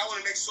the end of the day, I want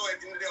to make sure at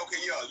the end of the day, okay,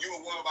 yo, you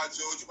a woman about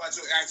yours, you about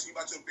your action, you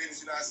about your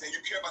business, you know what I'm saying? You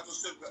care about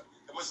yourself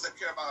as much as I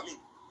care about me.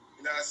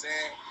 You know what I'm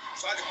saying?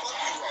 So I can fuck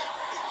you right.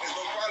 There's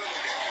no problem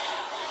with that.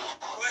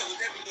 But with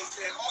that being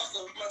said,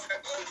 also, you must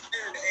have to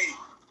understand that, hey,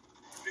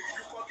 nigga,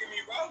 you fucking me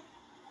wrong,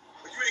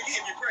 but you ain't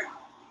getting me pregnant.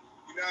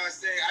 You know what I'm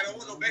saying? I don't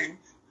want no baby.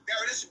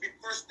 This should be the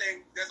first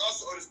thing that's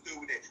also understood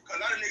with that. Because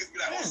a lot of niggas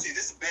be like, oh shit,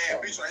 this is a bad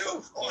bitch right here.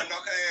 Oh,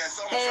 knock her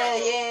ass. Hell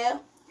yeah.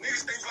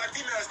 Niggas think like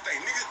females think.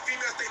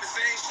 Females think the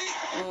same shit.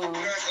 You know what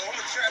I'm saying? I'm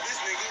gonna trap this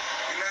nigga.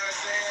 You know what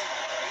I'm saying?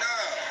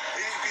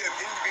 Nah. It need to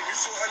be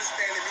mutual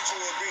understanding,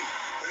 mutual agreement.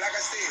 But like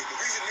I said, the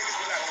reason niggas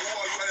be like, oh,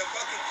 you out there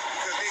fucking,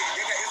 because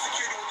they got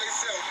insecurity with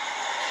themselves.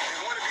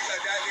 They want to be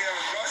like goddamn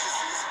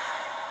narcissists.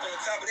 So on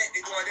top of that,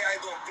 they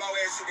doing flaw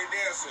ass shit their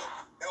damn self.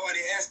 That's why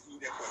they asking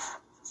you that question.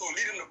 So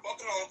leave them the fuck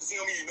alone because he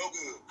don't mean you no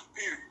good.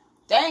 Period.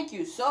 Thank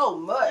you so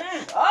much.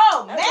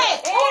 Oh man,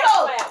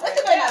 kudos.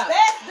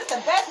 This is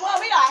the best one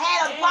we done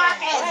had on the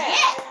podcast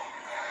yet.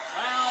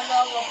 Round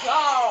of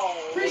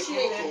applause.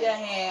 Appreciate you. it. Your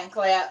hand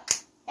clap.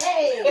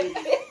 Hey.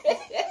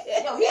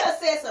 Yo, he done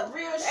said some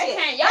real shit.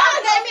 Y'all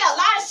gave me a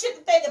lot of shit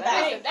to think about.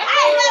 I ain't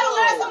never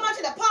learned so much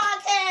in the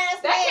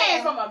podcast. That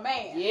came from a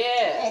man.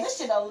 Yeah. Man, this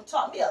shit done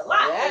taught me a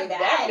lot.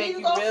 That make you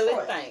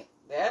really think.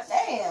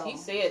 Damn. He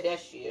said that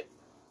shit.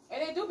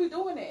 And they do be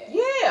doing that.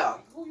 Yeah.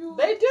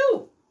 They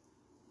do.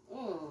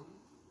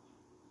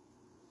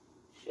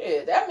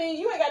 Shit, that means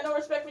you ain't got no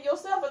respect for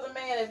yourself as a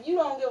man if you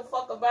don't give a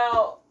fuck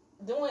about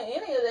doing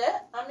any of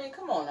that. I mean,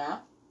 come on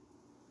now.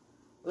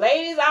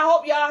 Ladies, I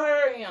hope y'all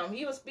heard him.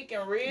 He was speaking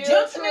real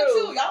Gentlemen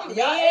true. too.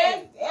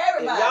 Y'all,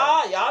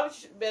 everybody. Y'all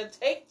better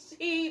take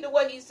heed to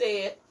what he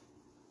said.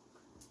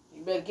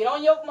 You better get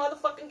on your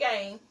motherfucking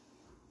game.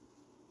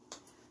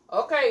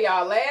 Okay,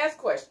 y'all, last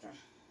question.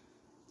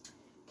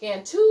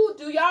 I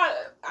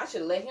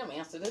should let him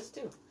answer this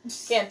too.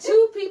 Can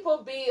two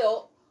people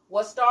build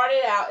what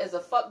started out as a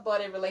fuck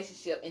buddy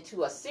relationship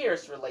into a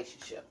serious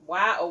relationship?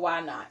 Why or why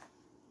not?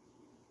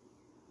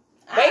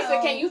 Basically,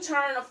 can you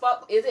turn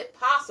is it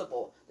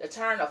possible to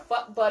turn a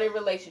fuck buddy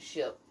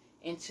relationship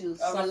into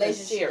something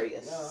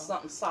serious? No.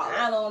 Something solid?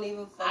 I don't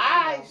even fucking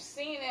know. I've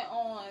seen it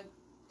on...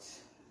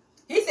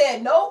 He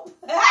said nope.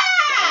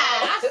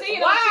 I see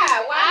it. Why?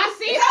 I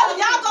see it.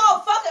 Y'all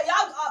go fuck it.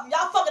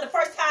 Y'all fucking the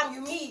first time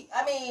you meet.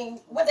 I mean,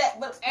 with that.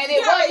 But and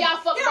it was y'all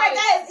fucking. He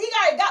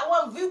already got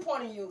one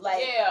viewpoint of you.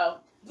 Like, yeah.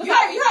 You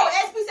heard what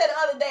SP said the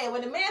other day.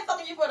 When the man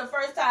fucking you for the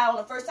first time, on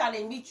the first time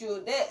they meet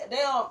you, they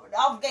don't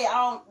off gate.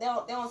 They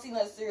don't see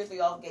nothing seriously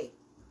off gate.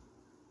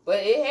 But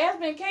it has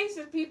been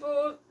cases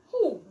people.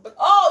 Who? John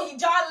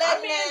Legend. I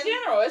mean, in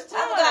general, it's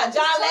tons.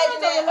 John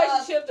Legend and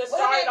relationships that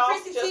started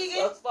off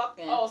just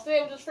fucking. Oh, say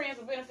it was just friends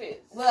with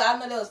benefits. Well,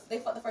 I know they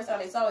fucked the first time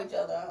they saw each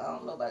other. I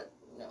don't know about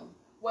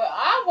Well,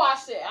 I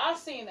watched it. I've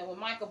seen it with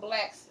Michael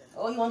Blackson.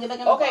 Oh, you want to get back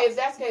in the Okay, box? if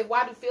that's the case,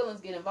 why do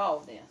feelings get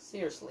involved then?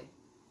 Seriously.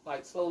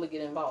 Like, slowly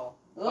get involved.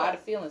 Why do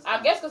feelings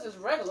I guess because it's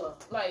regular.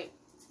 Like,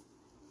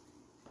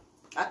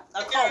 I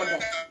call it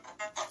that.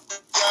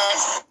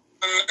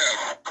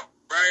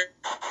 Right?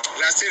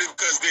 And I say this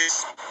because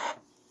this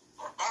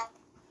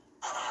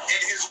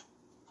in his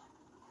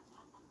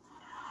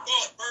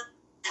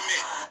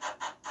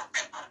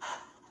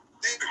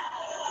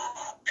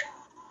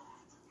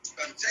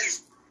I'm telling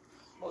you,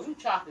 Oh, you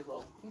chocolate,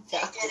 bro. You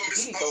chocolate.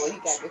 He got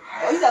this.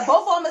 Oh, you got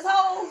both of them as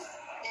hoes?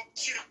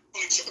 shit on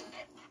each other.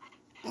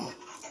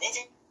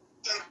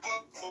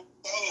 Both of them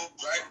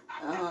right?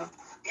 Uh-huh.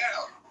 Now,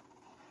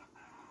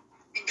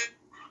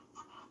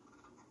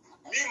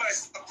 me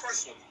myself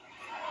personally,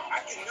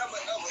 I can never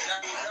ever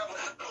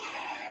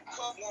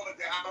fuck woman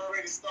that I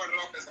already started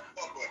off as a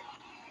fuck with.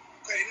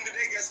 Because at the end of the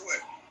day, guess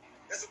what?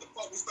 That's what the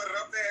fuck we started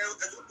up there.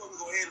 That's what the fuck we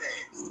gonna end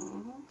at.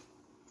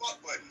 Fuck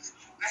buddies.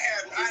 I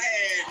had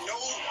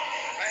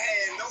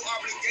no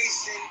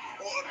obligation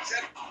or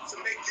objective to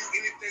make you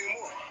anything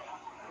more.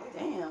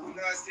 Damn. You know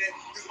what I'm saying?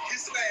 You're a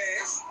piece of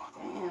ass.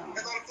 Damn.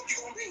 That's all the fuck you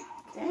gonna be.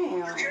 Damn.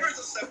 You carry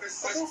yourself as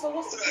such Okay, so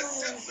what's the to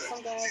accept point? such.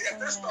 Some guys See, that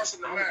first starts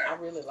in the I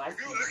mind. really like If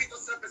you you. look at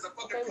yourself as a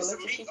fucking Okay, well, piece of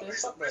let's meat, keep a it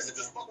piece of fuck flesh, buddy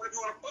just fuck whatever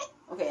you want to fuck.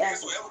 Okay, That's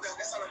ask me. whatever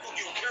that's how the fuck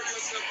you carry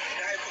yourself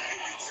and how the fuck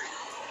you be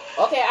treated.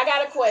 Okay, I got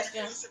a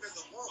question. Yourself as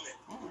a woman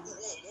who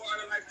want more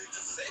out of life than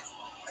just sex.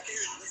 I can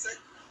hear you. What's that?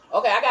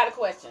 Okay, I got a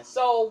question.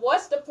 So,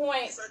 what's the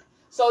point?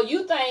 So,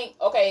 you think,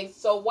 okay,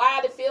 so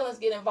why do feelings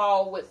get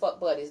involved with fuck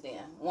buddies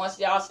then? Once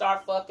y'all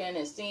start fucking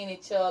and seeing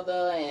each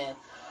other and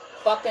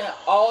fucking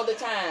all the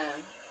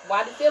time,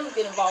 why do feelings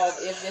get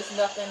involved if there's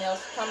nothing else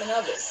coming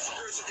of it? It's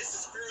a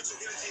spiritual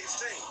energy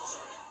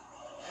exchange.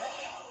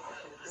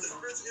 It's a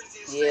spiritual energy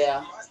exchange.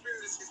 Yeah. My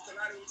spirit is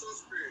colliding with your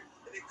spirit,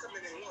 and they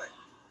coming in one.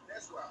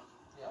 That's why.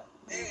 Yeah.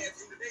 And at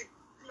the end of the day,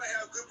 you might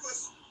have a good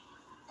pussy.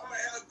 I might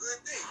have a good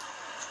thing.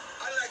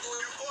 I like when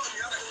you fuck me.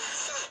 I like when you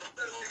suck.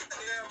 I like when you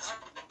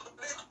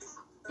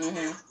So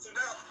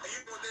now,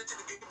 you want that shit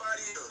to get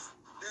anybody else.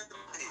 That's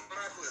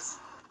my pussy.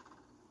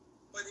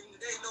 But in the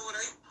day, no, it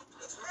ain't.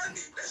 That's my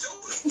dick. That's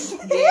your pussy.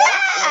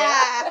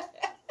 Yeah.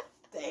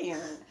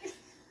 Damn.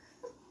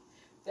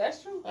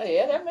 that's true. Oh,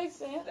 yeah, that makes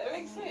sense. That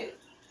makes sense.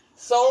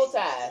 Soul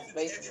ties,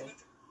 basically.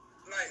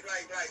 Like,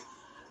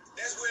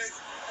 that's where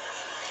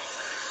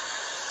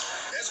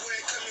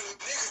it come in with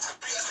niggas.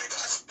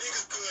 I speak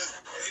niggas because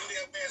in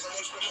their pants, I'm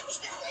gonna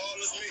speak for all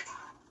us men.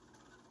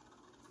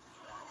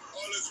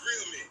 All us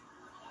real men.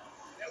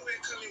 That way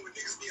it come in with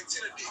niggas being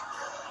tender dick.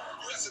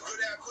 You got some good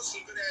ass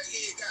pussy, some good ass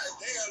head, guys.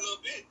 They got a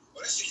little bit,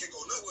 but that shit can't go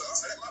nowhere. I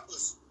like my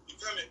pussy. You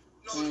feel me?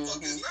 No, the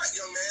fuck is not,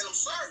 young man. I'm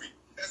sorry.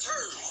 That's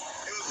hers.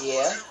 It was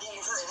going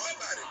with her on her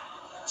body.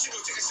 She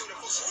gonna take that shit with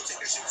her folks. She gonna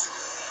take that shit too.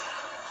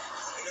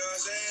 You know what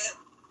I'm saying?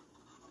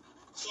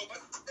 So, if I'm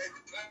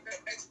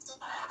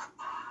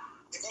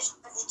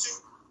with you,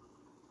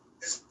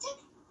 it's fuck.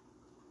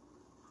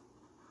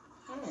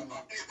 I need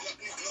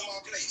to know my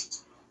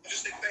place.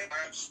 Just think,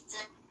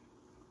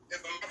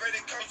 if I'm ready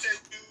to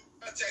contact you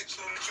and let you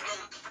know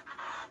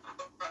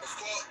what the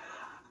fuck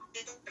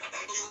you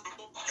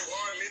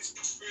are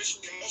mentally,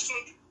 spiritually,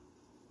 emotionally,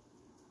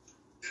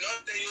 then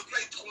other day you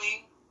play queen.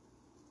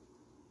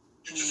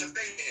 You just a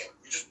thing there.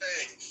 You just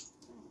things.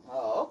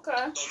 Oh, okay.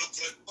 Don't look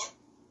for the fuck.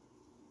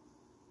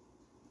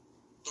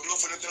 Don't look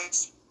for the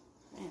things.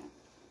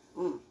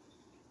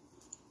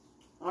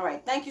 All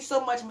right. Thank you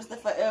so much, Mr.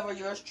 Forever.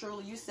 Yours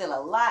truly. You said a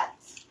lot.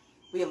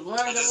 We have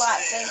learned a lot.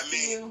 Thanks to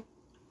you.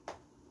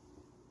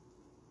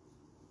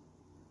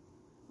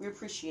 We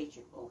appreciate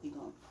you. Oh, he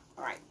gone.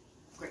 All right.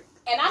 Great.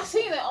 And I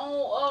seen it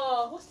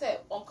on what's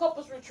that? On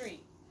Couples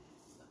Retreat.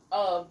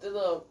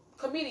 The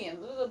comedian,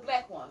 the little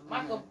black one,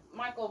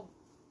 Michael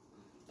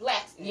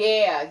Blackson.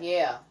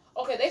 Yeah.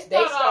 Okay, they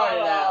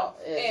Started out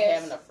as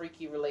having a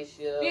freaky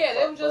relationship. Yeah,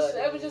 they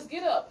would just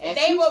get up And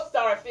they she would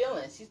started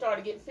feeling. She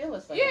started getting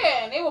feelings for him.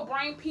 Yeah, and they would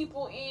bring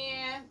people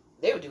in.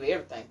 They would do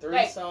everything.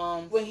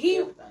 Threesomes. When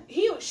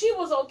everything. she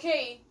was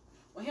okay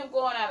with him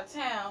going out of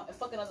town and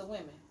fucking other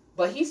women.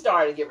 But he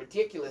started to get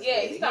ridiculous.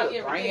 Yeah, he started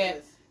getting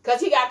ridiculous.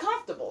 Because he got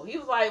comfortable. He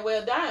was like,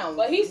 well, damn.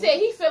 But he said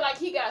he felt like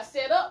he got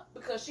set up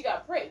because she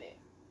got pregnant.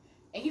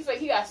 And he felt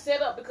he got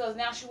set up because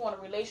now she want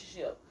a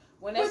relationship.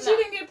 When that's she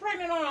didn't get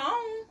pregnant on her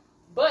own.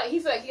 But he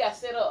felt like he got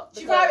set up.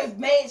 She probably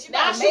made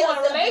want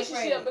a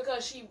relationship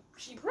because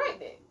she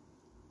pregnant.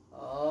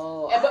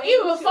 Oh. But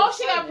even before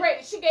she got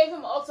pregnant, she gave him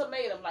an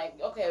ultimatum like,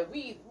 okay,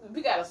 we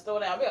gotta slow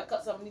down. We gotta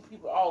cut some of these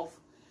people off.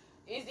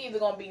 It's either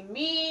gonna be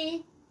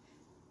me.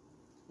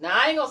 Now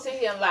I ain't gonna sit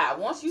here and lie.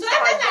 Once you so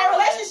start that's not a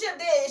relationship.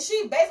 Then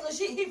she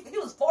basically he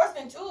was forced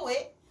into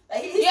it.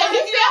 Like he fell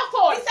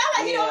for it. He sounded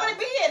like he don't want to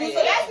be in it.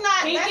 So that's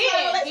not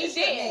a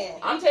relationship. Then.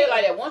 I'm telling you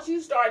like that. Once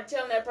you start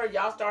telling that person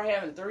y'all start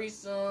having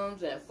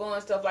threesomes and fun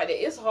stuff like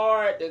that, it's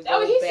hard to go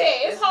back. He said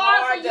it's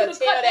hard for you to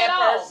tell cut that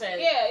off. person.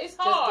 Yeah, it's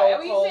hard.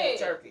 Just go cold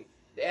turkey.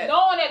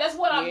 knowing that's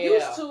what I'm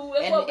used to.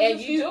 That's what we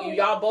used to do.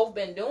 Y'all both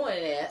been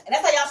doing that. And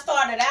that's how y'all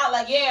started out.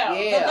 Like, yeah.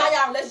 Now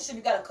y'all relationship,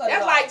 you gotta cut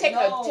it off. That's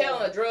like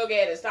telling a drug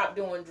addict to stop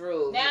doing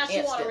drugs. Now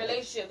she want a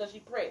relationship because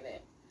she's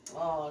pregnant.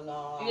 Oh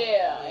no.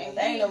 Yeah.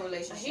 That ain't no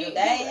relationship.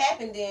 That ain't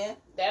happened then.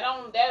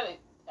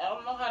 I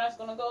don't know how that's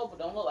gonna go, but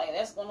don't look like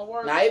that's gonna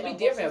work. Now it'd be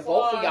different.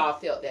 Both of y'all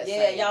felt that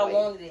same y'all way.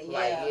 wanted it.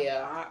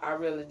 I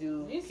really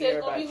do. He said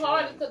it's gonna be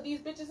hard to cut these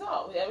bitches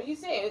off. That's what he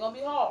said. It's gonna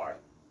be hard.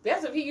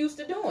 That's if he used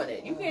to doing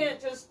it. You can't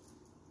just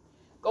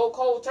go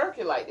cold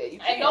turkey like that. You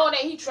can't. And knowing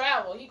that he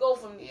traveled, he go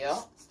from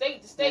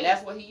state to state. And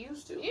that's what he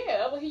used to. Yeah,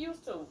 that's what he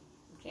used to. You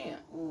can't.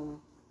 Mm.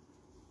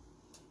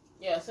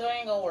 Yeah, so it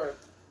ain't gonna work.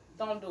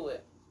 Don't do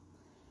it.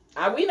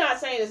 We not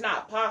saying it's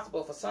not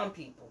possible for some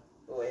people.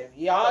 But if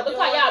y'all look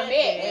how y'all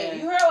met.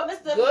 You heard what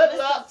Mr. Good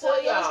luck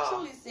to y'all.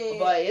 Truly said.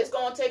 But it's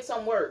gonna take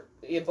some work.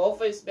 If both,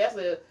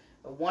 especially if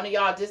one of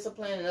y'all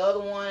disciplined and the other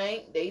one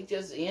ain't, they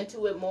just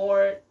into it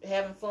more,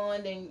 having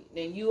fun than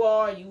you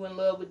are. You in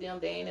love with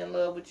them, they ain't in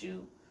love with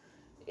you.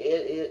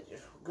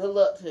 Good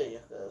luck to you.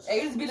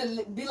 It used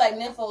to be like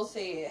Nympho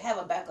said, have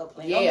a backup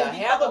plan. Yeah,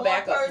 have a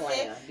backup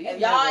plan. If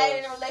y'all ain't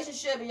in a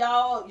relationship, and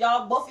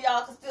y'all both of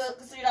y'all can still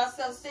consider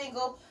yourselves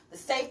single, the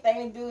safe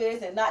thing to do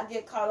is and not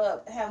get caught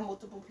up, have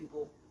multiple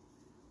people.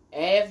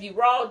 And if you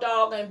raw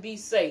dog and be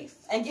safe.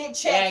 And get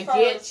checked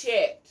first.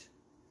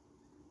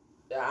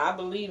 I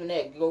believe in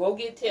that. Go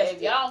get tested.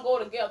 If y'all don't go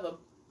together,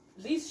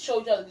 at least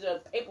show each other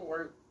the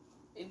paperwork.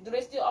 Do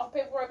they still offer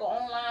paperwork or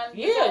online?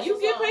 Yeah, you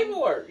get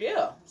paperwork.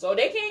 Yeah. So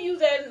they can't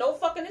use that as no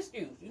fucking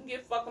excuse. You can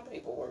get fucking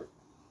paperwork.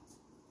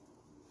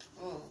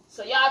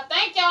 So y'all,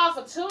 thank y'all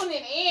for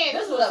tuning in.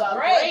 This was a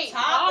great topic.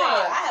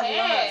 I have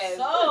learned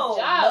so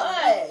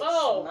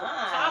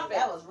much.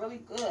 That was really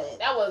good.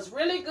 That was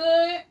really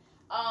good.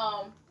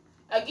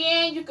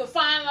 Again, you can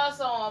find us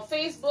on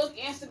Facebook,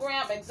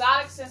 Instagram,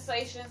 Exotic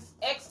Sensations,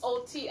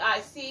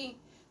 XOTIC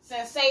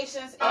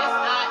Sensations,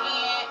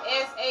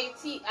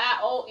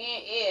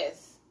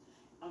 SINSATIONS.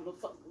 I'm the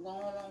fuck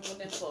going on with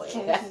them for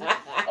you.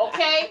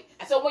 Okay?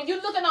 So when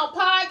you're looking on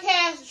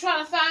podcasts, you're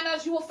trying to find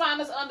us, you will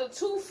find us under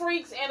Two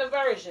Freaks and a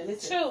Version.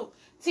 Two.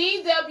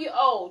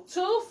 TWO.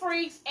 Two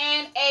Freaks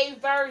and a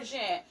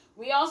Version.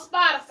 We on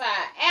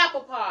Spotify,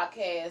 Apple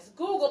Podcasts,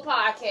 Google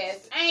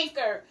Podcasts,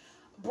 Anchor,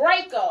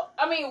 Breaker.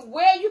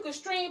 Where you can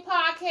stream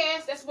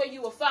podcasts, that's where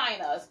you will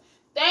find us.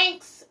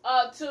 Thanks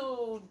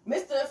to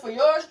Mr. For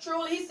yours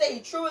truly. He said he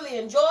truly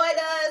enjoyed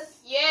us.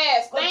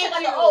 Yes, thank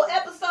check you. out the old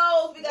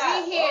episodes. We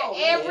here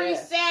every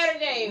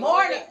Saturday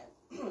morning.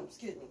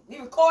 Excuse me. We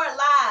record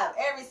live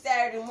every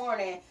Saturday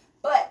morning,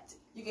 but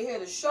you can hear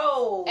the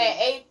show at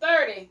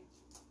 8:30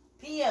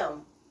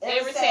 p.m.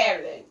 every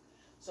Saturday.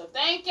 So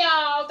thank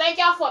y'all. Thank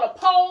y'all for the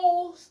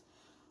polls.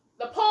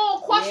 The poll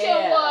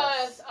question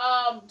was,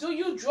 do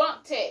you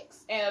drunk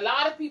text? And a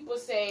lot of people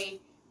say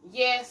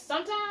yes,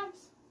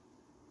 sometimes.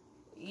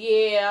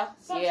 Yeah,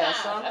 sometimes. Yeah,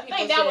 some I people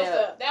think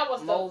that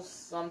was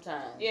most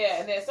sometimes.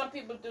 Yeah, and then some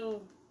people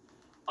do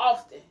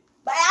often.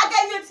 But I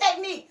gave you a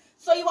technique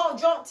so you won't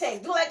drunk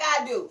text. Do like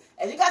I do.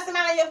 If you got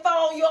somebody on your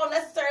phone, you don't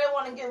necessarily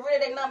want to get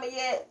rid of their number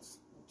yet,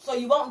 so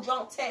you won't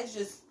drunk text.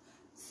 Just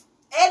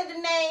edit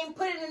the name,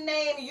 put it in the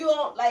name. You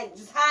don't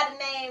just hide the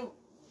name,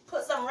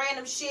 put some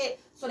random shit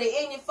so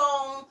they in your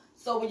phone.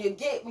 So when you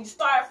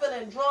start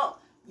feeling drunk,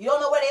 you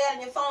don't know where they at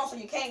in your phone, so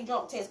you can't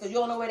drunk text because you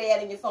don't know where they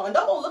at in your phone. And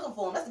don't go looking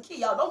for them. That's the key,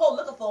 y'all. Don't go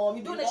looking for them.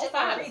 You're doing this shit for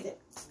a reason.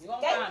 You're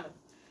going to find them.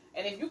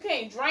 And if you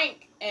can't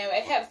drink and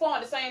have the phone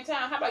at the same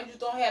time, how about you just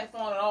don't have the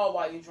phone at all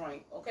while you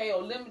drink, okay?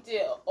 Or limit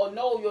it, or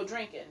know your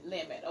drinking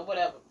limit, or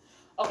whatever.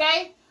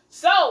 Okay?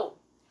 So,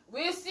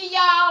 we'll see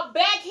y'all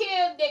back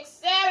here next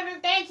Saturday.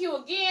 Thank you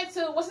again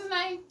to, what's his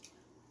name?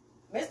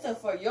 Mr.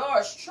 For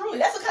yours truly.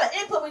 That's what kind of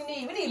input we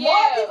need. We need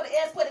more people to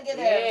input and get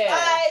their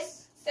advice.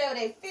 Say what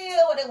they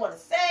feel, what they want to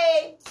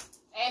say.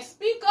 And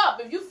speak up.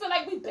 If you feel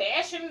like we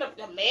bashing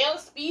the male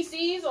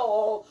species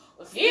or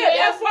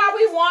that's why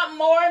we want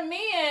more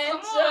men to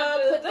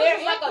put their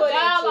input like a into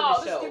dialogue.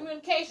 the This show.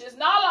 communication. It's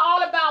not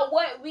all about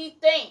what we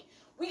think.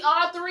 We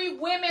are 3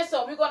 women,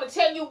 so we're going to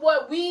tell you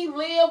what we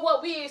live,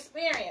 what we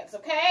experience,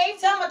 okay?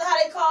 Tell them how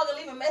they call and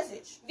leave a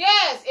message.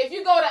 Yes, if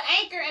you go to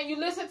Anchor and you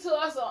listen to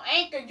us on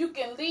Anchor, you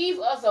can leave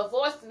us a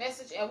voice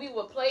message and we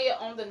will play it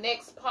on the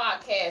next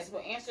podcast.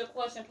 We'll answer your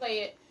question, play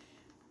it,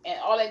 and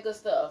all that good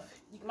stuff.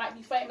 You might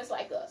be famous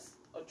like us,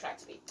 or try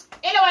to be.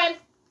 Anyway,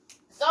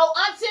 so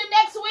until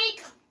next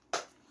week,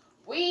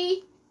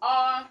 we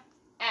are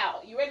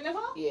out. You ready,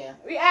 Nicole? Yeah.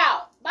 We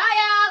out. Bye,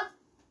 y'all.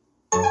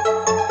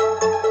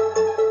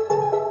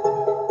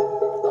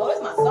 Oh,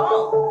 it's my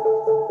song.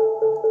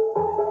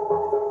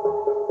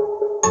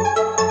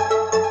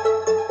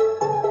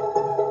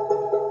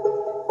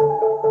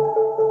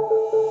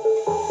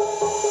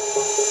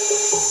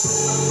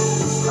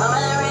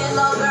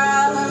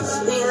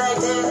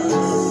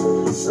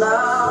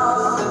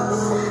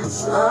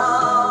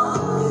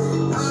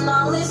 I'm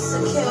not really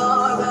secure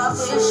about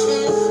this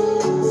shit.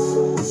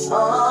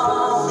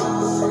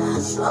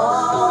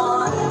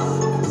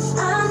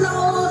 I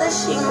know that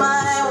she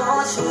might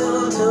want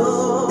you to.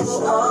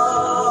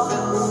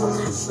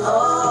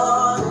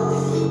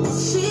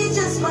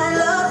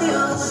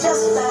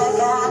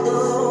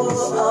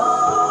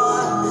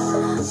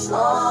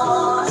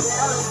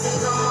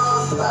 Jealousy's a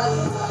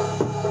motherfucker.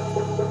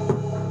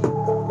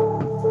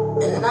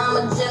 And I'm a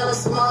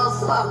jealous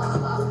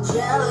motherfucker.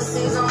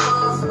 Jealousy's a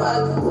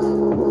motherfucker.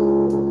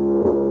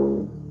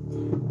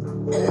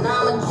 And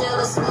I'm a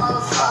jealous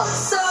motherfucker.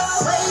 So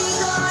where you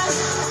going?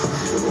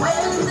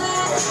 Where's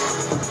that?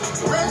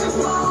 Where's the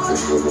phone?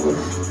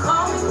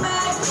 Call me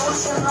back. Don't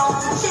you know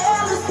I'm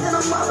jealous than a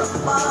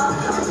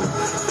motherfucker?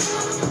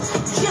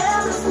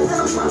 Jealous than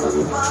a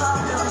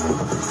motherfucker.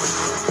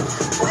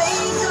 Where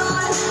you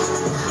going?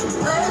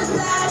 Where's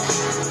that?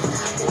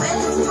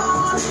 Where's the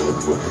phone?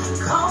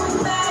 Call me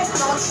back.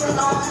 Don't you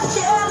know I'm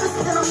jealous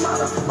than a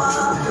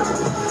motherfucker?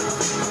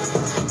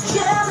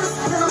 Jealous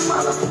than a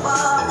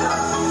motherfucker.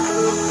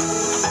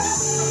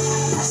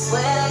 I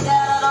swear to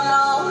God, I don't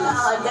know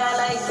how I got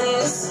like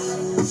this.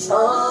 Oh,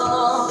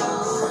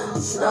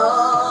 no.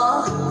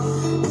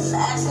 The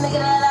last nigga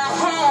that I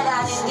had, I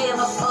didn't give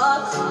a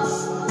fuck.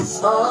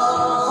 Oh,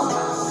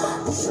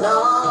 no.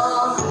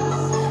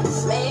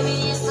 Maybe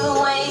it's the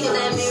way you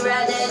let me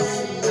ride that.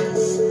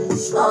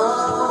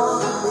 Oh,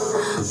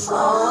 so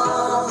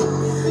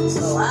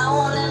I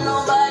won't let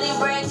nobody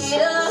break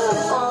it up.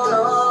 Oh,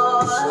 no.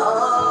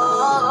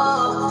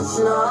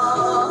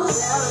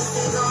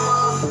 Jealousy's a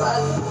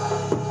motherfucker.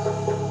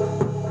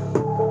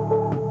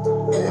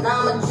 And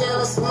I'm a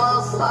jealous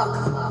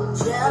motherfucker.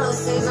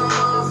 Jealousy's a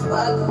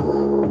motherfucker.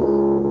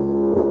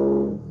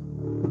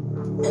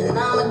 And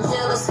I'm a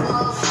jealous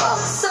motherfucker.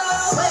 So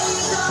where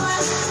you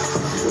going?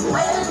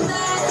 Where's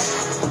that?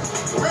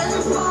 Where's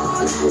the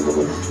phone?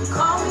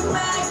 Call me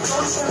back.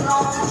 Don't you know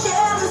I'm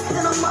jealous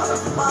than a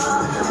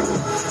motherfucker?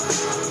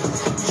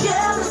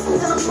 Jealous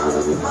than a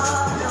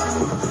motherfucker.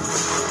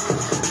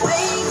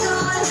 Where you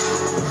going?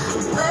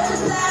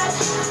 Where's that?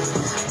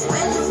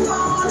 Where's the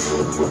phone?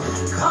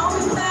 Call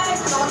me back.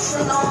 Don't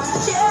you know I'm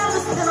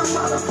jealous than a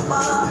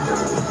motherfucker?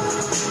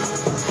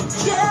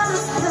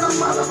 Jealous than a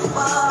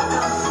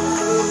motherfucker.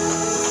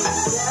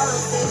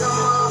 Jealousy's a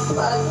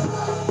motherfucker.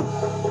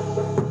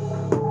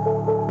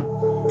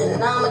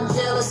 And I'm a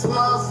jealous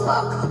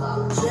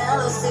motherfucker.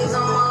 Jealousy's a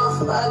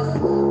motherfucker.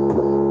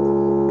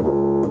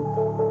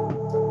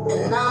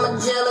 And I'm a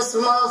jealous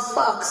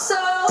motherfucker. So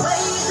where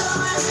you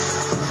going?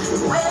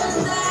 Where's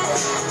that?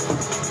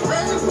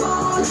 Where's the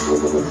phone?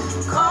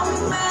 Call me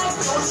back.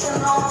 Don't you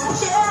know I'm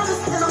jealous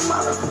than a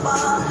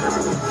motherfucker?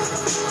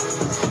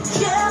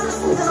 Jealous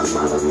than a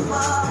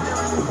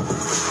motherfucker.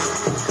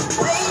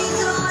 Where you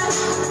going?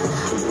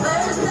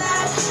 Where's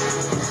that?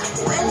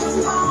 Where's the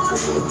phone?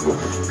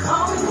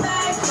 Call me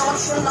back.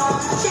 Don't you know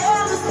I'm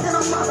jealous than a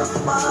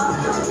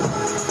motherfucker?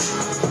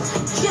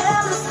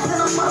 Jealous than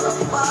a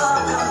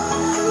motherfucker.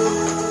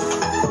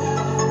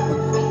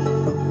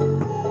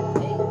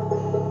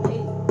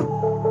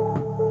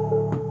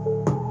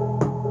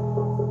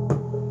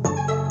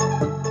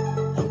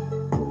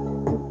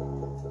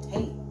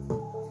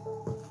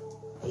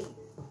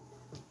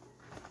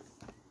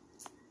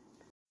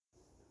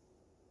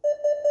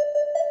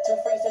 Two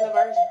freaks in a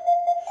virgin.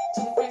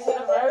 Two freaks in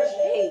a virgin.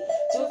 Hey.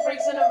 Two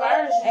freaks in a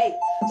virgin. Hey.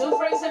 Two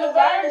freaks in a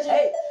virgin.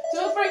 Hey.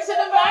 Two freaks in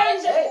a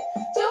virgin. Hey.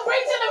 Two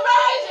freaks in a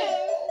virgin.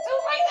 Two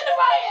freaks in a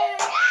virgin.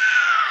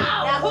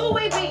 Now who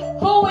we be?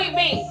 Who we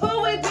be? Who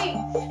we be?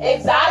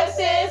 Exotic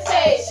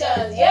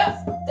sensations.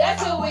 Yep,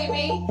 that's who we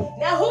be.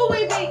 Now who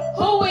we be?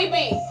 Who we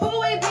be? Who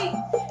we be?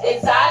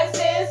 Exotic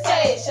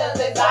sensations.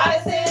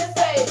 Exotic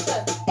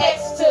sensations.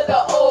 X to the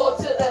O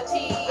to the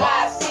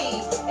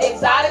T-I-C.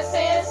 Exotic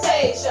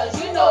sensations.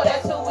 You know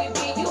that's who we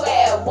be. You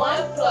add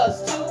 1 +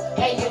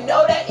 2, and you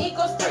know that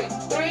equals 3.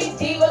 3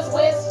 divas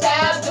with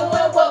style,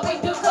 doing what we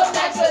do so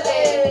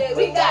naturally.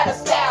 We got a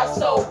style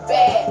so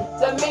bad,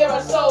 the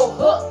mirror so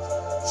hooked.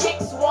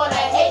 Chicks wanna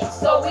hate,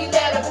 so we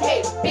let them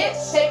hate.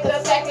 Bitch, take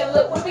a second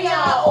look, we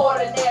beyond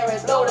ordinary.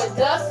 Blow the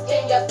dust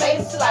in your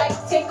face like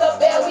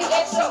Tinkerbell, we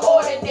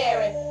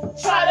extraordinary.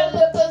 Try to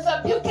look us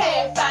up, you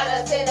can't find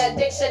us in a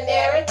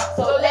dictionary.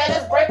 So let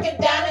us break it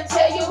down and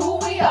tell you who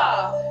we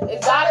are.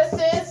 Exotic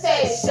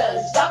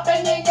sensations,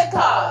 jumping in your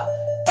car,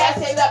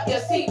 fasten up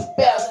your seat